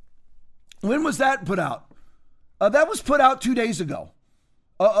 When was that put out? That was put out 2 days ago.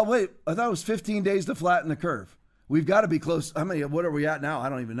 Wait, I thought it was 15 days to flatten the curve. We've got to be close. What are we at now? I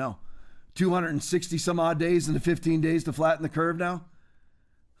don't even know. 260 some odd days into 15 days to flatten the curve now.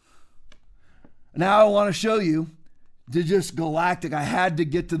 Now I want to show you just galactic. I had to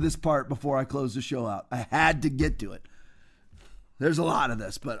get to this part before I close the show out. I had to get to it. There's a lot of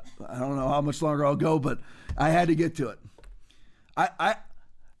this, but I don't know how much longer I'll go, but I had to get to it.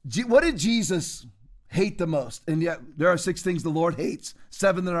 What did Jesus hate the most? And yet there are 6 things the Lord hates,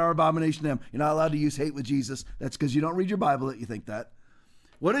 7 that are abomination to him. You're not allowed to use hate with Jesus. That's because you don't read your Bible that you think that.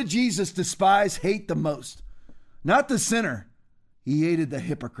 What did Jesus despise, hate the most? Not the sinner. He hated the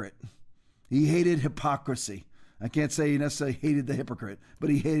hypocrite. He hated hypocrisy. I can't say he necessarily hated the hypocrite, but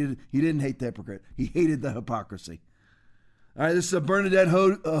he didn't hate the hypocrite. He hated the hypocrisy. All right, this is a Bernadette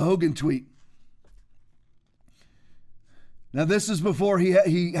Hogan tweet. Now, this is before he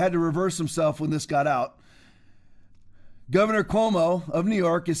had to reverse himself when this got out. Governor Cuomo of New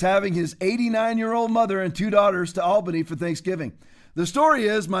York is having his 89-year-old mother and 2 daughters to Albany for Thanksgiving. The story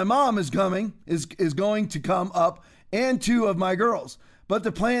is my mom is going to come up and 2 of my girls, but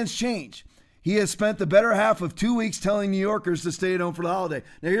the plans change. He has spent the better half of 2 weeks telling New Yorkers to stay at home for the holiday.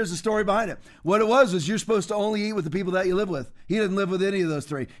 Now, here's the story behind it. What it was you're supposed to only eat with the people that you live with. He doesn't live with any of those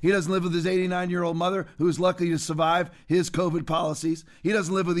 3. He doesn't live with his 89-year-old mother, who is lucky to survive his COVID policies. He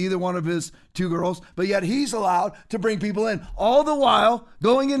doesn't live with either one of his 2 girls, but yet he's allowed to bring people in. All the while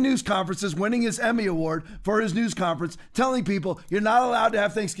going in news conferences, winning his Emmy Award for his news conference, telling people you're not allowed to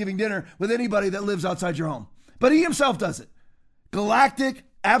have Thanksgiving dinner with anybody that lives outside your home. But he himself does it. Galactic,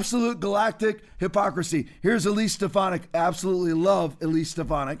 absolute galactic hypocrisy. Here's Elise Stefanik. Absolutely love Elise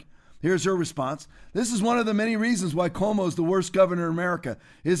Stefanik. Here's her response. This is one of the many reasons why Cuomo is the worst governor in America.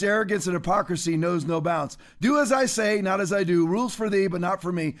 His arrogance and hypocrisy knows no bounds. Do as I say, not as I do. Rules for thee, but not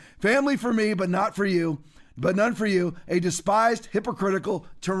for me. Family for me, but not for you. But none for you. A despised, hypocritical,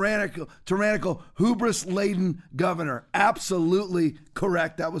 tyrannical, hubris-laden governor. Absolutely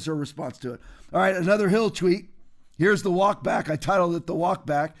correct. That was her response to it. All right, another Hill tweet. Here's the walk back. I titled it The Walk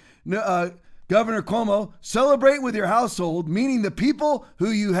Back. Governor Cuomo, celebrate with your household, meaning the people who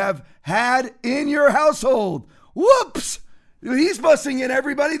you have had in your household. Whoops! He's busting in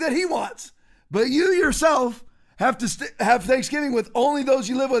everybody that he wants. But you yourself have to have Thanksgiving with only those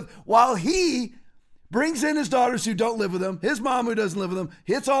you live with, while he brings in his daughters who don't live with him, his mom who doesn't live with him.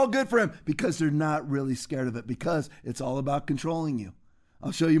 It's all good for him because they're not really scared of it, because it's all about controlling you.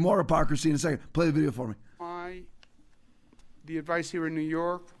 I'll show you more hypocrisy in a second. Play the video for me. The advice here in New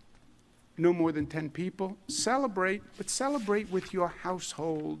York, no more than 10 people. Celebrate, but celebrate with your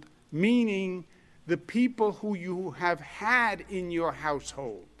household, meaning the people who you have had in your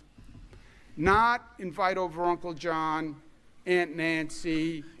household. Not invite over Uncle John, Aunt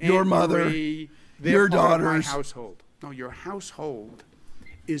Nancy, your Aunt mother, Marie, your part of daughters. my household. No, your household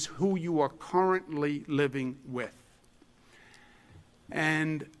is who you are currently living with.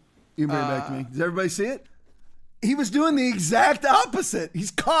 And you bring it back to me. Does everybody see it? He was doing the exact opposite. He's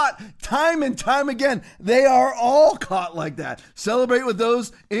caught time and time again. They are all caught like that. Celebrate with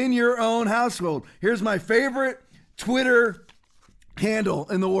those in your own household. Here's my favorite Twitter handle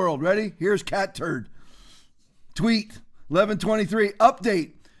in the world. Ready? Here's Cat Turd. Tweet 11/23.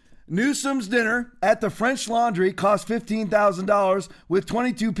 Update. Newsom's dinner at the French Laundry cost $15,000 with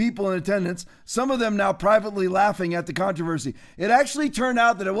 22 people in attendance, some of them now privately laughing at the controversy. It actually turned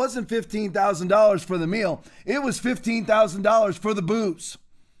out that it wasn't $15,000 for the meal. It was $15,000 for the booze.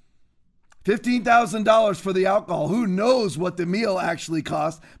 $15,000 for the alcohol. Who knows what the meal actually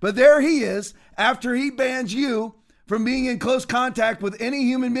cost? But there he is, after he bans you from being in close contact with any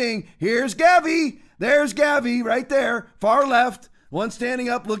human being. Here's Gavi. There's Gavi right there, far left. One standing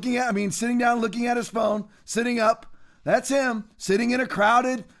up, sitting down, looking at his phone, sitting up. That's him, sitting in a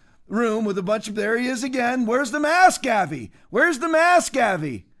crowded room with a bunch of, there he is again. Where's the mask, Gavi? Where's the mask,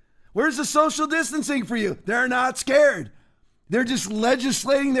 Gavi? Where's the social distancing for you? They're not scared. They're just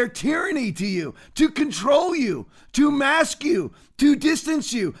legislating their tyranny to you, to control you, to mask you, to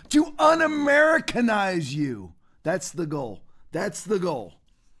distance you, to un-Americanize you. That's the goal. That's the goal.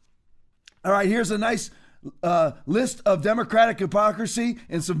 All right, here's a nice list of Democratic hypocrisy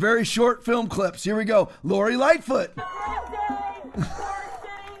in some very short film clips. Here we go. Lori Lightfoot.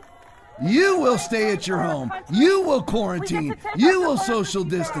 You will stay at your home. You will quarantine. You will social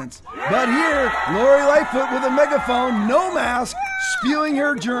distance. But here, Lori Lightfoot with a megaphone, no mask, spewing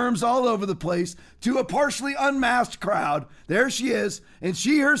her germs all over the place to a partially unmasked crowd. There she is, and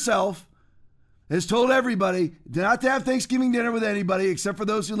she herself has told everybody not to have Thanksgiving dinner with anybody except for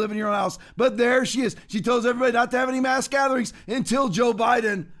those who live in your own house. But there she is. She tells everybody not to have any mass gatherings until Joe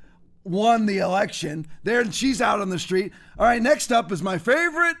Biden won the election. There, she's out on the street. All right, next up is my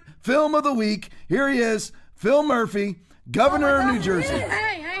favorite film of the week. Here he is, Phil Murphy, governor of New Jersey.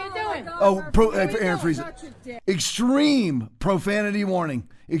 Hey, how you doing? Aaron Friesen. Extreme profanity warning.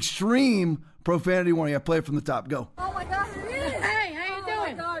 Extreme profanity warning. I play it from the top. Go. Oh my God, it is. Hey, how you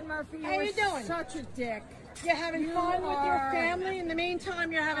doing? Oh my God, Murphy, how you doing? Such a dick. You're having fun with your family. In the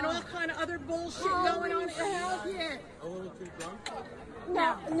meantime, you're having all kind of other bullshit going on at your house. Yeah. A little too drunk?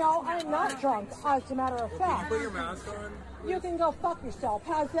 No, I'm not drunk. As a matter of fact. Put your mask on. You can go fuck yourself.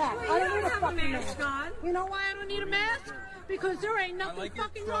 How's that? Well, I don't need a have fucking mask on. You know why I don't need a mask? Because there ain't nothing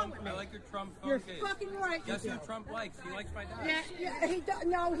fucking wrong with me. I like your Trump phone You're case. fucking right. Guess who Trump likes? He likes my dad. Yeah, he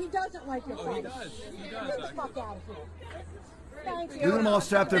doesn't like your Oh, he face. does. He does. Get the fuck out of here. Thank you. Look at them all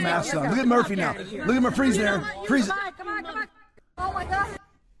strap their masks on. Look at Murphy now. Look at him freezing there. Freezing. Come on. Oh my God.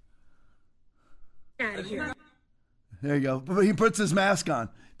 Out of here. There you go. But he puts his mask on.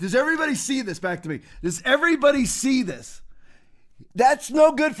 Does everybody see this? Back to me. Does everybody see this? That's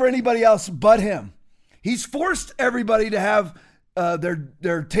no good for anybody else but him. He's forced everybody to have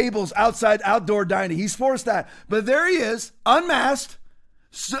their tables outside, outdoor dining. He's forced that. But there he is, unmasked,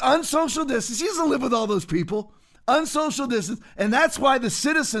 unsocial distance. He doesn't live with all those people. Unsocial distance. And that's why the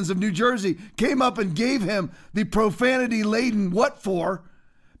citizens of New Jersey came up and gave him the profanity-laden what for?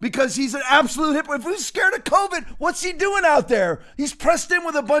 Because he's an absolute hypocrite. If he's scared of COVID, what's he doing out there? He's pressed in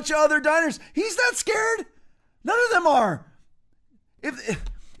with a bunch of other diners. He's not scared. None of them are.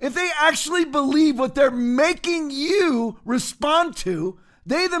 If they actually believe what they're making you respond to,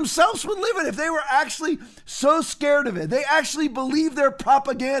 they themselves would live it. If they were actually so scared of it, they actually believe their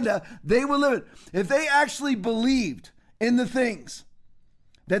propaganda, they would live it. If they actually believed in the things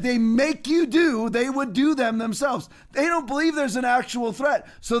that they make you do, they would do them themselves. They don't believe there's an actual threat.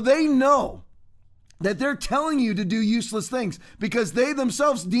 So they know that they're telling you to do useless things because they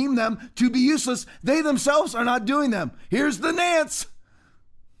themselves deem them to be useless. They themselves are not doing them. Here's the Nance.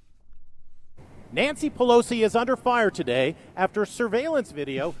 Nancy Pelosi is under fire today after surveillance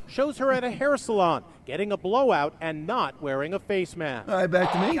video shows her at a hair salon getting a blowout and not wearing a face mask. All right,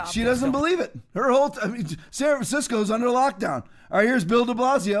 back to me. She doesn't believe it. Her whole San Francisco's under lockdown. All right, here's Bill de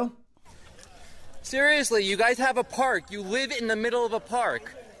Blasio. Seriously, you guys have a park. You live in the middle of a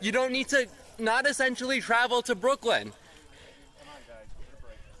park. You don't need to not essentially travel to Brooklyn.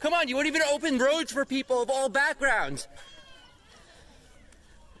 Come on, you won't even open roads for people of all backgrounds.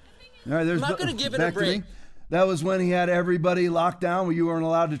 All right, there's I'm not going to give it back a break. to me. That was when he had everybody locked down where you weren't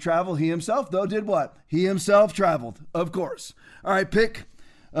allowed to travel. He himself, though, did what? He himself traveled, of course. All right, pick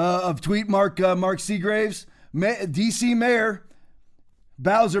of tweet Mark Seagraves. D.C. Mayor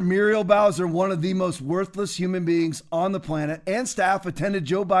Muriel Bowser, one of the most worthless human beings on the planet, and staff attended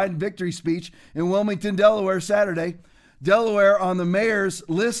Joe Biden victory speech in Wilmington, Delaware, Saturday. Delaware on the mayor's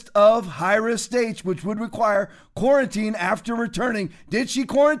list of high-risk states, which would require quarantine after returning. Did she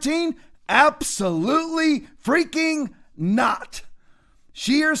quarantine? Absolutely freaking not.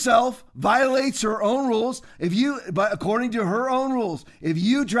 She herself violates her own rules. According to her own rules, if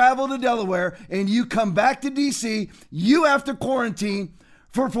you travel to Delaware and you come back to D.C., you have to quarantine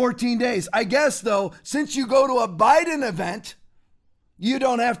for 14 days. I guess, though, since you go to a Biden event, you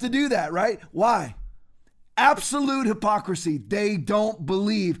don't have to do that, right? Why? Absolute hypocrisy. They don't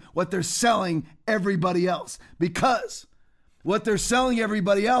believe what they're selling everybody else, because what they're selling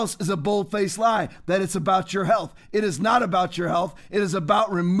everybody else is a bold-faced lie that it's about your health. It is not about your health. It is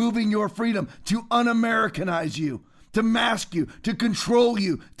about removing your freedom, to un-Americanize you, to mask you, to control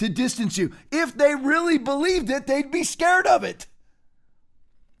you, to distance you. If they really believed it, they'd be scared of it.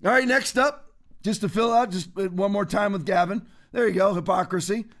 All right, next up, just to fill out, just one more time with Gavin. There you go,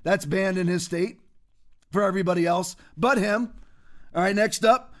 hypocrisy. That's banned in his state for everybody else but him. All right, next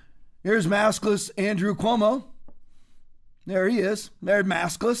up, here's maskless Andrew Cuomo. There he is, they're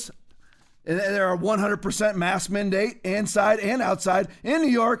maskless. And there are 100% mask mandate inside and outside in New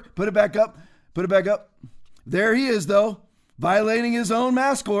York. Put it back up, put it back up. There he is, though, violating his own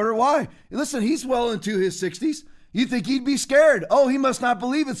mask order. Why? Listen, he's well into his 60s. You think he'd be scared? Oh, he must not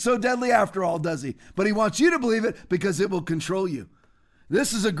believe it's so deadly after all, does he? But he wants you to believe it because it will control you.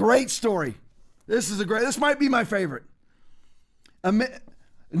 This is a great story. This might be my favorite. This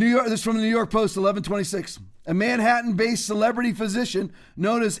is from the New York Post, 11/26. A Manhattan-based celebrity physician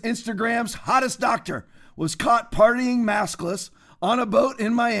known as Instagram's hottest doctor was caught partying maskless on a boat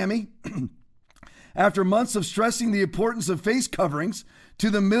in Miami after months of stressing the importance of face coverings to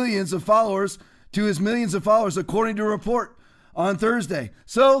his millions of followers, according to a report on Thursday.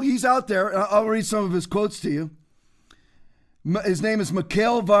 So he's out there. I'll read some of his quotes to you. His name is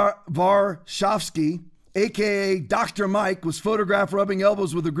Mikhail Varshavsky, a.k.a. Dr. Mike, was photographed rubbing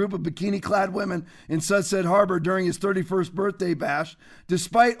elbows with a group of bikini-clad women in Sunset Harbor during his 31st birthday bash,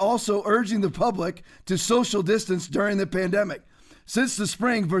 despite also urging the public to social distance during the pandemic. Since the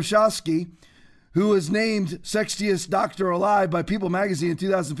spring, Varshavsky, who was named Sexiest Doctor Alive by People magazine in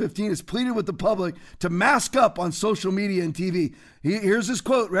 2015, has pleaded with the public to mask up on social media and TV. Here's his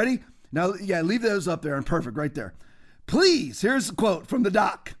quote. Ready? Now, yeah, leave those up there and perfect right there. Please, here's a quote from the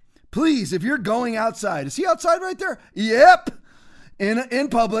doc. Please, if you're going outside, is he outside right there? Yep. In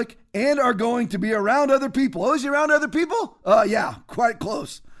public and are going to be around other people. Oh, is he around other people? Yeah, quite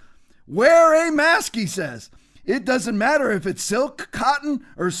close. Wear a mask, he says. It doesn't matter if it's silk, cotton,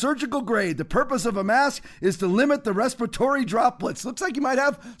 or surgical grade. The purpose of a mask is to limit the respiratory droplets. Looks like you might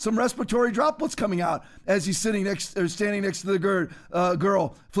have some respiratory droplets coming out as he's standing next to the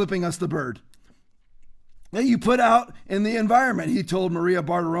girl flipping us the bird. That you put out in the environment, he told Maria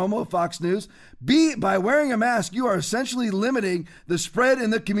Bartiromo of Fox News. By wearing a mask, you are essentially limiting the spread in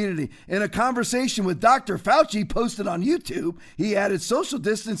the community. In a conversation with Dr. Fauci posted on YouTube, he added social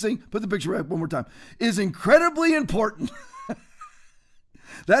distancing, put the picture up one more time, is incredibly important.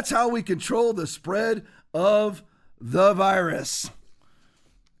 That's how we control the spread of the virus.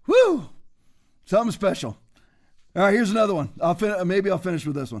 Woo! Something special. All right, here's another one. Maybe I'll finish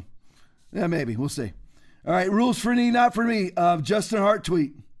with this one. Yeah, maybe. We'll see. All right, rules for me, not for me. Justin Hart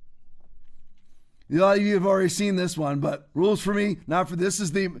tweet. A lot of you have already seen this one, but rules for me, not for this.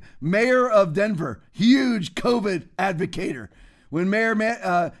 Is the mayor of Denver, huge COVID advocator. When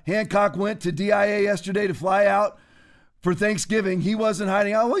Mayor Hancock went to DIA yesterday to fly out for Thanksgiving, he wasn't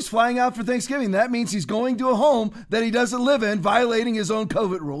hiding out. Oh, he's flying out for Thanksgiving. That means he's going to a home that he doesn't live in, violating his own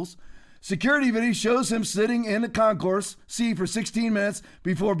COVID rules. Security video shows him sitting in the concourse C for 16 minutes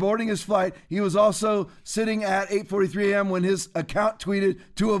before boarding his flight. He was also sitting at 8:43 a.m. when his account tweeted,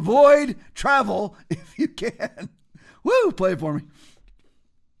 "To avoid travel if you can." Woo! Play it for me.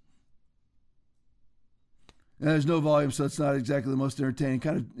 And there's no volume, so it's not exactly the most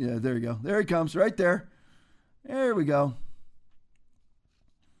entertaining. Yeah, there you go. There he comes, right there. There we go.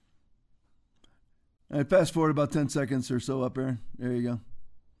 All right, fast forward about 10 seconds or so up there. There you go.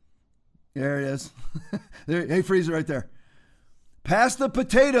 There it is. Hey, freeze it right there. Pass the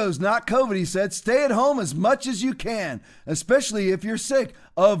potatoes, not COVID, he said. Stay at home as much as you can, especially if you're sick.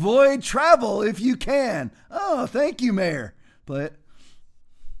 Avoid travel if you can. Oh, thank you, Mayor. Play it.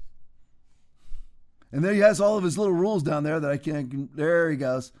 And there he has all of his little rules down there that I can't. There he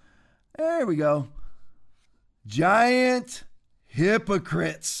goes. There we go. Giant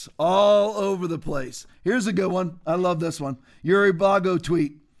hypocrites all over the place. Here's a good one. I love this one. Yuri Bago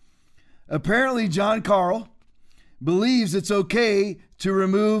tweet. Apparently, John Carl believes it's okay to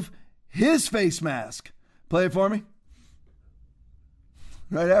remove his face mask. Play it for me.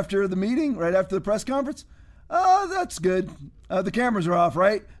 Right after the meeting, right after the press conference. Oh, that's good. The cameras are off,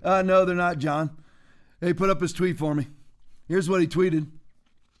 right? No, they're not, John. Hey, put up his tweet for me. Here's what he tweeted.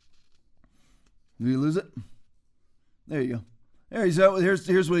 Did you lose it? There you go. Here's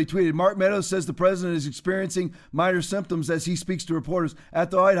what he tweeted. Mark Meadows says the president is experiencing minor symptoms as he speaks to reporters at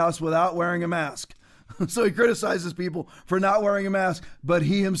the White House without wearing a mask. So he criticizes people for not wearing a mask, but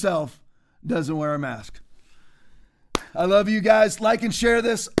he himself doesn't wear a mask. I love you guys. Like and share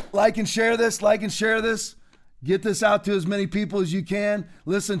this. Like and share this. Like and share this. Get this out to as many people as you can.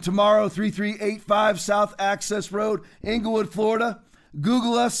 Listen, tomorrow, 3385 South Access Road, Inglewood, Florida.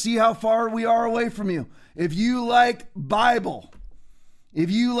 Google us. See how far we are away from you. If you like Bible, if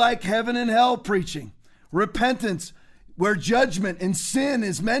you like heaven and hell preaching, repentance, where judgment and sin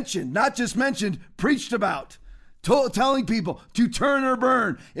is mentioned, not just mentioned, preached about, telling people to turn or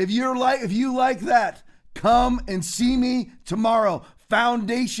burn. If you like that, come and see me tomorrow.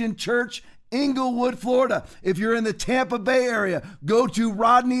 Foundation Church, Inglewood, Florida. If you're in the Tampa Bay area, go to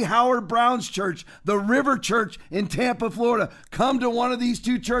Rodney Howard Brown's church, the River Church in Tampa, Florida. Come to one of these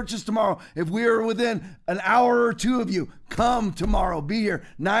two churches tomorrow. If we are within an hour or two of you, come tomorrow. Be here.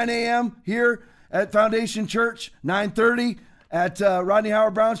 9 a.m. here at Foundation Church, 9:30 at Rodney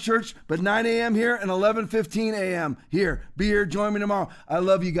Howard Brown's church, but 9 a.m. here and 11:15 a.m. here. Be here. Join me tomorrow. I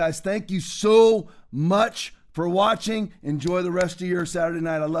love you guys. Thank you so much for watching. Enjoy the rest of your Saturday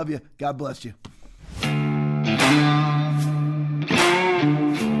night. I love you. God bless you.